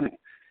in the running.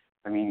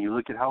 I mean, you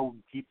look at how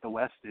deep the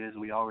West is.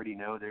 We already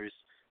know there's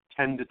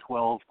 10 to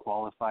 12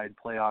 qualified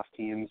playoff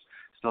teams,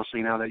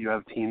 especially now that you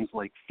have teams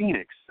like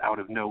Phoenix out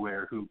of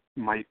nowhere who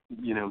might,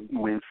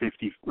 win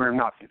 50 or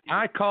not 50.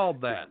 I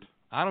called that.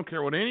 I don't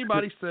care what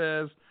anybody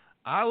says.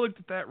 I looked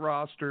at that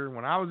roster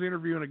when I was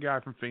interviewing a guy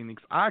from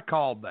Phoenix. I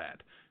called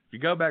that. If you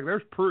go back,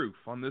 there's proof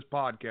on this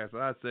podcast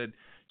that I said,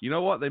 you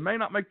know what? They may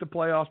not make the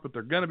playoffs, but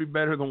they're going to be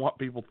better than what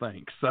people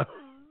think. So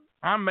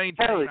I'm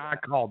maintaining I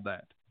called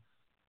that.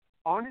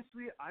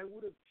 Honestly, I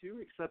would have too,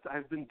 except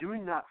I've been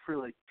doing that for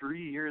like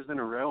 3 years in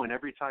a row, and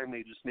every time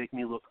they just make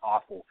me look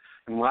awful.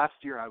 And last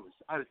year I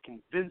was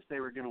convinced they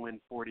were going to win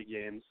 40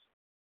 games.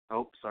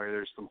 Oh, sorry,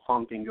 there's some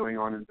honking going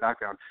on in the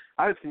background.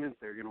 I was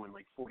convinced they were going to win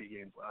like 40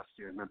 games last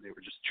year, and then they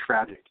were just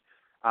tragic.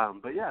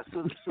 But yeah,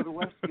 so the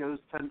West goes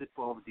 10 to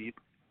 12 deep,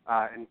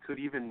 and could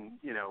even,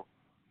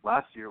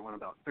 last year it went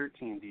about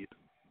 13 deep.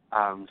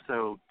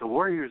 So the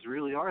Warriors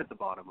really are at the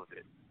bottom of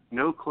it.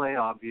 No Clay,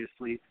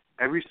 obviously.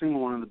 Every single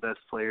one of the best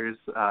players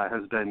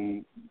has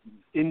been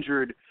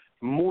injured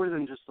more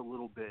than just a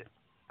little bit.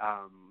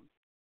 I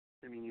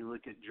mean, you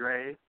look at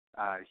Dre.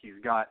 He's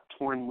got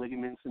torn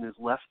ligaments in his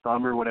left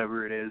thumb or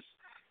whatever it is.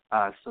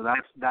 So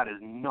that is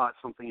not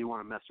something you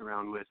want to mess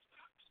around with,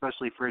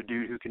 especially for a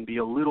dude who can be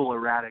a little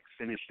erratic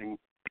finishing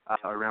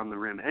around the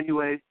rim.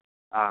 Anyway,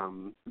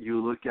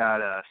 you look at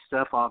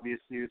Steph,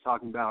 obviously, you're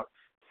talking about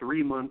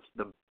 3 months,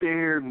 the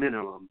bare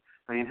minimum.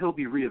 I mean, he'll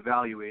be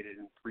reevaluated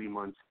in 3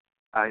 months.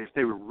 If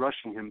they were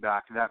rushing him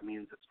back, that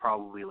means it's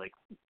probably like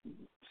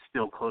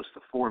still close to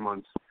 4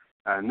 months,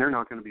 and they're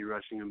not going to be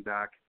rushing him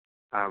back.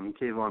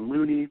 Kayvon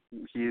Looney,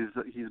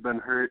 he's been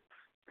hurt,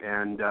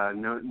 and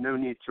no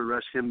need to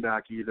rush him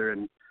back either.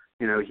 And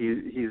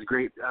he's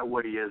great at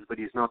what he is, but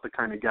he's not the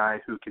kind of guy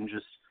who can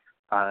just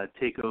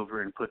take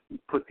over and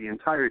put the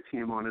entire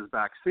team on his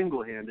back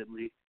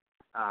single-handedly.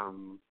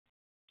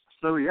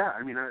 So yeah,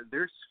 I mean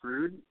they're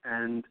screwed,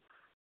 and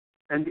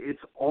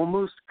it's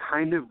almost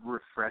kind of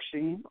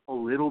refreshing a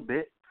little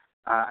bit.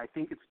 I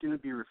think it's going to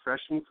be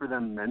refreshing for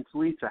them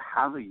mentally to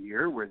have a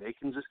year where they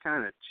can just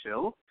kind of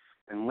chill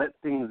and let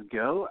things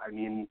go. I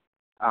mean,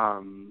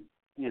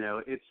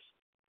 it's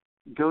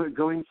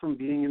going from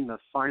being in the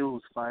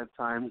finals 5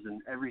 times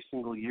and every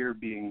single year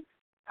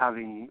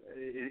having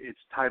its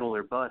title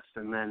or bust,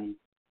 and then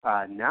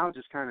now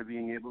just kind of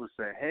being able to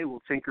say, hey,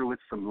 we'll tinker with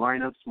some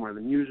lineups more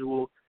than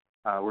usual.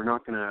 We're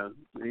not going to,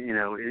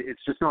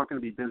 it's just not going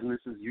to be business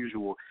as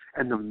usual.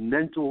 And the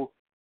mental,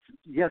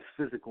 yes,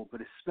 physical, but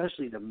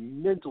especially the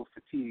mental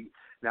fatigue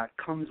that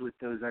comes with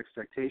those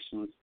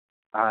expectations.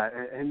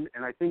 And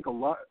I think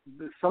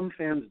some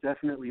fans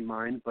definitely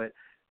mind, but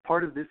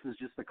part of this is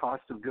just the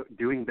cost of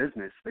doing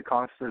business, the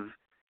cost of,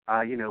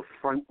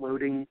 front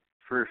loading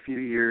for a few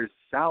years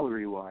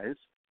salary-wise,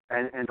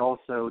 and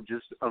also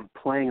just of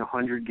playing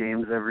 100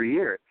 games every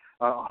year,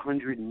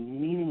 100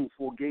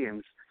 meaningful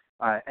games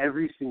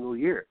every single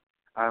year.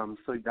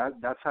 So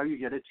that's how you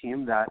get a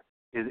team that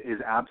is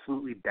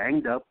absolutely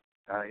banged up,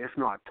 if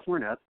not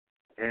torn up,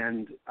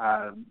 and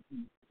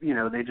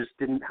they just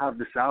didn't have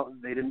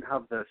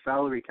the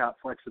salary cap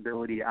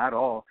flexibility at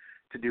all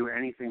to do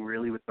anything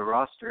really with the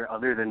roster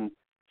other than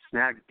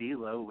snag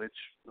D'Lo, which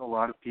a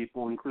lot of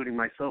people, including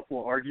myself,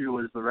 will argue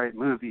was the right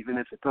move, even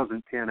if it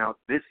doesn't pan out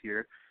this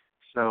year.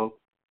 So,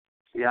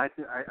 yeah,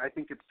 I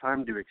think it's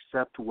time to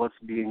accept what's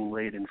being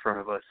laid in front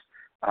of us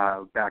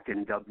back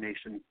in Dub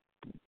Nation.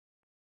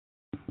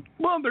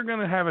 Well, they're going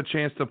to have a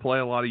chance to play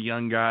a lot of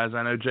young guys.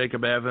 I know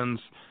Jacob Evans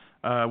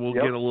We'll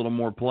get a little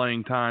more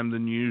playing time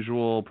than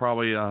usual.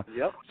 Probably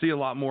see a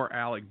lot more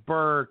Alec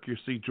Burke. You'll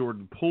see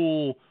Jordan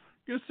Poole.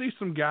 You'll see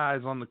some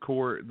guys on the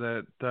court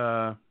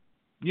that,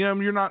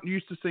 you're not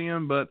used to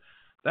seeing, but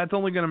that's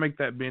only going to make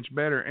that bench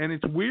better. And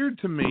it's weird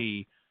to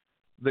me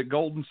that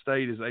Golden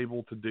State is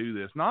able to do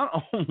this. Not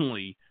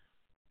only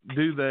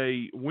do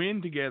they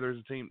win together as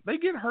a team, they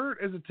get hurt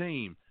as a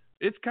team.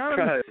 It's kind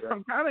of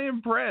I'm kind of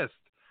impressed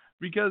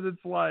because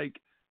it's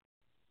like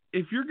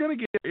if you're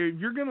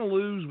gonna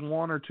lose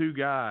one or two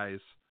guys,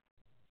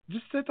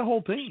 just sit the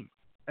whole team,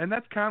 and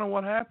that's kind of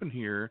what happened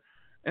here.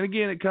 And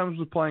again, it comes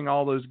with playing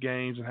all those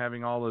games and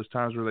having all those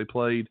times where they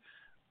played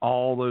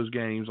all those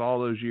games, all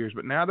those years.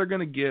 But now they're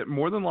going to get,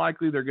 more than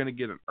likely, they're going to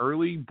get an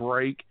early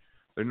break.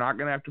 They're not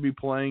going to have to be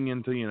playing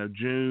into,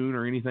 June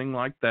or anything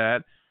like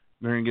that.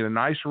 They're going to get a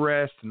nice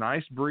rest, a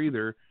nice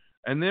breather.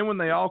 And then when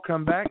they all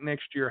come back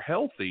next year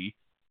healthy,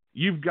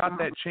 you've got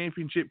that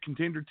championship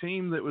contender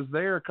team that was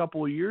there a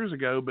couple of years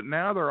ago, but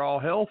now they're all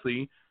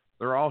healthy,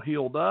 they're all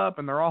healed up,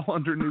 and they're all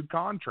under new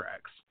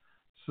contracts.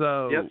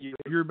 So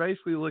you're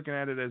basically looking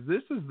at it as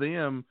this is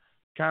them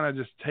kind of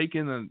just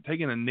taking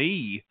a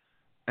knee,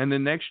 and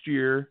then next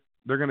year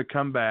they're going to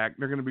come back.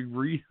 They're going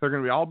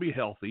to all be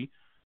healthy.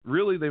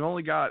 Really, they've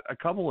only got a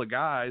couple of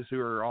guys who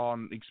are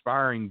on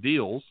expiring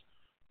deals,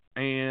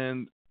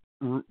 and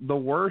the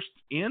worst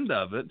end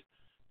of it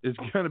is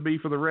going to be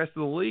for the rest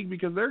of the league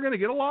because they're going to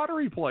get a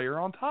lottery player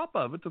on top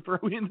of it to throw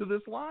into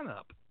this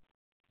lineup.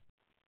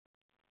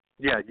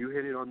 Yeah, you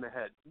hit it on the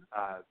head.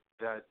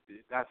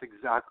 That's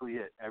exactly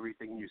it,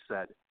 everything you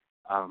said.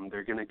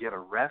 They're going to get a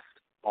rest,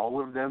 all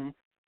of them,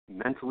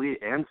 mentally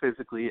and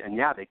physically. And,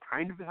 yeah, they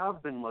kind of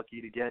have been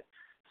lucky to get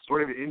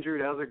sort of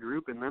injured as a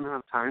group and then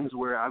have times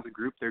where as a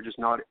group they're just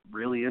not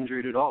really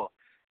injured at all.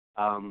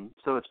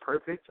 So it's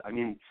perfect. I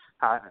mean,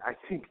 I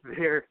think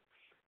they're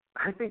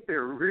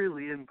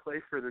really in play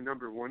for the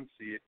number one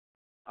seed.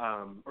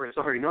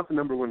 Not the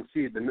number one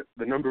seed,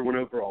 the number one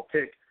overall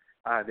pick.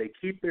 They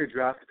keep their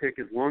draft pick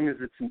as long as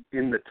it's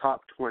in the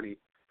top 20.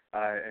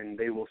 And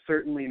they will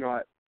certainly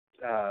not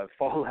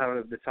fall out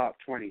of the top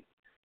 20.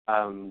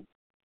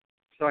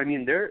 So I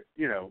mean, they're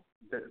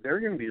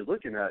going to be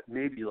looking at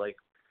maybe like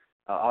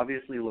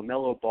obviously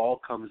LaMelo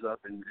Ball comes up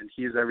and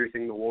he's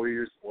everything the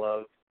Warriors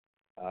love.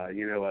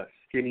 A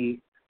skinny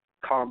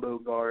combo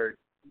guard,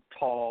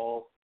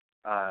 tall,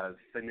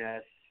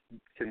 finesse,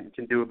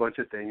 can do a bunch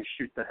of things,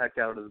 shoot the heck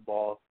out of the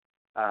ball.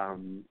 I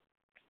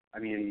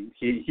mean,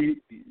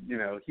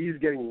 he's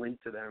getting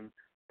linked to them,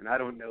 and I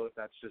don't know if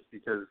that's just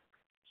because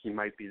he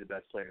might be the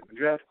best player in the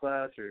draft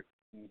class, or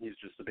he's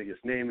just the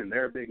biggest name and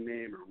they're a big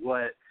name, or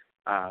what.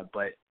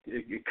 But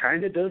it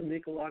kind of does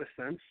make a lot of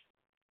sense,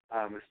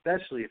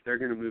 especially if they're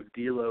going to move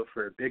D'Lo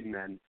for a big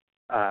man,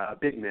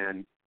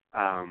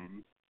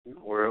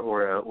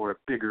 or a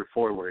bigger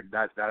forward.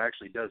 That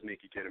actually does make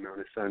a good amount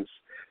of sense.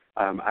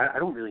 I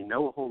don't really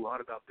know a whole lot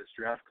about this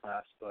draft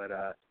class, but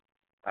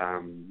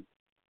I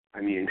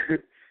mean,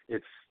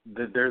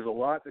 there's a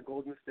lot the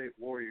Golden State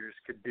Warriors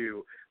could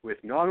do with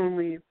not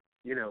only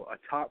a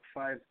top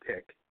 5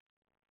 pick,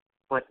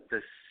 but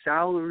the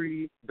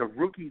salary, the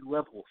rookie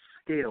level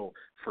scale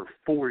for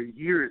 4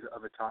 years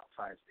of a top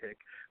 5 pick,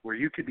 where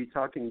you could be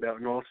talking about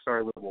an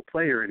all-star level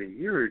player in a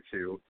year or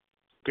two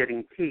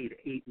getting paid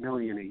 $8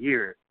 million a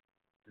year,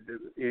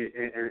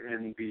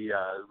 and the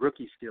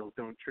rookie skills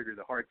don't trigger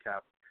the hard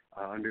cap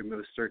under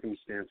most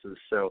circumstances.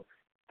 So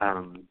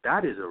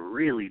that is a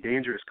really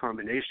dangerous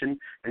combination.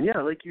 And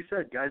yeah, like you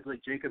said, guys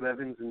like Jacob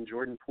Evans and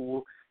Jordan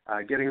Poole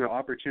getting the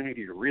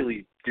opportunity to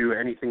really do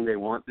anything they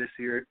want this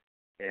year.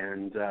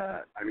 And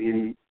I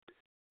mean,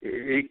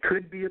 it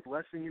could be a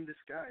blessing in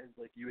disguise.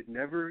 Like you'd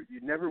never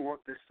want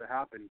this to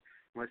happen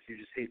unless you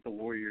just hate the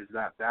Warriors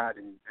that bad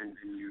and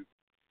you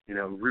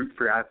root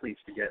for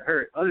athletes to get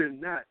hurt. Other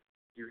than that,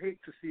 you hate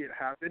to see it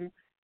happen,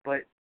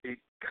 but it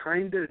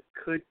kind of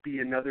could be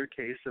another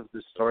case of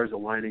the stars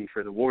aligning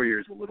for the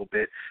Warriors a little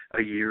bit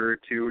a year or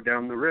two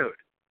down the road.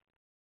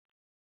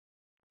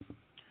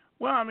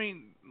 Well, I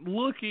mean,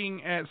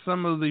 looking at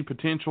some of the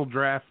potential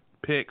draft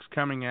picks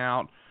coming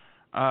out,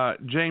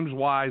 James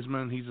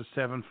Wiseman, he's a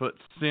 7-foot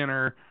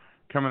center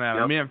coming out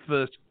of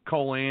Memphis.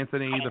 Cole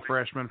Anthony, the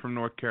freshman from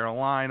North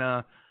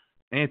Carolina.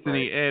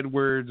 Anthony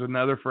Edwards,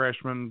 another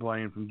freshman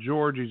playing from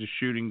Georgia. He's a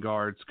shooting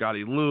guard.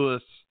 Scotty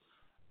Lewis.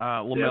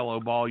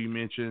 LaMelo Ball, you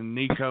mentioned.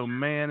 Nico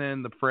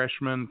Mannon, the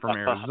freshman from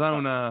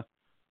Arizona.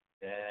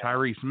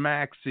 Tyrese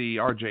Maxey,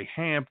 R.J.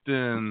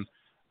 Hampton,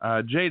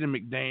 Jaden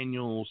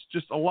McDaniels.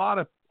 Just a lot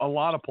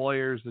of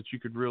players that you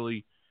could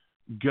really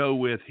go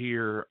with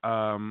here.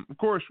 Of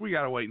course, we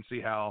got to wait and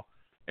see how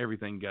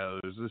everything goes.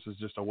 This is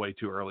just a way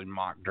too early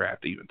mock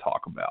draft to even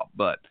talk about.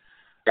 But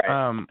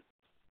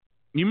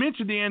you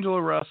mentioned D'Angelo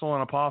Russell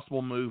and a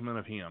possible movement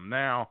of him.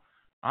 Now,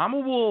 I'm a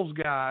Wolves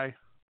guy.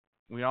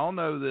 We all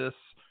know this.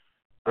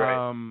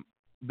 Right.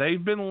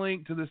 They've been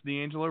linked to this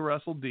D'Angelo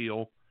Russell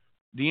deal.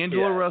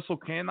 D'Angelo Russell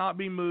cannot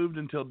be moved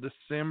until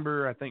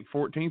December, I think,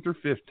 14th or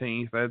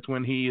 15th. That's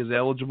when he is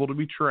eligible to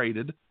be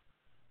traded.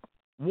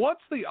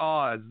 What's the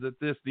odds that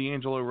this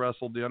D'Angelo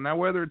Russell deal, now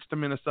whether it's to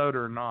Minnesota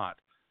or not,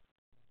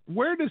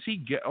 where does he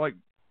get? Like,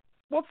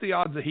 what's the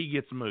odds that he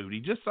gets moved? He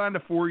just signed a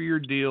 4-year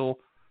deal,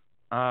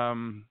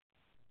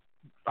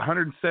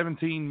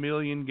 $117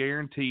 million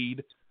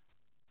guaranteed.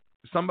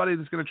 Somebody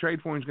that's going to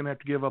trade for him is going to have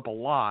to give up a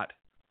lot,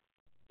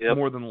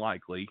 more than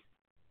likely.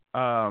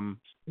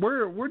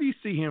 Where do you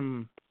see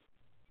him?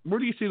 Where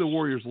do you see the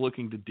Warriors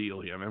looking to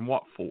deal him, and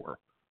what for?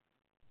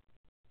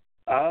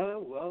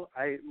 Well,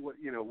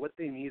 what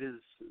they need is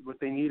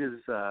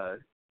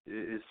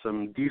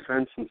some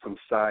defense and some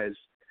size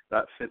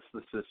that fits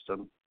the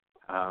system.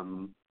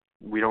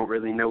 We don't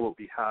really know what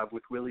we have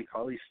with Willie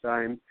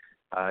Cauley-Stein.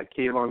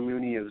 Kayvon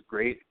Looney is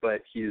great,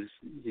 but he's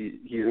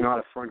not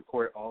a front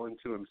court all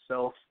into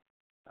himself.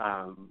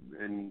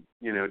 And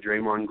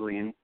Draymond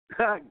Green,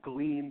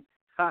 Gleen,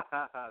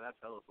 that's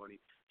hella funny.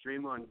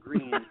 Draymond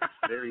Green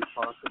very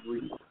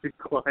possibly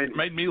declining.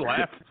 Made me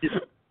laugh.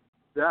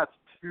 That's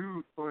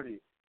too funny.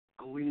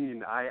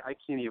 Gleen, I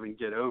can't even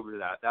get over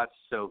that. That's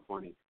so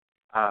funny.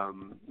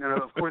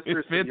 Of course,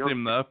 it fits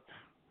him though.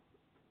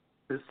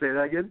 Say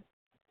that again.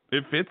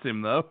 It fits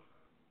him though.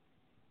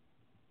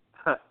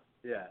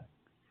 Yeah.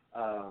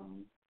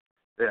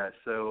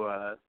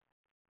 So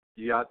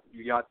you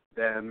got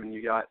them, and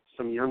you got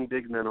some young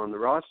big men on the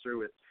roster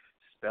with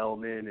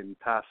Spellman and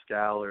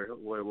Pascal, or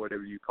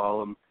whatever you call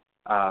them,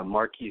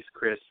 Marquise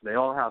Chris. They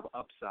all have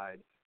upside,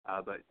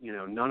 but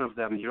none of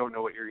them. You don't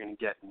know what you're going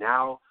to get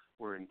now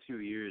or in 2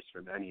 years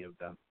from any of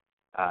them.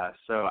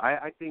 So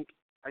I think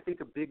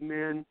a big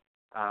man.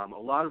 A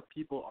lot of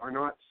people are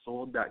not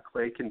sold that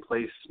Clay can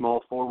play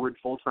small forward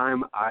full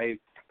time. I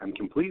am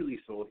completely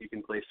sold he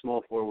can play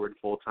small forward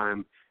full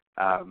time,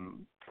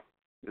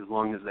 as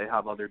long as they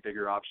have other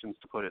bigger options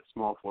to put at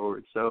small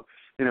forward. So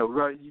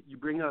you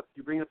bring up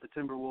the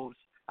Timberwolves.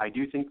 I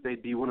do think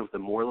they'd be one of the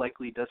more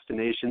likely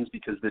destinations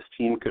because this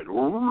team could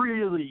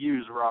really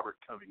use Robert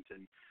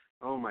Covington.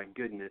 Oh my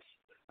goodness!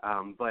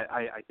 But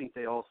I think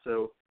they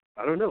also,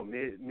 I don't know,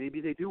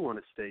 maybe they do want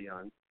to stay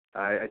young.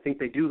 I think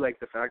they do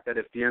like the fact that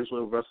if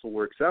D'Angelo Russell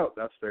works out,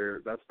 that's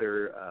their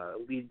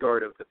lead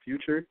guard of the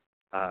future,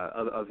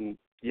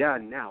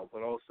 now,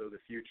 but also the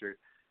future.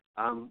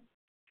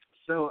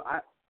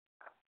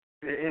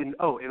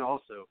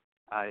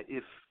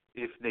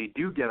 If they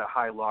do get a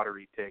high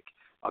lottery pick,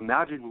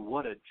 imagine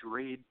what a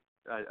trade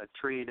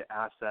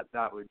asset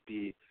that would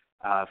be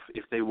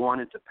if they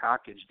wanted to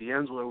package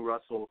D'Angelo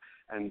Russell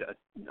and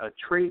a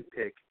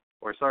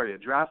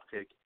draft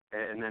pick,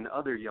 and then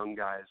other young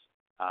guys.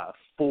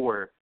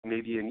 For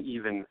maybe an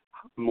even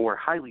more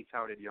highly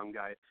touted young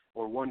guy,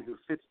 or one who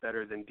fits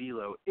better than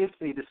D'Lo, if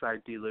they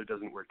decide D'Lo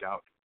doesn't work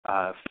out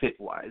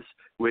fit-wise,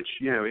 which,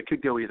 it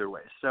could go either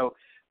way. So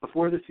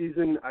before the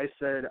season, I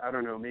said, I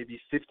don't know, maybe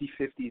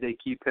 50-50 they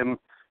keep him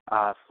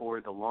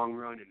for the long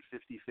run, and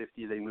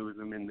 50-50 they move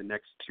him in the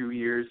next 2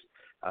 years,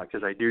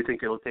 because I do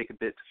think it'll take a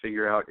bit to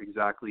figure out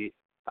exactly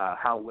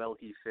how well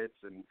he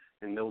fits, and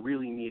they'll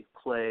really need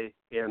Clay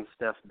and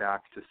Steph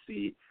back to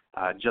see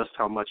just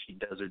how much he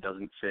does or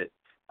doesn't fit.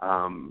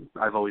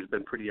 I've always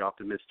been pretty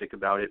optimistic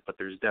about it, but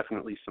there's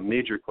definitely some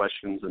major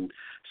questions, and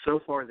so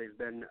far they've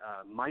been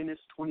minus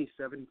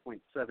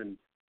 27.7,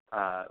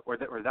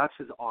 or that's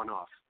his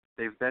on-off.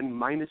 They've been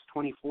minus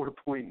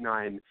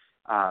 24.9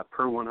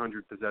 per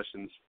 100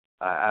 possessions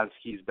as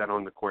he's been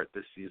on the court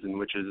this season,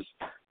 which is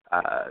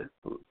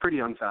pretty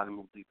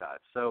unfathomably bad.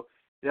 So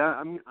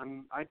yeah,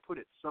 I'd put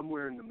it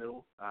somewhere in the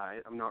middle.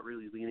 I'm not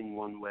really leaning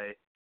one way,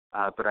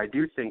 but I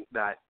do think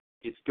that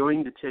it's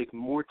going to take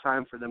more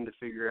time for them to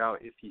figure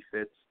out if he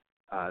fits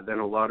than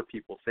a lot of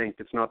people think.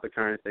 It's not the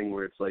kind of thing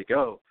where it's like,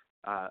 so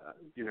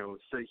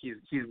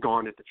he's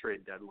gone at the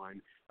trade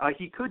deadline.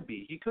 He could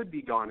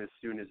be gone as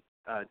soon as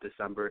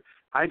December.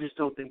 I just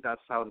don't think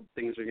that's how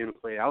things are going to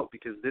play out,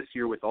 because this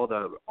year, with all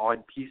the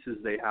odd pieces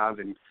they have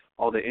and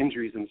all the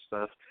injuries and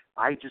stuff,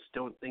 I just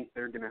don't think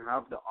they're going to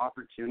have the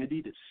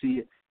opportunity to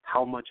see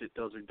how much it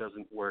does or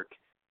doesn't work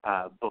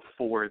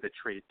before the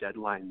trade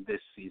deadline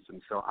this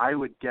season. So I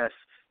would guess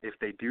if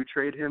they do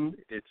trade him,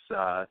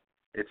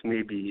 it's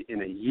maybe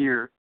in a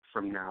year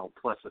from now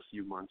plus a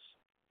few months.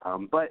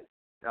 But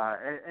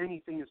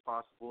anything is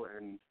possible,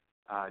 and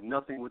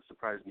nothing would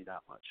surprise me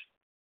that much.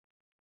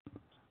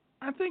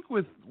 I think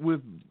with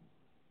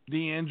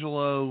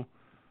D'Angelo,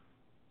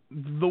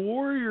 the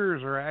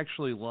Warriors are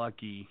actually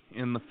lucky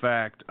in the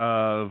fact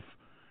of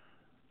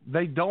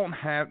they don't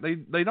have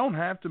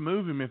to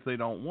move him if they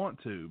don't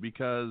want to,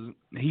 because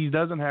he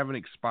doesn't have an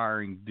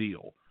expiring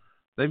deal.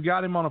 They've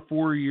got him on a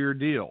 4-year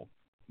deal.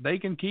 They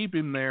can keep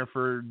him there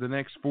for the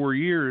next 4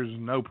 years,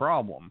 no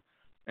problem.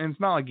 And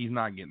it's not like he's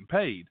not getting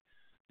paid.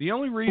 The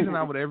only reason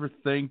I would ever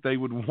think they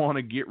would want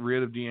to get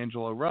rid of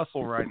D'Angelo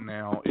Russell right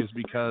now is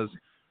because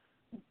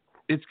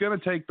it's going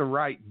to take the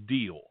right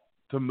deal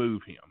to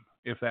move him,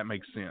 if that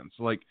makes sense.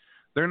 Like,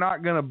 they're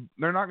not going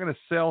to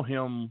sell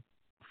him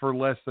for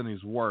less than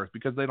he's worth,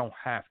 because they don't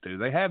have to.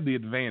 They have the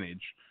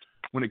advantage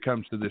when it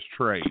comes to this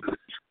trade.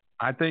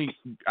 I think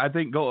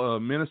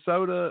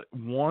Minnesota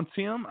wants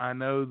him. I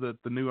know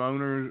that the new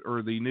owners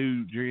or the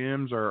new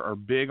GMs are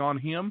big on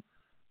him.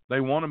 They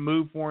want to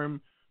move for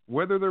him.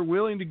 Whether they're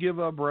willing to give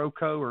up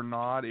Rocco or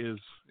not is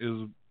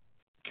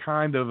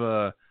kind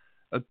of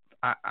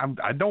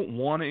I don't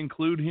want to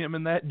include him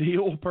in that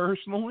deal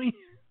personally.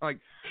 Like,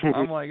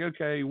 I'm like,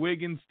 okay,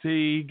 Wiggins,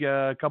 Teague,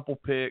 a couple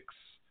picks,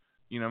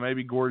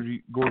 maybe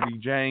Gorgie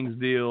Jang's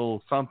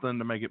deal, something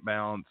to make it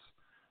balance.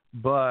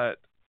 But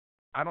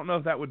I don't know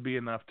if that would be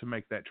enough to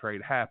make that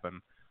trade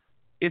happen.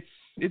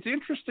 It's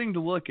interesting to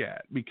look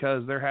at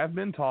because there have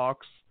been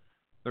talks.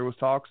 There was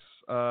talks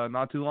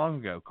not too long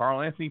ago.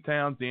 Karl Anthony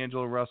Towns,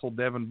 D'Angelo Russell,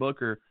 Devin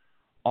Booker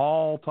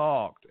all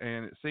talked,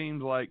 and it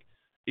seems like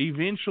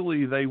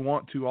eventually they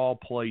want to all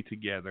play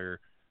together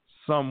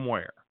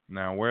somewhere.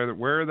 Now,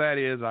 where that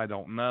is, I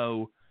don't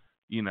know.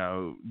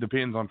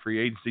 Depends on free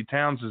agency.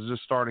 Towns is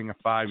just starting a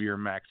 5-year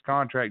max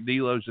contract.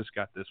 D'Lo's just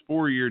got this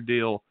 4-year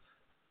deal.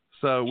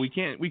 So we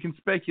can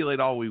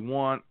speculate all we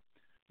want.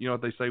 You know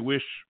what they say,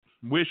 wish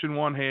in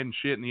one hand and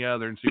shit in the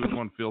other and see which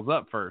one fills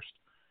up first.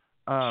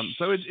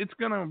 So it's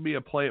going to be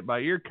a play it by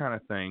ear kind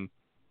of thing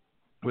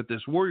with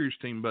this Warriors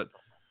team. But,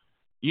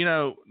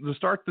 to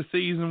start the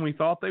season, we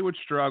thought they would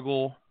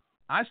struggle.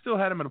 I still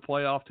had them at a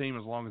playoff team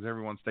as long as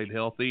everyone stayed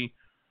healthy.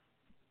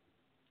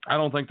 I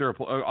don't think they're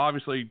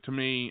obviously, to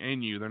me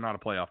and you, they're not a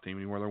playoff team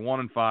anymore. They're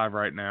 1-5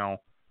 right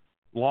now,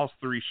 lost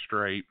 3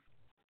 straight.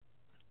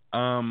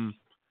 It'll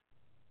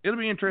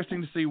be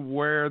interesting to see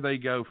where they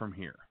go from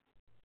here.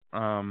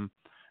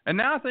 And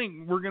now I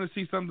think we're going to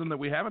see something that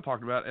we haven't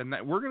talked about, and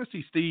that we're going to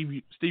see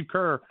Steve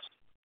Kerr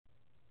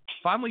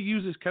finally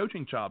use his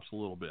coaching chops a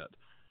little bit.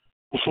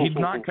 He's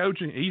not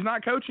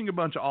coaching a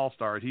bunch of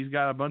all-stars. He's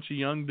got a bunch of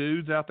young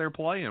dudes out there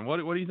playing. What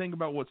do you think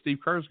about what Steve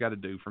Kerr's got to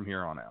do from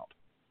here on out?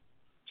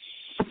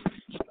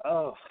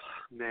 Oh,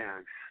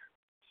 man.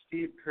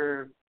 Steve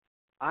Kerr,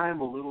 I'm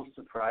a little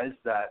surprised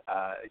that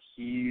I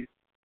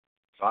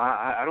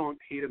don't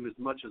hate him as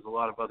much as a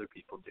lot of other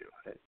people do,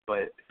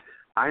 but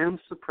I am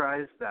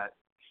surprised that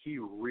he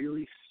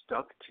really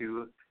stuck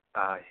to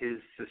his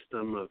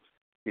system of,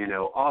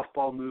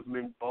 off-ball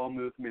movement, ball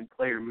movement,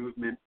 player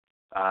movement,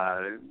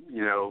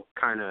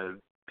 kind of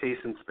pace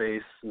and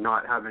space,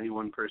 not have any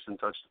one person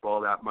touch the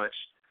ball that much.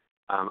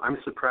 I'm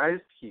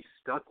surprised he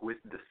stuck with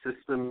the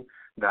system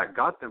that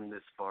got them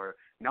this far,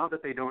 now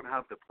that they don't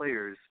have the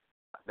players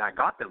that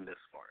got them this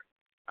far.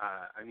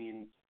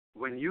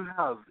 When you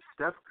have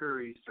Steph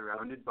Curry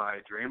surrounded by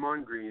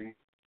Draymond Green,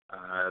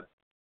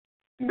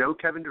 no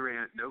Kevin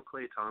Durant, no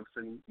Klay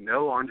Thompson,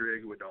 no Andre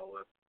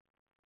Iguodala,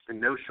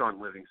 and no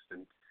Sean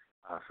Livingston,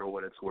 for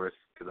what it's worth,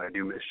 because I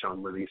do miss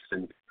Sean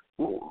Livingston.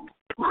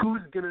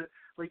 Who's going to,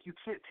 you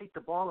can't take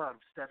the ball out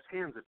of Steph's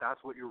hands if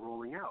that's what you're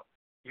rolling out.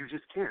 You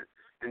just can't.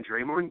 And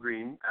Draymond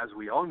Green, as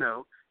we all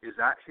know, is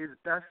at his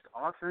best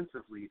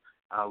offensively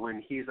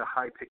when he's a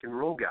high pick and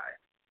roll guy.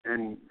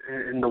 And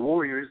the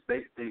Warriors,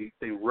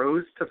 they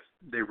rose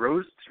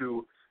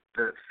to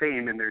the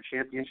fame in their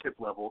championship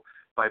level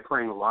by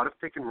playing a lot of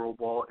pick and roll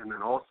ball, and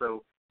then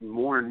also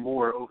more and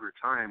more over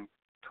time,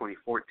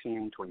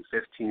 2014,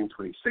 2015,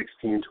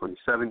 2016,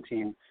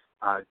 2017,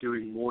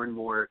 doing more and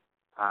more,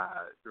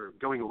 or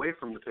going away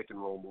from the pick and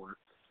roll more,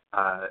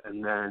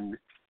 and then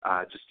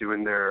just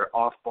doing their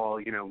off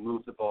ball,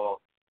 move the ball,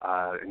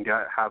 and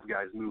have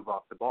guys move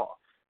off the ball.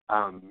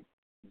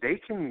 They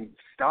can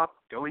stop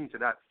going to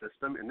that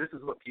system, and this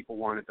is what people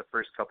wanted the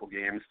first couple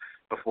games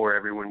before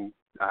everyone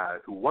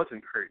who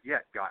wasn't hurt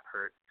yet got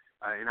hurt.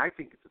 And I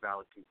think it's a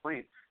valid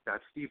complaint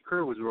that Steve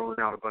Kerr was rolling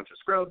out a bunch of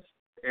scrubs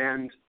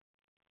and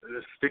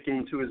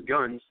sticking to his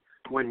guns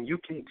when you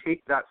can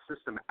take that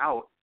system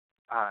out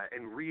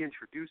and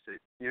reintroduce it.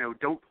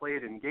 Don't play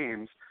it in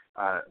games.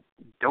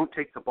 Don't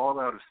take the ball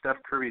out of Steph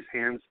Curry's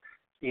hands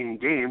in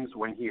games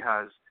when he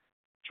has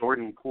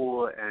Jordan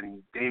Poole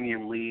and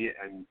Damian Lee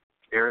and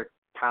Eric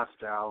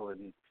Pascal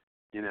and,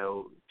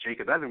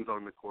 Jacob Evans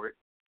on the court.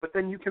 But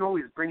then you can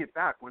always bring it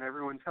back when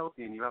everyone's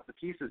healthy and you have the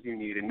pieces you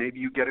need, and maybe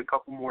you get a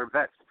couple more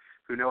vets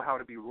who know how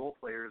to be role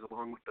players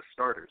along with the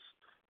starters.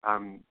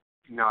 I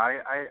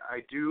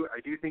do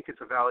think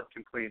it's a valid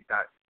complaint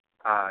that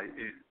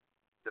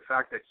the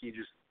fact that he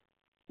just,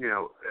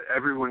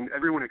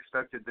 everyone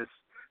expected this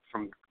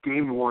from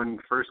game one,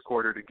 first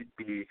quarter, to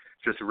be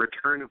just a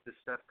return of the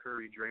Steph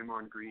Curry,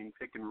 Draymond Green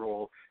pick and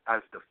roll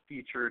as the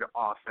featured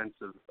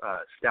offensive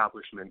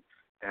establishment.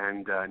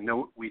 And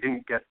no, we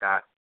didn't get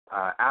that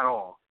at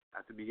all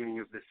at the beginning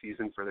of this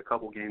season for the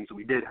couple games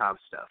we did have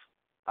Steph.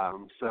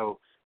 So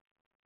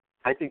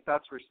I think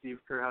that's where Steve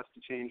Kerr has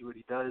to change what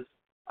he does.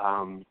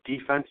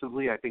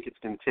 Defensively, I think it's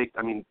going to take,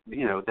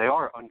 they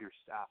are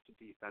understaffed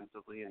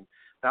defensively, and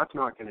that's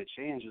not going to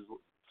change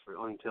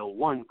until,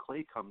 one,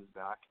 Klay comes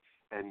back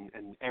and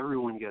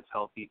everyone gets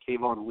healthy.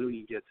 Kayvon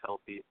Looney gets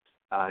healthy.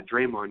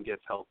 Draymond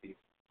gets healthy.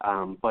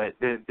 But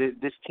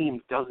this team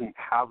doesn't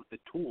have the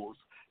tools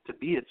to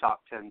be a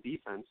top 10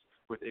 defense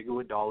with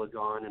Iguodala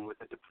gone and with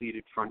a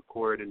depleted front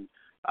court and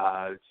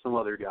some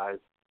other guys.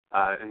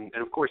 And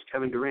of course,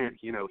 Kevin Durant,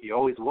 he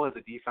always was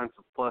a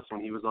defensive plus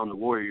when he was on the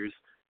Warriors.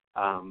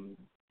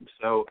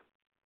 So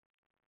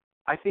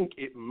I think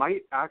it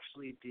might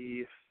actually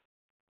be,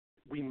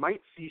 we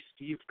might see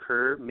Steve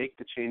Kerr make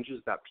the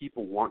changes that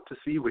people want to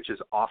see, which is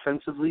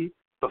offensively,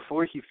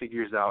 before he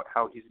figures out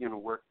how he's going to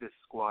work this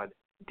squad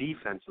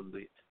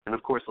defensively. And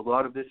of course, a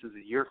lot of this is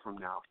a year from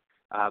now.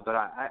 But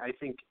I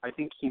think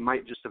he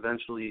might just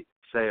eventually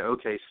say,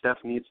 okay, Steph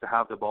needs to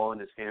have the ball in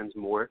his hands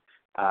more,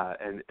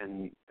 and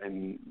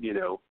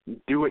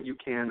do what you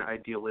can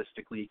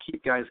idealistically,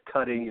 keep guys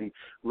cutting and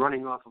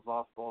running off of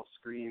off-ball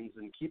screens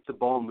and keep the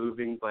ball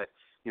moving. But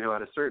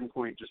at a certain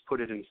point, just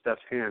put it in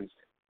Steph's hands.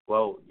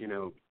 Well,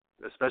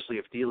 especially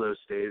if D'Lo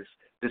stays,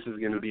 this is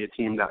going to be a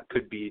team that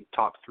could be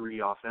top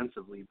 3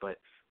 offensively. But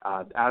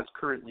as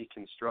currently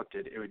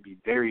constructed, it would be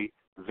very,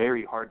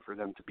 very hard for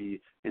them to be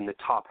in the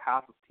top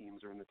half of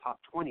teams or in the top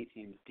 20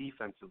 teams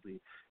defensively.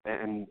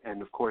 And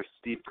of course,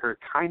 Steve Kerr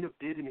kind of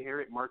did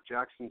inherit Mark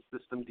Jackson's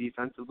system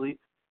defensively,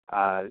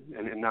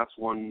 and that's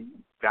one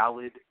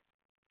valid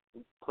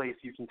place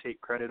you can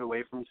take credit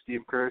away from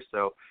Steve Kerr.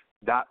 So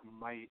that's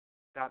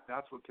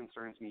what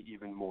concerns me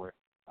even more.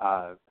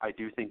 I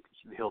do think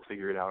he'll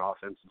figure it out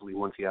offensively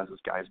once he has his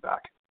guys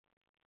back.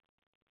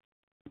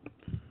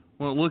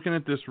 Well, looking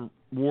at this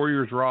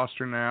Warriors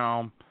roster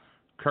now,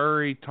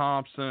 Curry,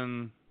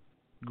 Thompson,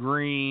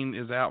 Green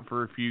is out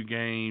for a few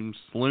games.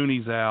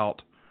 Looney's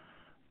out.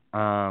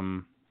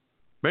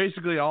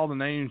 Basically, all the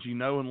names you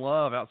know and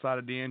love outside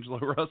of D'Angelo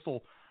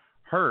Russell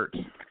hurt.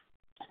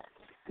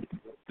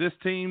 This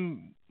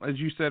team, as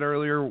you said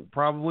earlier,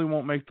 probably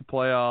won't make the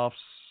playoffs.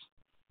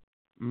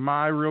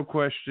 My real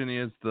question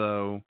is,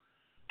 though,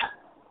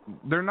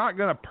 they're not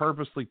going to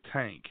purposely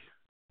tank.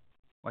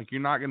 Like,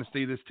 you're not going to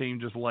see this team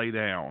just lay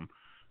down.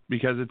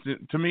 Because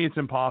to me, it's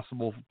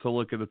impossible to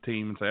look at a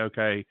team and say,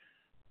 okay,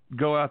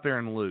 go out there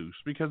and lose,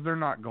 because they're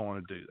not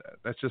going to do that.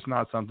 That's just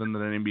not something that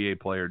an NBA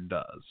player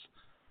does.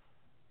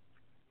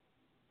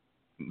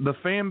 The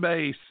fan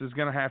base is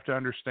going to have to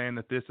understand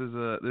that this is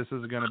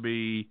going to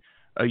be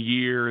a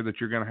year that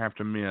you're going to have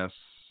to miss.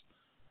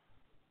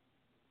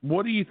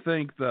 What do you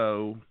think,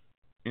 though,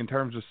 in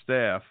terms of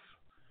Steph?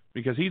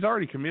 Because he's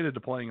already committed to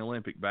playing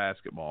Olympic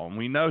basketball, and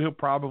we know he'll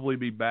probably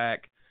be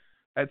back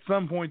at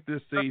some point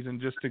this season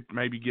just to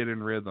maybe get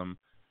in rhythm.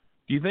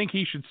 Do you think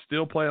he should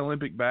still play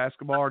Olympic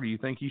basketball, or do you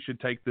think he should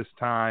take this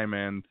time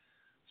and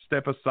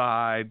step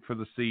aside for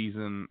the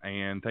season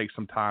and take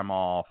some time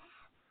off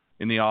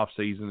in the off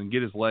season and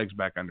get his legs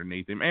back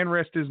underneath him and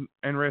rest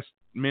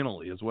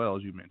mentally as well,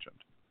 as you mentioned?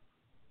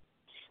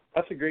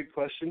 That's a great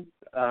question.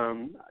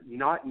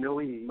 Not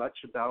knowing much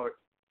about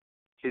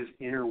his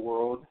inner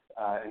world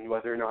and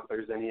whether or not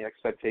there's any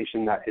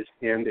expectation that his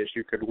hand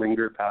issue could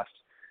linger past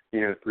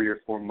 3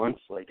 or 4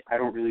 months. Like, I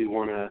don't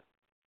want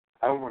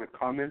to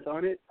comment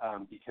on it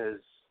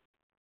because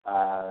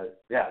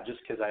just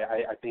because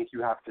I think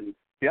you have to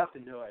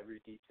know every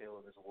detail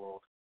of his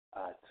world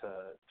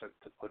to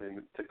put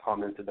in to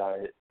comment about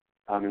it.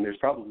 And there's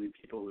probably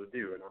people who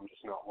do, and I'm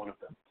just not one of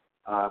them.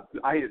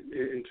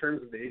 In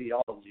terms of the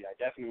ideology, I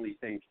definitely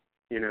think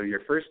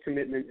your first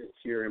commitment is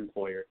to your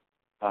employer,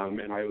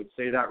 and I would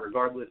say that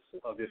regardless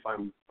of if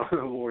I'm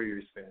a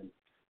Warriors fan.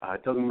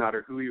 It doesn't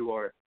matter who you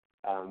are.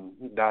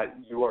 That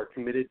you are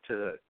committed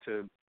to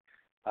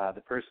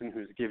the person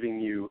who's giving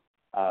you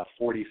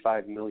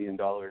 $45 million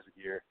a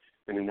year,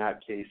 and in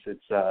that case,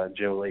 it's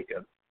Joe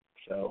Lacob.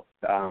 So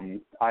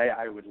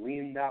I would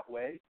lean that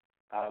way,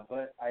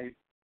 but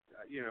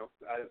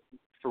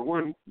for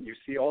one, you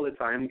see all the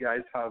time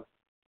guys have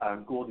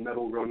gold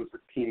medal runs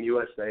with Team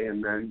USA,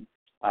 and then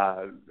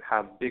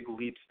have big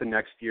leaps the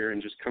next year,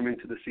 and just come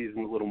into the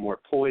season a little more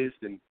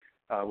poised and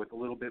with a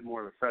little bit more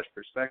of a fresh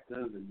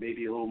perspective and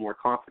maybe a little more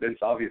confidence.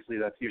 Obviously,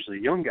 that's usually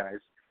young guys.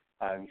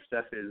 And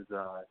Steph is,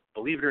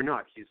 believe it or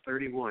not, he's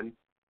 31,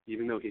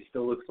 even though he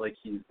still looks like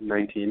he's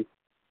 19.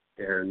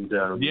 And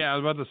I was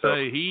about to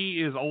say,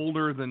 he is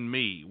older than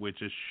me,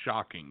 which is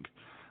shocking.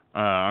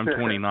 I'm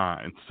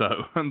 29, so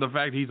the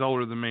fact he's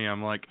older than me,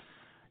 I'm like,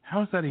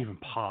 how is that even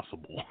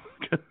possible?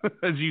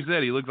 As you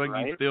said, he looks like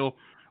he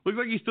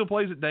still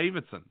plays at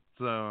Davidson,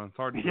 so it's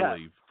hard to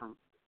believe.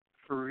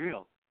 For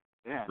real.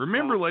 Yeah.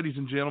 Remember, ladies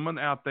and gentlemen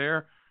out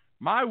there,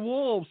 my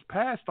Wolves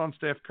passed on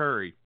Steph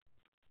Curry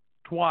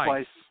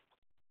twice.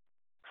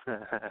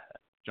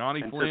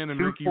 Johnny Flynn and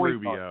Ricky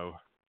Rubio.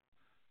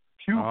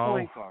 2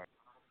 point guards.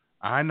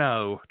 I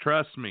know.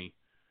 Trust me.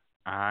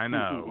 I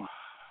know.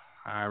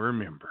 I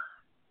remember.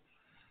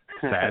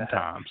 Sad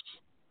times.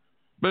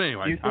 But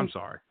anyway, I'm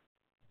sorry.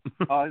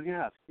 I was going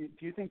to ask, do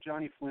you think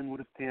Johnny Flynn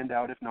would have panned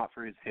out if not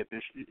for his hip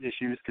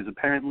issues? Because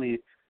apparently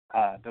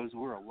those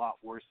were a lot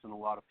worse than a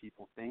lot of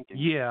people think. And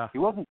yeah. He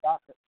wasn't that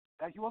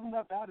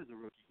bad as a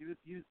rookie.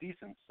 He was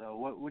decent. So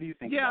what do you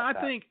think about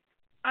that?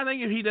 I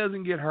think if he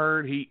doesn't get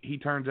hurt, he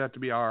turns out to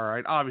be all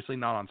right. Obviously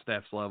not on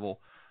Steph's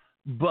level,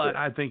 but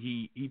I think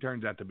he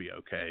turns out to be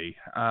okay.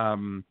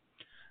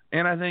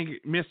 And I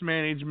think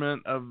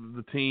mismanagement of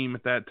the team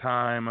at that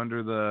time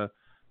under the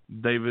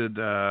David,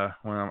 I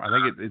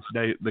think it's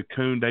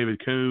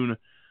David Kuhn,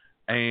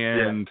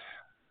 and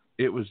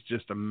it was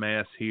just a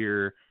mess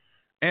here.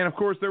 And of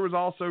course, there was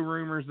also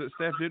rumors that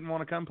Steph didn't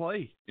want to come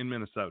play in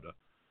Minnesota,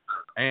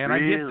 and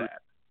really? I get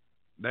that.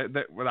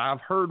 That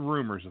I've heard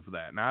rumors of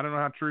that. Now I don't know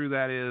how true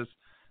that is.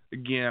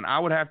 Again, I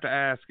would have to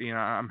ask.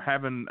 I'm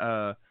having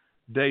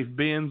Dave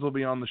Benz will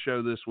be on the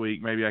show this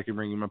week. Maybe I can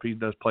bring him up. He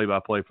does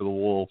play-by-play for the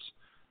Wolves.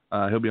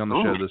 He'll be on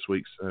the show this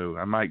week, so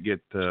I might get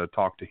to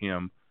talk to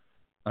him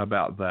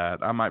about that.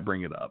 I might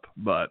bring it up,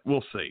 but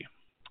we'll see.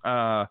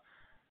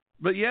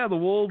 But yeah, the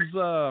Wolves,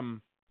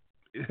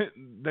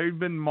 they've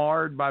been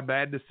marred by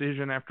bad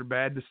decision after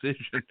bad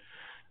decision,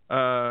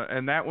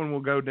 and that one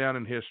will go down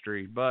in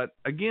history. But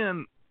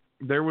again,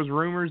 there was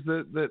rumors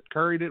that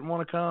Curry didn't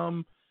want to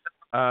come.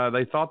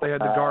 They thought they had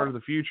the guard of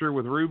the future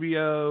with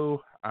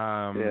Rubio.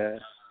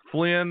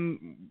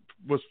 Flynn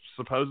was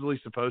supposedly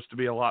supposed to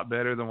be a lot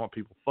better than what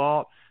people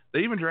thought. They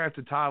even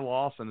drafted Ty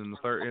Lawson in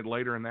the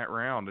later in that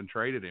round and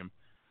traded him.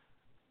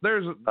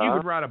 You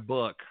could write a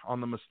book on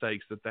the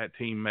mistakes that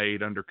team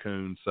made under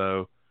Kuhn.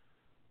 So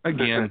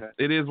again,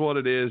 it is what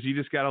it is. You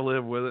just got to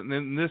live with it. And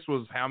then this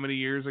was how many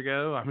years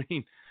ago? I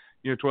mean,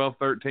 12,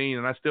 13,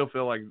 and I still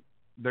feel like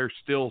they're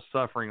still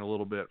suffering a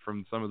little bit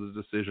from some of the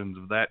decisions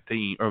of that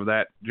team, of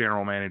that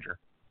general manager.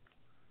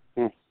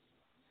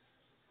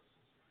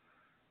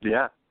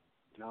 Yeah,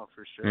 no,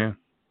 for sure. Yeah.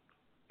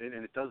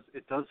 And it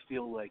does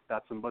feel like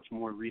that's a much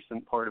more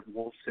recent part of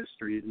Wolves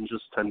history than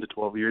just 10 to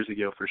 12 years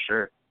ago, for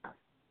sure.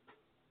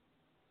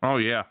 Oh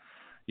yeah,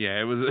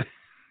 it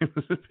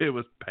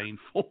was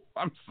painful.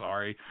 I'm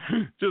sorry,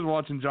 just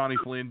watching Johnny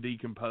Flynn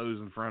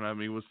decompose in front of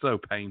me was so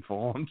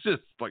painful. I'm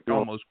just like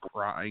almost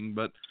crying,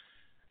 but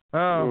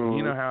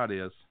you know how it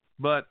is.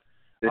 But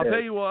I'll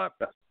tell you what,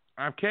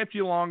 I've kept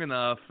you long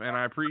enough, and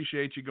I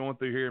appreciate you going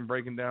through here and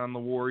breaking down the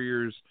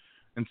Warriors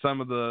and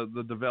some of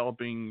the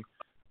developing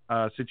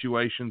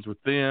situations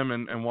with them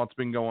and what's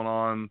been going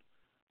on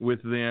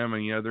with them.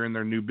 And they're in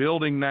their new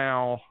building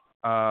now.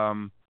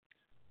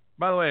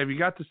 By the way, have you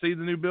got to see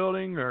the new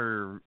building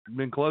or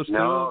been close to it?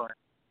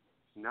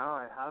 No,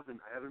 I haven't.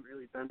 I haven't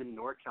really been in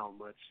NorCal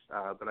much,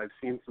 but I've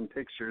seen some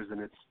pictures, and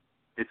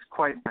it's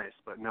quite nice.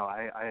 But no,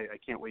 I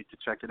can't wait to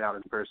check it out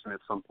in person at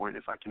some point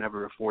if I can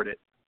ever afford it.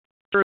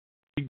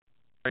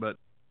 But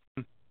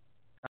I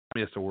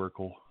miss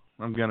Oracle.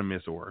 I'm gonna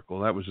miss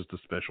Oracle. That was just a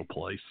special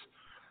place.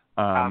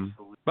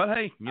 Absolutely. But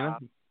hey,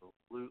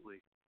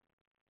 absolutely.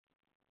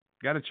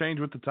 Got to change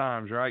with the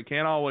times, right?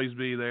 Can't always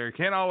be there.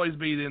 Can't always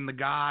be in the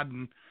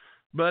garden.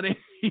 But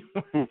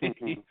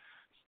anyway,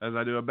 as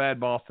I do a bad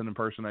Boston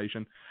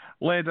impersonation,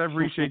 Lance, I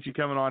appreciate you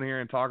coming on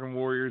here and talking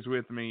Warriors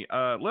with me.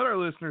 Let our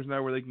listeners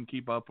know where they can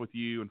keep up with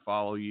you and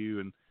follow you.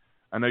 And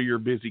I know you're a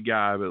busy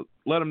guy, but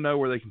let them know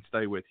where they can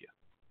stay with you.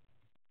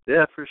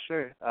 Yeah, for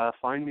sure.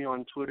 Find me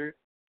on Twitter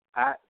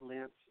at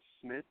Lance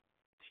Smith,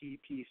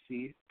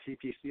 TPC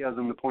as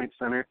in the Point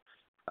Center.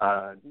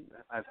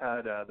 I've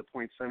had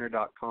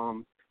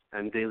thepointcenter.com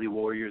and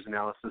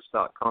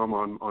dailywarriorsanalysis.com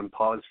on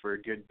pause for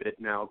a good bit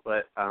now,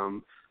 but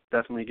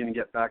definitely going to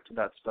get back to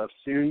that stuff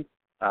soon.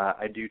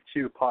 I do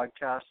 2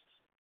 podcasts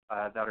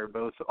that are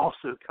both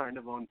also kind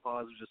of on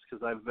pause just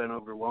because I've been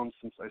overwhelmed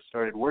since I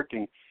started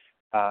working.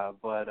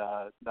 But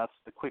that's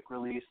the Quick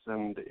Release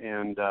and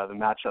the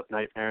Matchup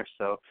Nightmare.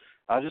 So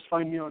just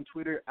find me on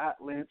Twitter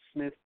at Lance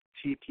Smith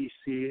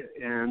TPC,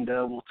 and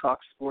we'll talk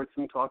sports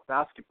and talk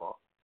basketball.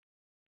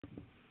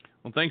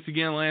 Well, thanks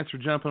again, Lance, for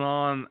jumping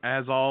on.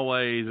 As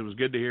always, it was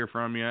good to hear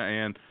from you,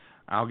 and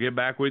I'll get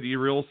back with you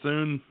real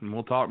soon, and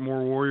we'll talk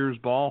more Warriors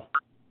ball.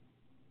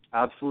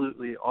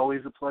 Absolutely.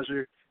 Always a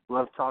pleasure.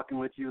 Love talking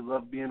with you.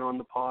 Love being on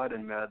the pod,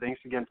 and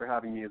thanks again for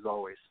having me as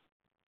always.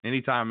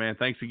 Anytime, man.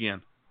 Thanks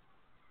again.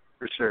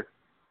 For sure.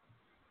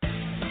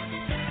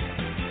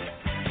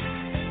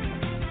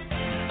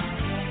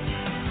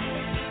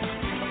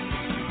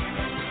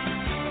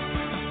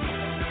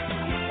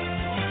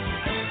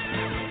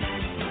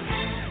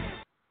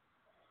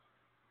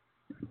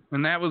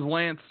 And that was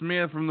Lance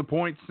Smith from the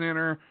Point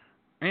Center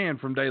and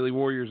from Daily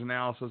Warriors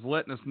Analysis,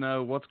 letting us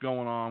know what's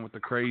going on with the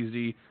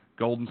crazy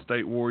Golden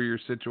State Warriors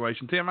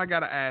situation. Tim, I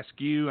got to ask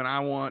you, and I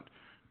want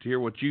to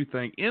hear what you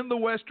think. In the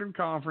Western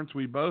Conference,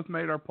 we both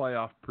made our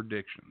playoff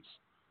predictions.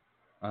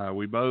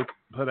 We both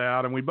put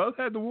out, and we both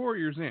had the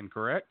Warriors in,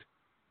 correct?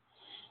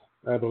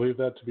 I believe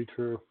that to be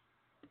true.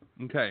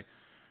 Okay.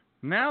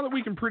 Now that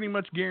we can pretty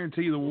much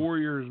guarantee the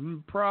Warriors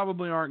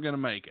probably aren't going to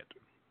make it,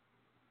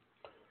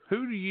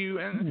 who do you,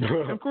 and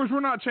of course we're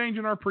not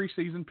changing our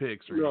preseason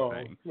picks or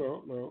anything.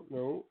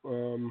 No.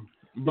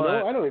 But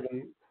I don't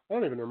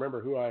even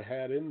remember who I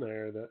had in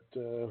there that.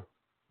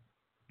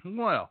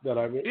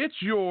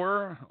 It's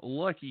your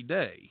lucky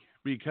day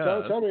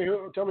because. Tell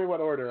me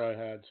what order I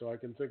had so I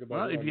can think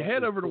about. Well, if you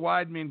head over to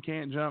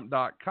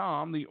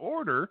widemencan'tjump.com, the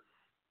order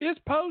is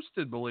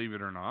posted. Believe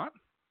it or not.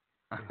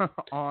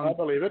 I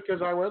believe it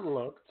because I went and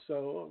looked.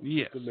 So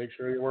yes, to make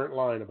sure you weren't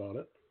lying about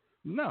it.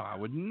 No, I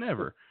would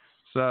never.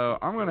 So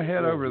I'm going to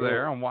head over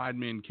there on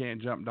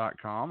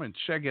widemencan'tjump.com and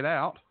check it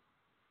out.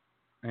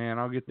 And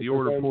I'll get the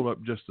order pulled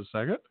up just a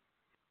second.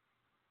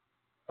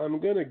 I'm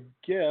going to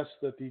guess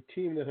that the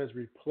team that has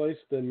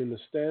replaced them in the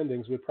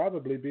standings would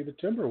probably be the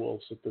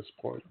Timberwolves at this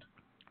point.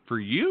 For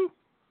you?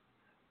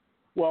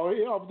 Well,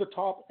 of the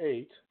top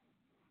 8,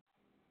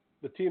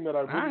 the team that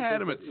I had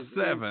them at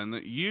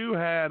 7. You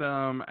had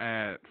them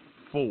at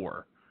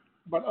 4.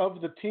 But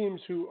of the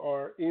teams who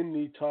are in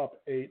the top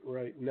 8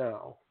 right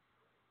now,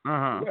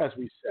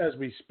 as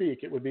we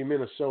speak, it would be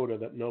Minnesota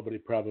that nobody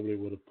probably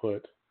would have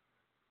put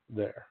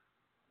there.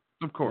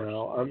 Of course.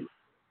 Now,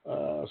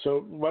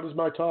 so what is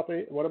my top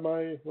 8? What are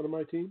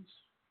my teams?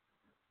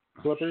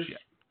 Clippers. Shit.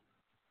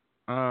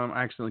 I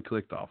accidentally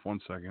clicked off. 1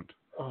 second.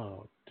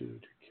 Oh,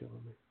 dude, you're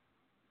killing me.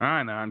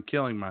 I know. I'm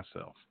killing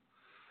myself.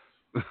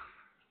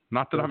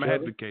 Not that I'm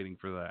advocating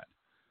for that.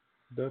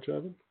 Dutch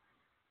oven?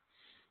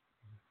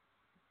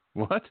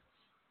 What?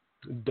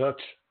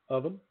 Dutch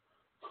oven?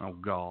 Oh,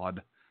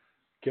 God.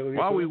 Killing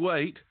while we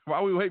wait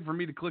for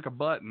me to click a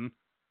button.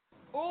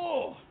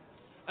 Oh,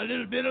 a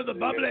little bit of the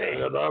bubbly.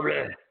 The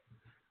bubbly.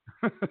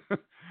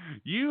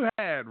 You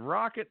had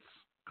Rockets,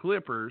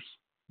 Clippers,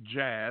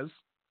 Jazz,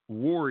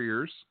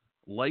 Warriors,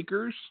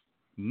 Lakers,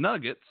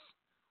 Nuggets,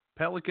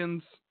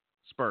 Pelicans,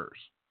 Spurs.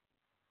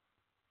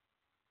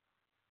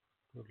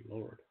 Good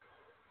Lord.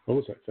 What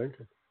was I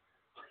thinking?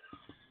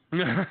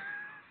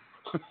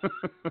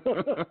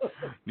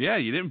 Yeah,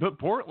 you didn't put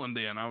Portland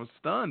in. I was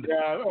stunned.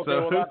 Yeah, okay,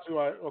 so, well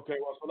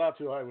that's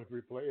who I would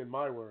replay in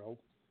my world.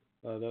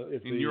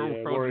 In your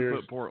world, Warriors,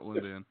 you put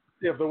Portland in.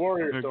 If the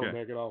Warriors don't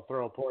make it, I'll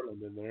throw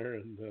Portland in there,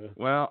 and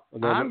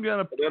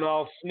then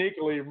I'll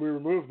sneakily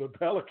remove the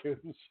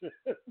Pelicans.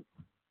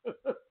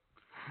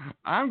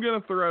 I'm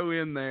gonna throw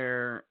in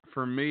there,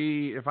 for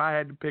me, if I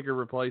had to pick a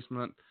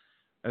replacement,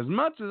 as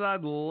much as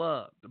I'd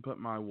love to put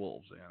my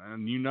Wolves in,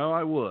 and you know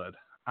I would,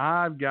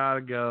 I've got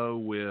to go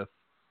with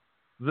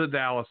the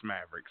Dallas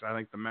Mavericks. I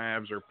think the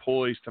Mavs are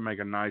poised to make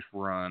a nice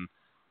run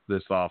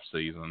this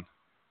season.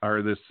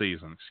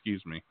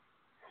 Excuse me.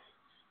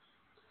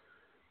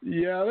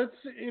 Yeah,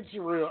 it's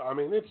real. I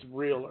mean, it's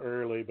real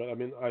early, but I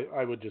mean,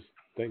 I would just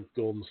think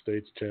Golden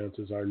State's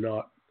chances are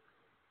not.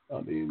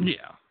 I mean,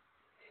 yeah,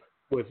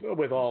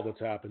 with all that's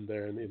happened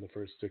there in the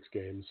first 6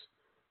 games.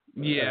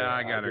 Yeah,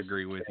 I gotta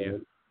agree with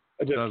you.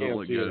 I just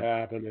can't see it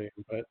happening.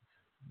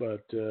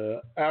 But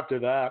after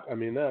that, I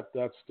mean,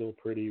 that's still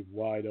pretty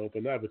wide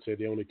open. I would say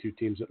the only 2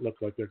 teams that look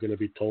like they're going to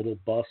be total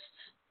busts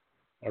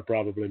are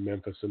probably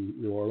Memphis and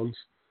New Orleans.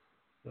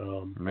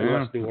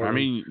 Unless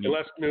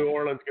New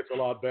Orleans gets a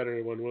lot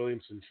better when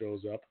Williamson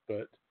shows up,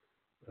 but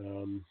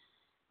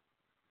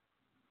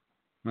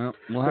well,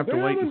 we'll have to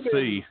wait and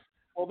see.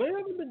 Well, they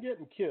haven't been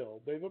getting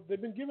killed.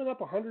 They've been giving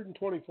up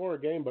 124 a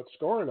game, but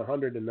scoring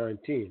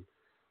 119.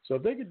 So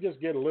if they could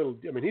just get a little,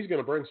 I mean, he's going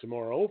to bring some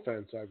more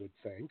offense, I would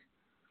think.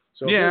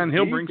 So yeah, and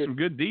he'll bring some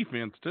good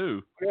defense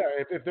too. Yeah,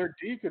 if their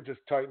D could just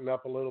tighten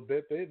up a little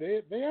bit,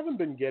 they haven't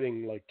been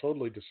getting like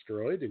totally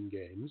destroyed in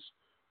games.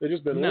 They've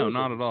just been losing.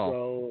 Not at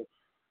all.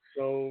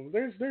 So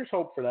there's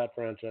hope for that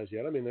franchise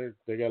yet. I mean,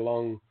 they got a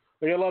lot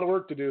of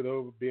work to do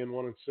though, being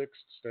 1-6 to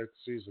start the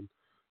season.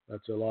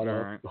 That's a lot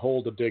of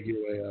hole to dig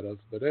your way out of.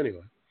 But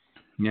anyway.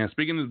 Yeah,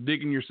 speaking of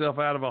digging yourself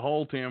out of a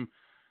hole, Tim,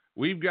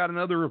 we've got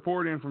another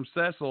report in from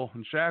Cecil,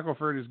 and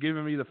Shackelford is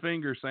giving me the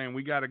finger saying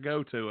we got to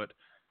go to it.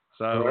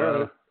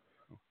 So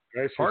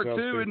part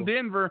 2 in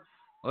Denver.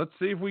 Let's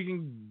see if we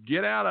can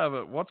get out of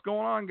it. What's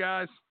going on,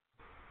 guys?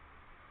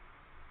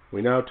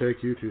 We now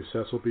take you to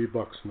Cecil B.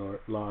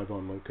 Bucksnort live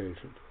on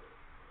location.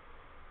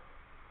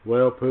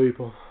 Well,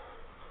 people,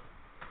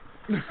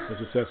 this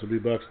is Cecil B.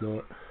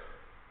 Bucksnort.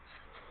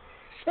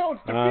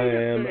 I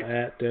am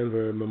at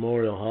Denver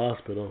Memorial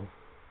Hospital.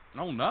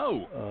 Oh,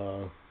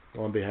 no.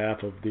 On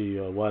behalf of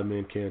the Wide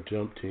Men Can't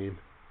Jump team.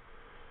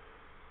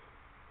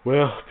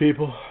 Well,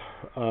 people,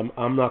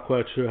 I'm not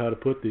quite sure how to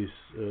put these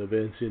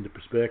events into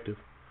perspective.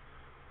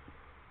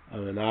 I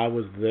mean, I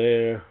was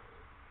there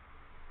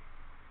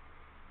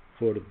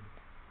for the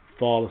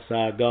fall of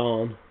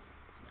Saigon.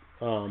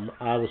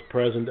 I was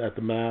present at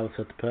the Malice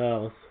at the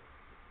Palace.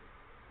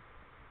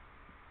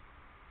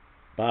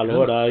 By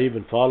Lord, I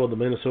even followed the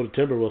Minnesota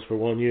Timberwolves for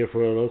 1 year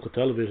for a local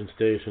television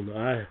station.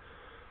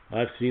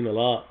 I've seen a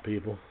lot,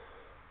 people.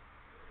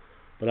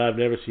 But I've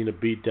never seen a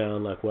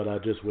beatdown like what I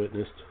just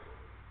witnessed.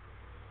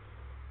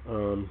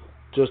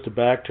 Just to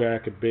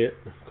backtrack a bit,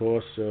 of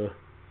course,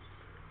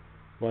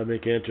 Wide Men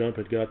Can't Jump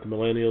had got the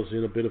millennials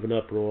in a bit of an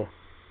uproar.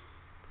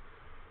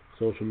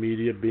 Social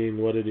media being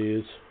what it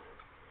is.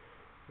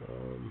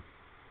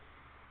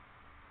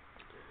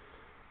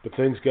 But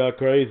things got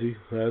crazy,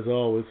 as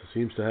always. It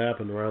seems to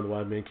happen around the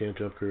Wide Men Can't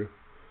Jump crew.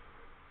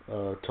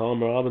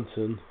 Tom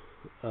Robinson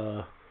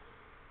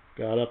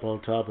got up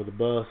on top of the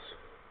bus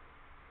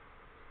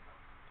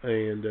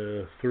and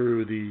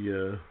threw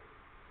the...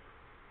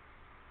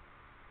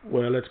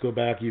 well, let's go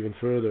back even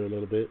further a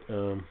little bit.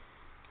 The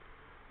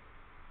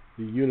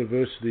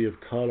University of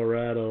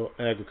Colorado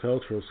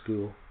Agricultural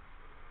School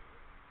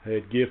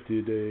had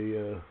gifted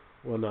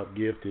well, not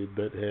gifted,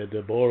 but had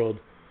borrowed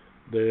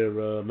their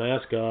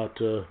mascot,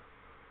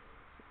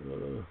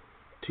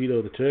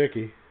 Tito the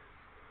Turkey,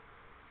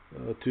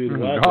 to the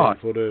Wide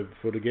Men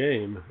for the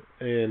game.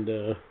 And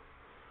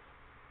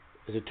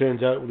as it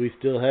turns out, we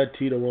still had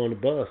Tito on the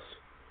bus.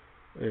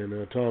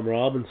 And Tom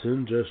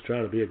Robinson, just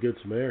trying to be a good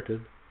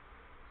Samaritan,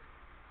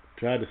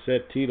 tried to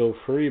set Tito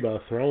free by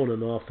throwing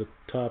him off the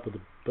top of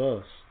the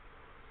bus.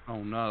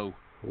 Oh, no.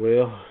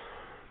 Well,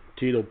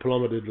 Tito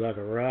plummeted like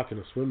a rock in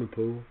a swimming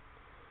pool.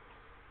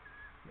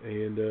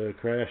 and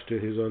crashed to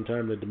his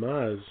untimely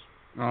demise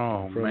in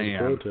front of the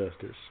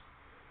protesters.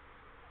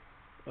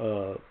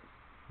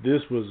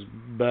 This was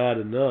bad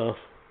enough,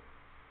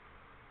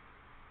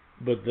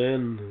 but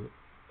then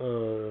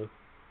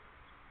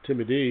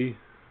Timmy D,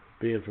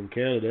 being from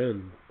Canada,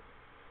 and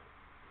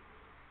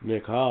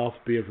Nick Hoff,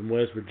 being from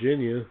West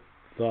Virginia,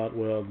 thought,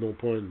 well, no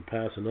point in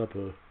passing up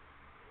a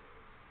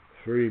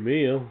free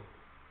meal,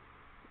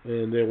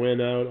 and they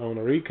went out on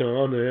a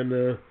recon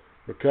and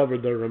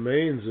recovered the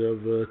remains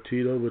of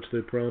Tito, which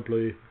they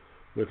promptly,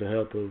 with the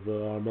help of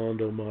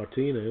Armando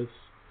Martinez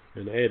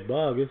and Ed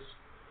Vargas,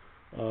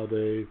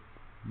 they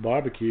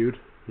barbecued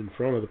in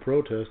front of the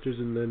protesters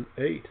and then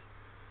ate.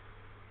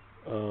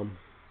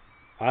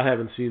 I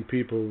haven't seen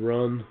people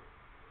run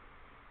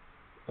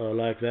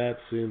like that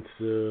since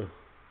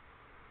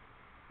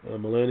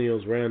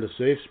millennials ran to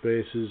safe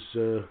spaces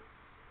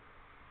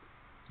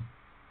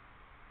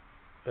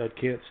at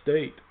Kent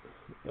State.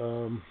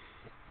 Oh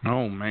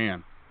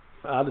man,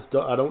 I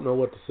don't know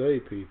what to say,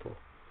 people.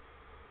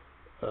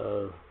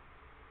 The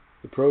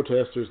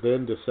protesters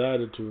then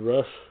decided to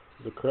rush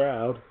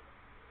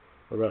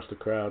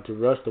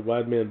the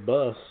white man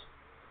bus,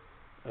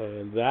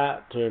 and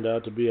that turned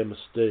out to be a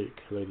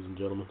mistake, ladies and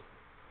gentlemen.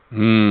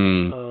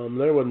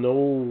 There were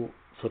no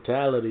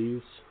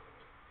fatalities,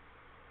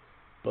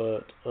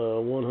 but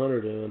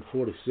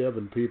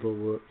 147 people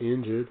were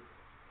injured,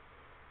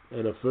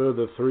 and a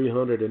further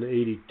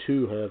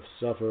 382 have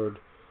suffered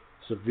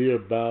severe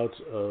bouts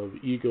of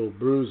ego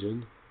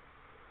bruising,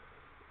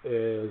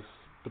 as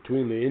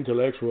between the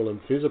intellectual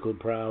and physical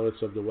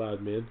prowess of the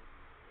white men,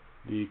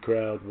 the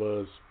crowd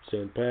was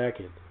sent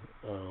packing.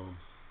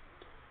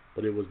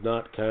 But it was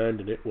not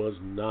kind and it was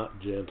not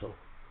gentle.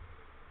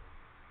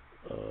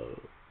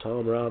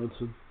 Tom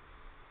Robinson,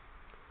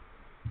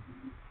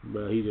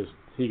 well,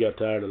 he got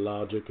tired of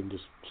logic and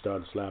just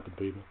started slapping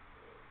people.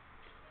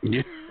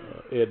 Yeah.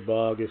 Ed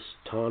Vargas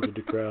taunted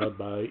the crowd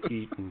by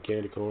eating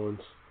candy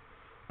corns.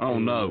 Oh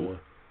no!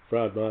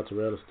 Fried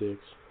mozzarella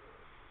sticks.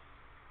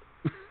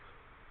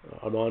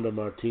 Armando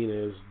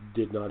Martinez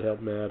did not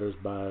help matters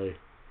by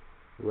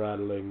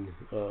rattling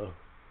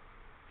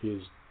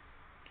his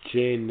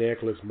chain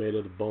necklace made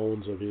of the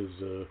bones of his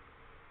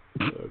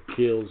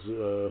kills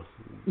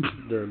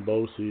during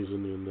bow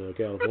season in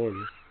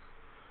California.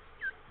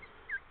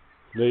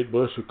 Nate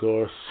Bush, of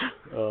course,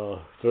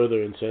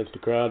 further incensed the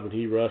crowd when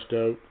he rushed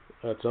out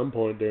at some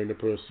point during the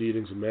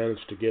proceedings and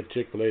managed to get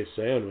Chick-fil-A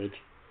sandwich,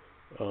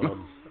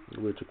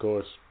 which, of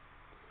course,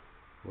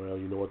 well,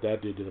 you know what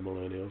that did to the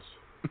millennials.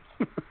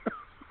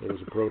 There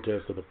was a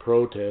protest of the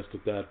protest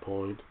at that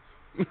point,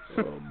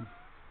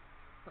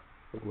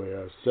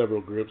 where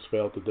several groups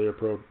felt that their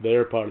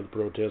part of the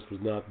protest was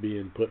not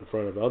being put in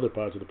front of other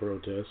parts of the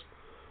protest,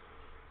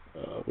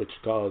 which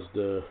caused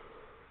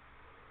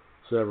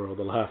several of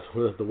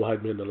the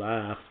white men to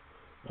laugh,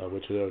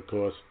 which of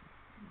course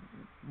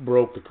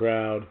broke the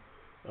crowd.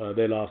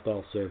 They lost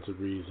all sense of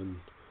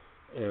reason,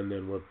 and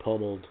then were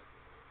pummeled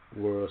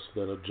worse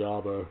than a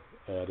jobber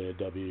at a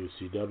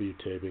WCW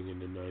taping in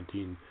the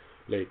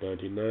late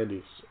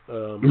 1990s.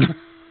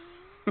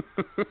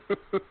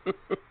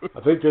 I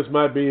think this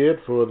might be it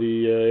for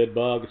the Ed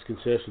Vargas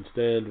Concession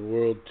Stand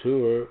World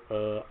Tour.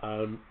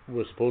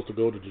 We're supposed to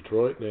go to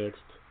Detroit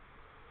next.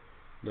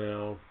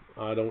 Now,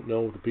 I don't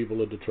know if the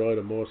people of Detroit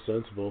are more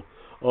sensible.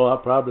 Oh, I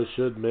probably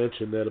should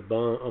mention that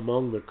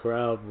among the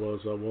crowd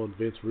was one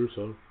Vince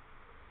Russo.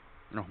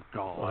 Oh,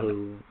 God.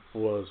 Who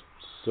was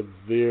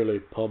severely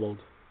pummeled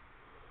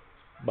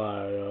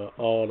by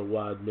all the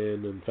white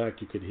men. In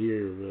fact, you could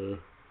hear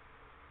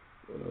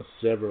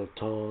several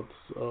taunts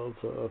of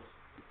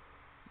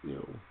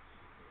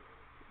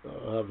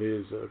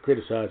his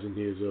criticizing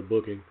his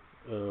booking.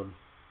 And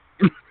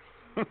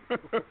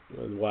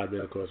white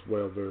men, of course,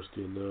 well versed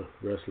in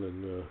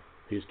wrestling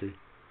history.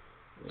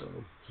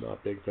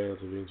 Not big fans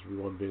of Vince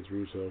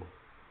Russo.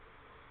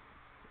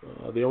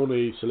 The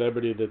only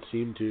celebrity that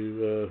seemed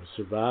to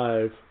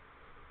survive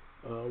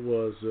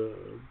was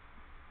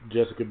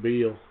Jessica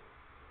Biel,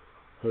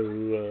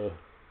 who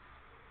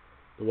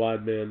the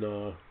white men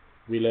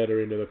we let her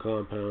into the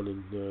compound,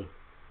 and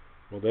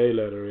they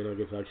let her in. I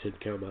guess I should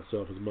count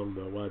myself as among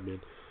the white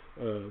men.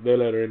 They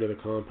let her into the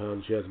compound,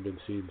 and she hasn't been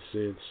seen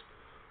since.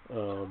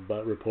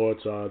 But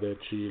reports are that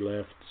she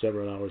left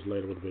several hours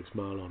later with a big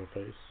smile on her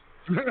face.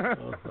 I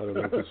don't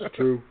know if this is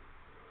true,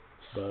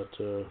 but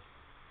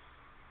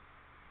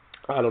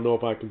I don't know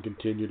if I can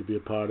continue to be a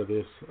part of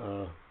this.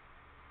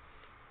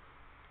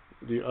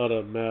 The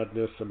utter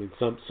madness. I mean,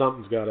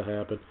 something's got to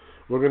happen.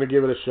 We're going to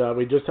give it a shot.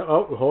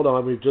 Hold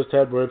on. We've just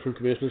had word from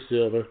Commissioner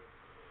Silver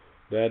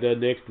that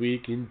next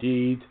week,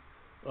 indeed,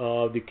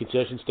 the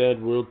Concession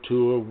Stand World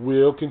Tour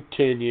will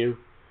continue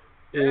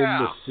in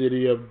the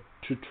city of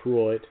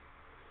Detroit.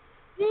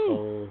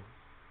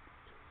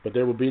 But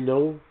there will be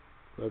no...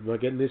 Am I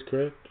getting this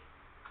correct,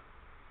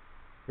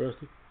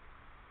 Rusty?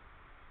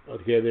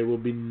 Okay, there will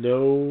be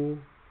no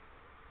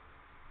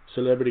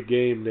celebrity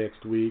game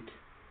next week.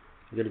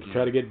 We're going to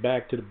try to get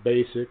back to the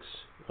basics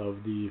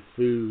of the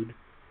food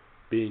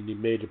being the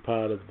major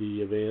part of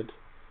the event.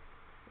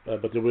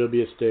 but there will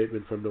be a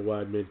statement from the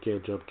Wide Men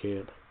Can't Jump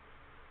camp.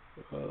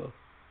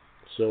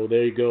 So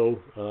there you go.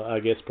 I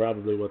guess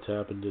probably what's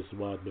happened is the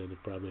Wide Men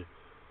have probably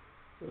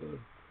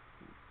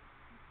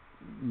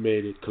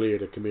made it clear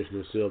to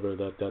Commissioner Silver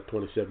that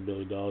 $27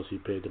 million he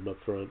paid them up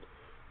front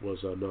was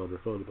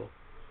non-refundable.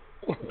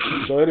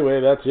 So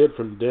anyway, that's it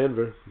from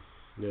Denver.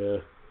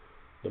 The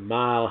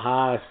Mile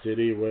High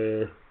City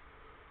where,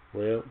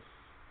 well,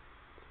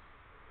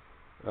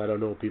 I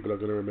don't know, people are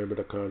going to remember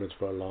the carnage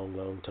for a long,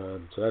 long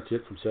time. So that's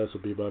it from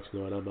Cecil B.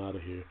 Bucksnow, and I'm out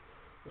of here.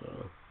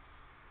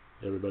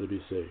 Everybody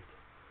be safe.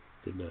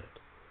 Good night.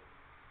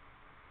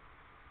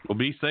 Well,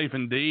 be safe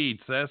indeed.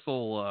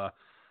 Cecil,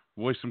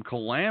 boy, some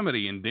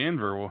calamity in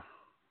Denver. Well,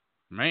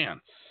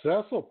 man.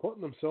 Cecil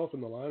putting himself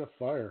in the line of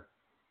fire,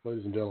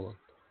 ladies and gentlemen.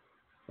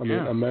 I mean,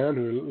 a man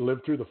who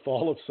lived through the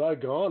fall of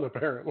Saigon,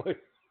 apparently.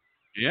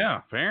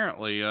 Yeah,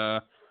 apparently.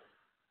 No,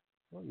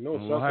 well,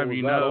 Cecil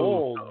was that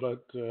old,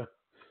 but...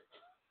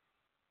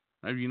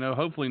 Maybe,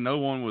 hopefully no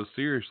one was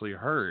seriously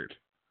hurt.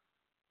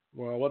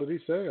 Well, what did he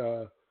say?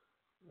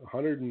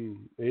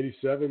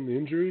 187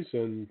 injuries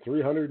and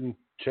 300 and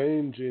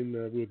change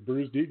with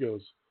bruised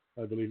egos,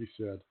 I believe he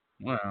said.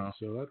 Wow.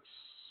 So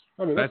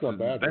that's not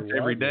bad. That's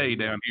every day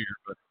down here.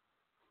 But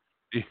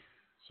yeah.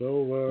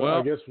 So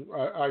well,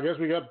 I guess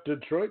we got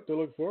Detroit to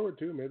look forward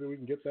to. Maybe we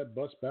can get that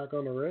bus back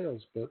on the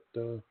rails. But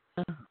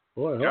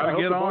boy, gotta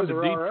get on to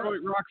Detroit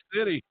right. Rock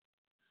City.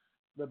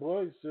 The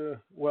boys.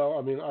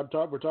 We're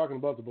talking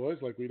about the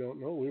boys like we don't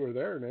know. We were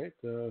there, Nate.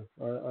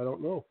 I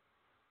don't know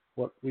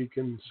what we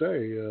can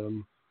say.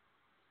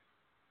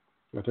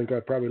 I think I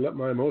probably let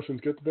my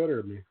emotions get the better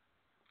of me.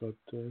 But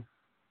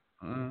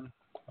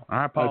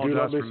I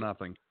apologize for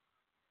nothing.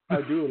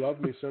 I do love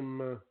me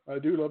some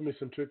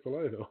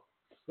Chick-fil-A though.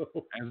 So,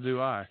 As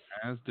do I,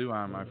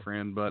 my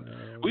friend. But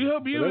we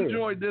hope you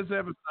enjoyed this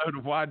episode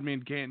of Wide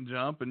Men Can't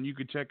Jump, and you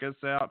can check us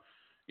out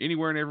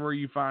anywhere and everywhere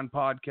you find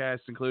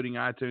podcasts, including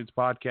iTunes,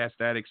 Podcast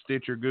Addict,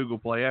 Stitcher, Google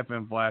Play,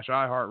 FM Flash,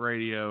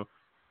 iHeartRadio,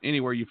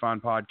 anywhere you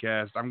find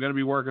podcasts. I'm going to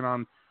be working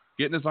on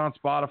getting us on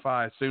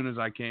Spotify as soon as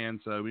I can,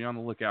 so be on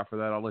the lookout for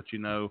that. I'll let you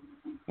know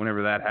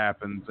whenever that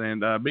happens.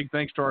 And big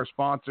thanks to our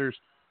sponsors,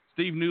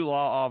 Steve New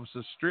Law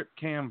Offices,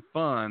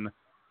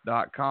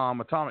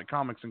 StripCamFun.com, Atomic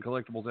Comics and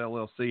Collectibles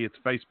LLC. It's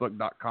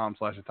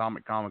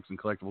Facebook.com/Atomic Comics and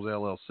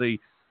Collectibles LLC.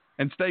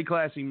 And Stay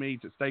Classy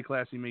Meats at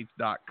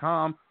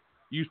StayClassyMeats.com.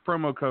 Use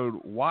promo code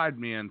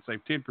WIDEMEN,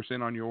 save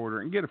 10% on your order,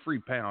 and get a free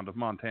pound of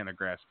Montana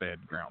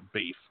grass-fed ground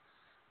beef.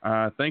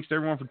 Thanks to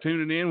everyone for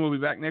tuning in. We'll be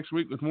back next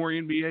week with more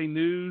NBA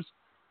news,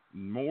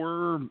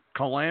 more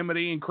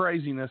calamity and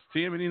craziness.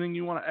 Tim, anything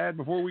you want to add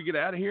before we get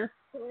out of here?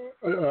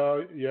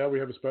 Yeah, we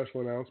have a special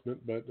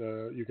announcement, but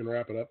you can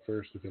wrap it up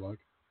first if you like.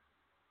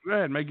 Go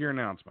ahead, make your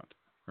announcement,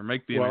 or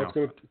make the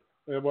announcement.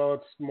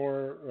 It's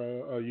more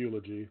a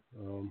eulogy.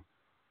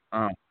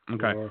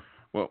 Okay.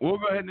 Well, we'll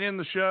go ahead and end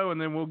the show, and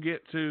then we'll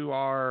get to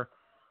our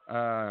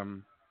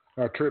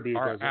tribute,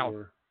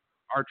 our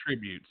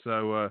tribute.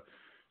 So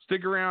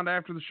stick around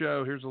after the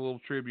show. Here's a little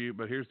tribute,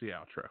 but here's the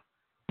outro.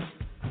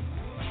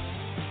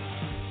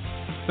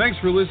 Thanks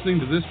for listening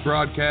to this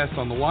broadcast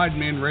on the Wide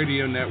Men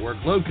Radio Network,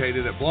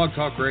 located at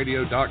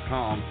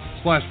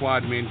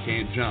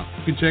blogtalkradio.com/widemencan'tjump.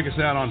 You can check us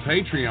out on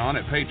Patreon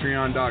at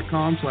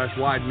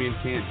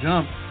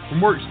patreon.com/widemencan'tjump for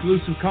more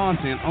exclusive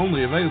content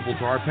only available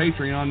to our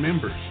Patreon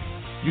members.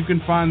 You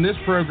can find this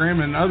program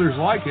and others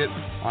like it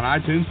on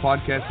iTunes,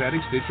 Podcast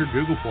Addict, Stitcher,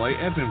 Google Play,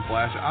 FM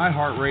Flash,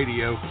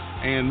 iHeartRadio,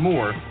 and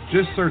more.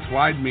 Just search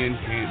Wide Men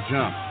Can't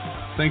Jump.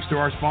 Thanks to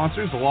our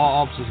sponsors, the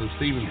law offices of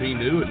Stephen P.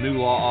 New at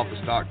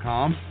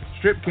newlawoffice.com,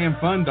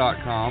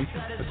 StripCamFun.com,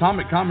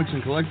 Atomic Comics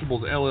and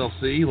Collectibles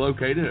LLC,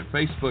 located at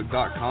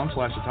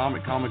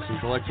Facebook.com/Atomic Comics and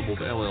Collectibles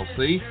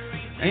LLC,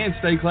 and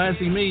Stay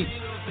Classy Meats,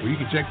 where you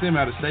can check them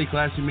out at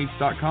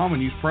StayClassyMeats.com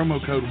and use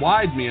promo code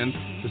WIDEMEN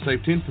to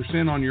save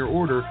 10% on your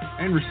order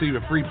and receive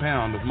a free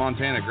pound of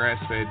Montana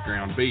grass-fed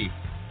ground beef.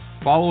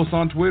 Follow us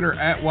on Twitter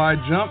at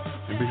WideJump,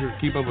 and be sure to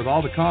keep up with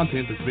all the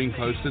content that's being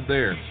posted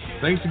there.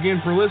 Thanks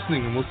again for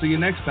listening, and we'll see you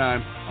next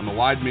time on the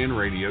Wide Men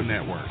Radio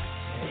Network.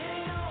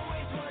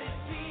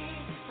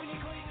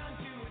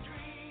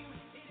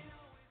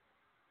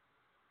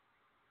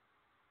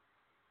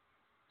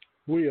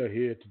 We are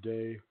here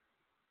today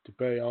to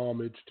pay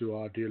homage to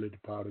our dearly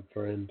departed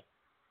friend,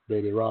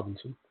 Baby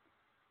Robinson.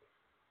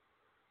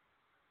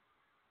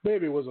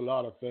 Baby was a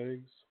lot of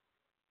things.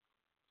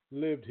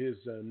 Lived his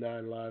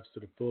 9 lives to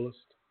the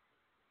fullest.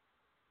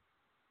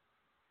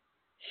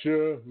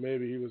 Sure,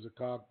 maybe he was a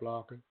cock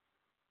blocker.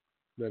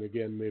 Then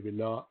again, maybe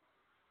not.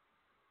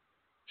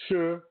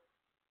 Sure,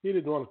 he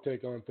didn't want to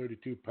take on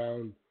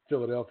 32-pound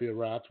Philadelphia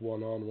Rats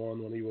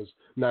one-on-one when he was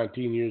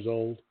 19 years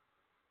old,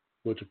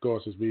 which, of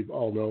course, as we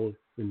all know,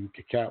 in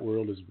the cat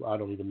world is, I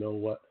don't even know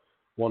what,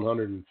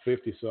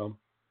 150-some.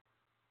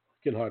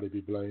 Can hardly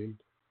be blamed.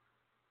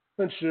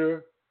 And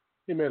sure,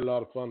 he made a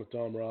lot of fun of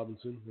Tom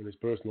Robinson and his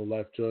personal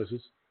life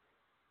choices.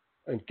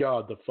 And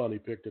God, the fun he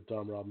picked at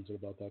Tom Robinson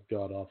about that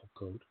god-awful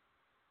coat.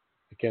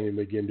 I can't even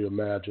begin to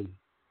imagine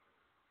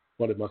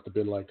what it must have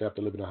been like to have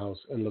to live in a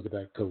house and look at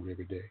that coat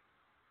every day.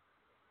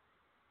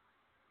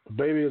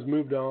 Baby has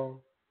moved on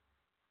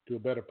to a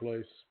better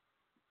place.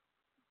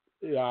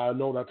 Yeah, I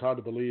know that's hard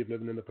to believe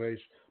living in the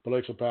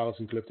palatial palace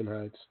in Clifton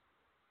Heights,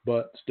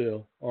 but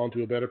still, on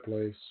to a better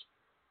place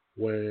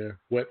where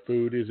wet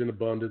food is in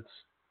abundance.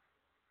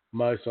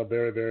 Mice are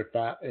very, very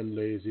fat and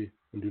lazy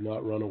and do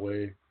not run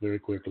away very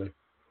quickly,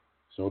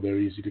 so they're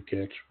easy to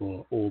catch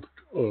for old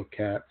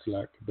cats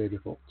like Baby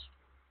Folks,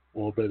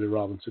 or Baby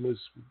Robinson, as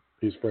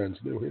his friends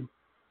knew him.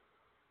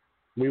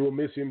 We will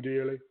miss him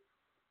dearly.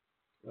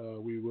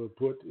 We will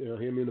put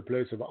him in a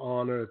place of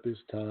honor at this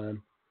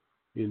time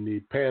in the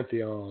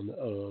pantheon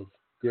of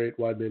great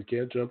Wide Men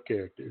Can't Jump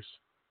characters.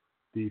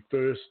 The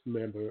first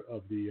member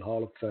of the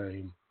Hall of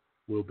Fame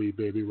will be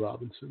Baby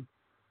Robinson.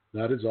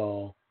 That is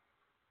all.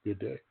 Good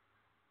day.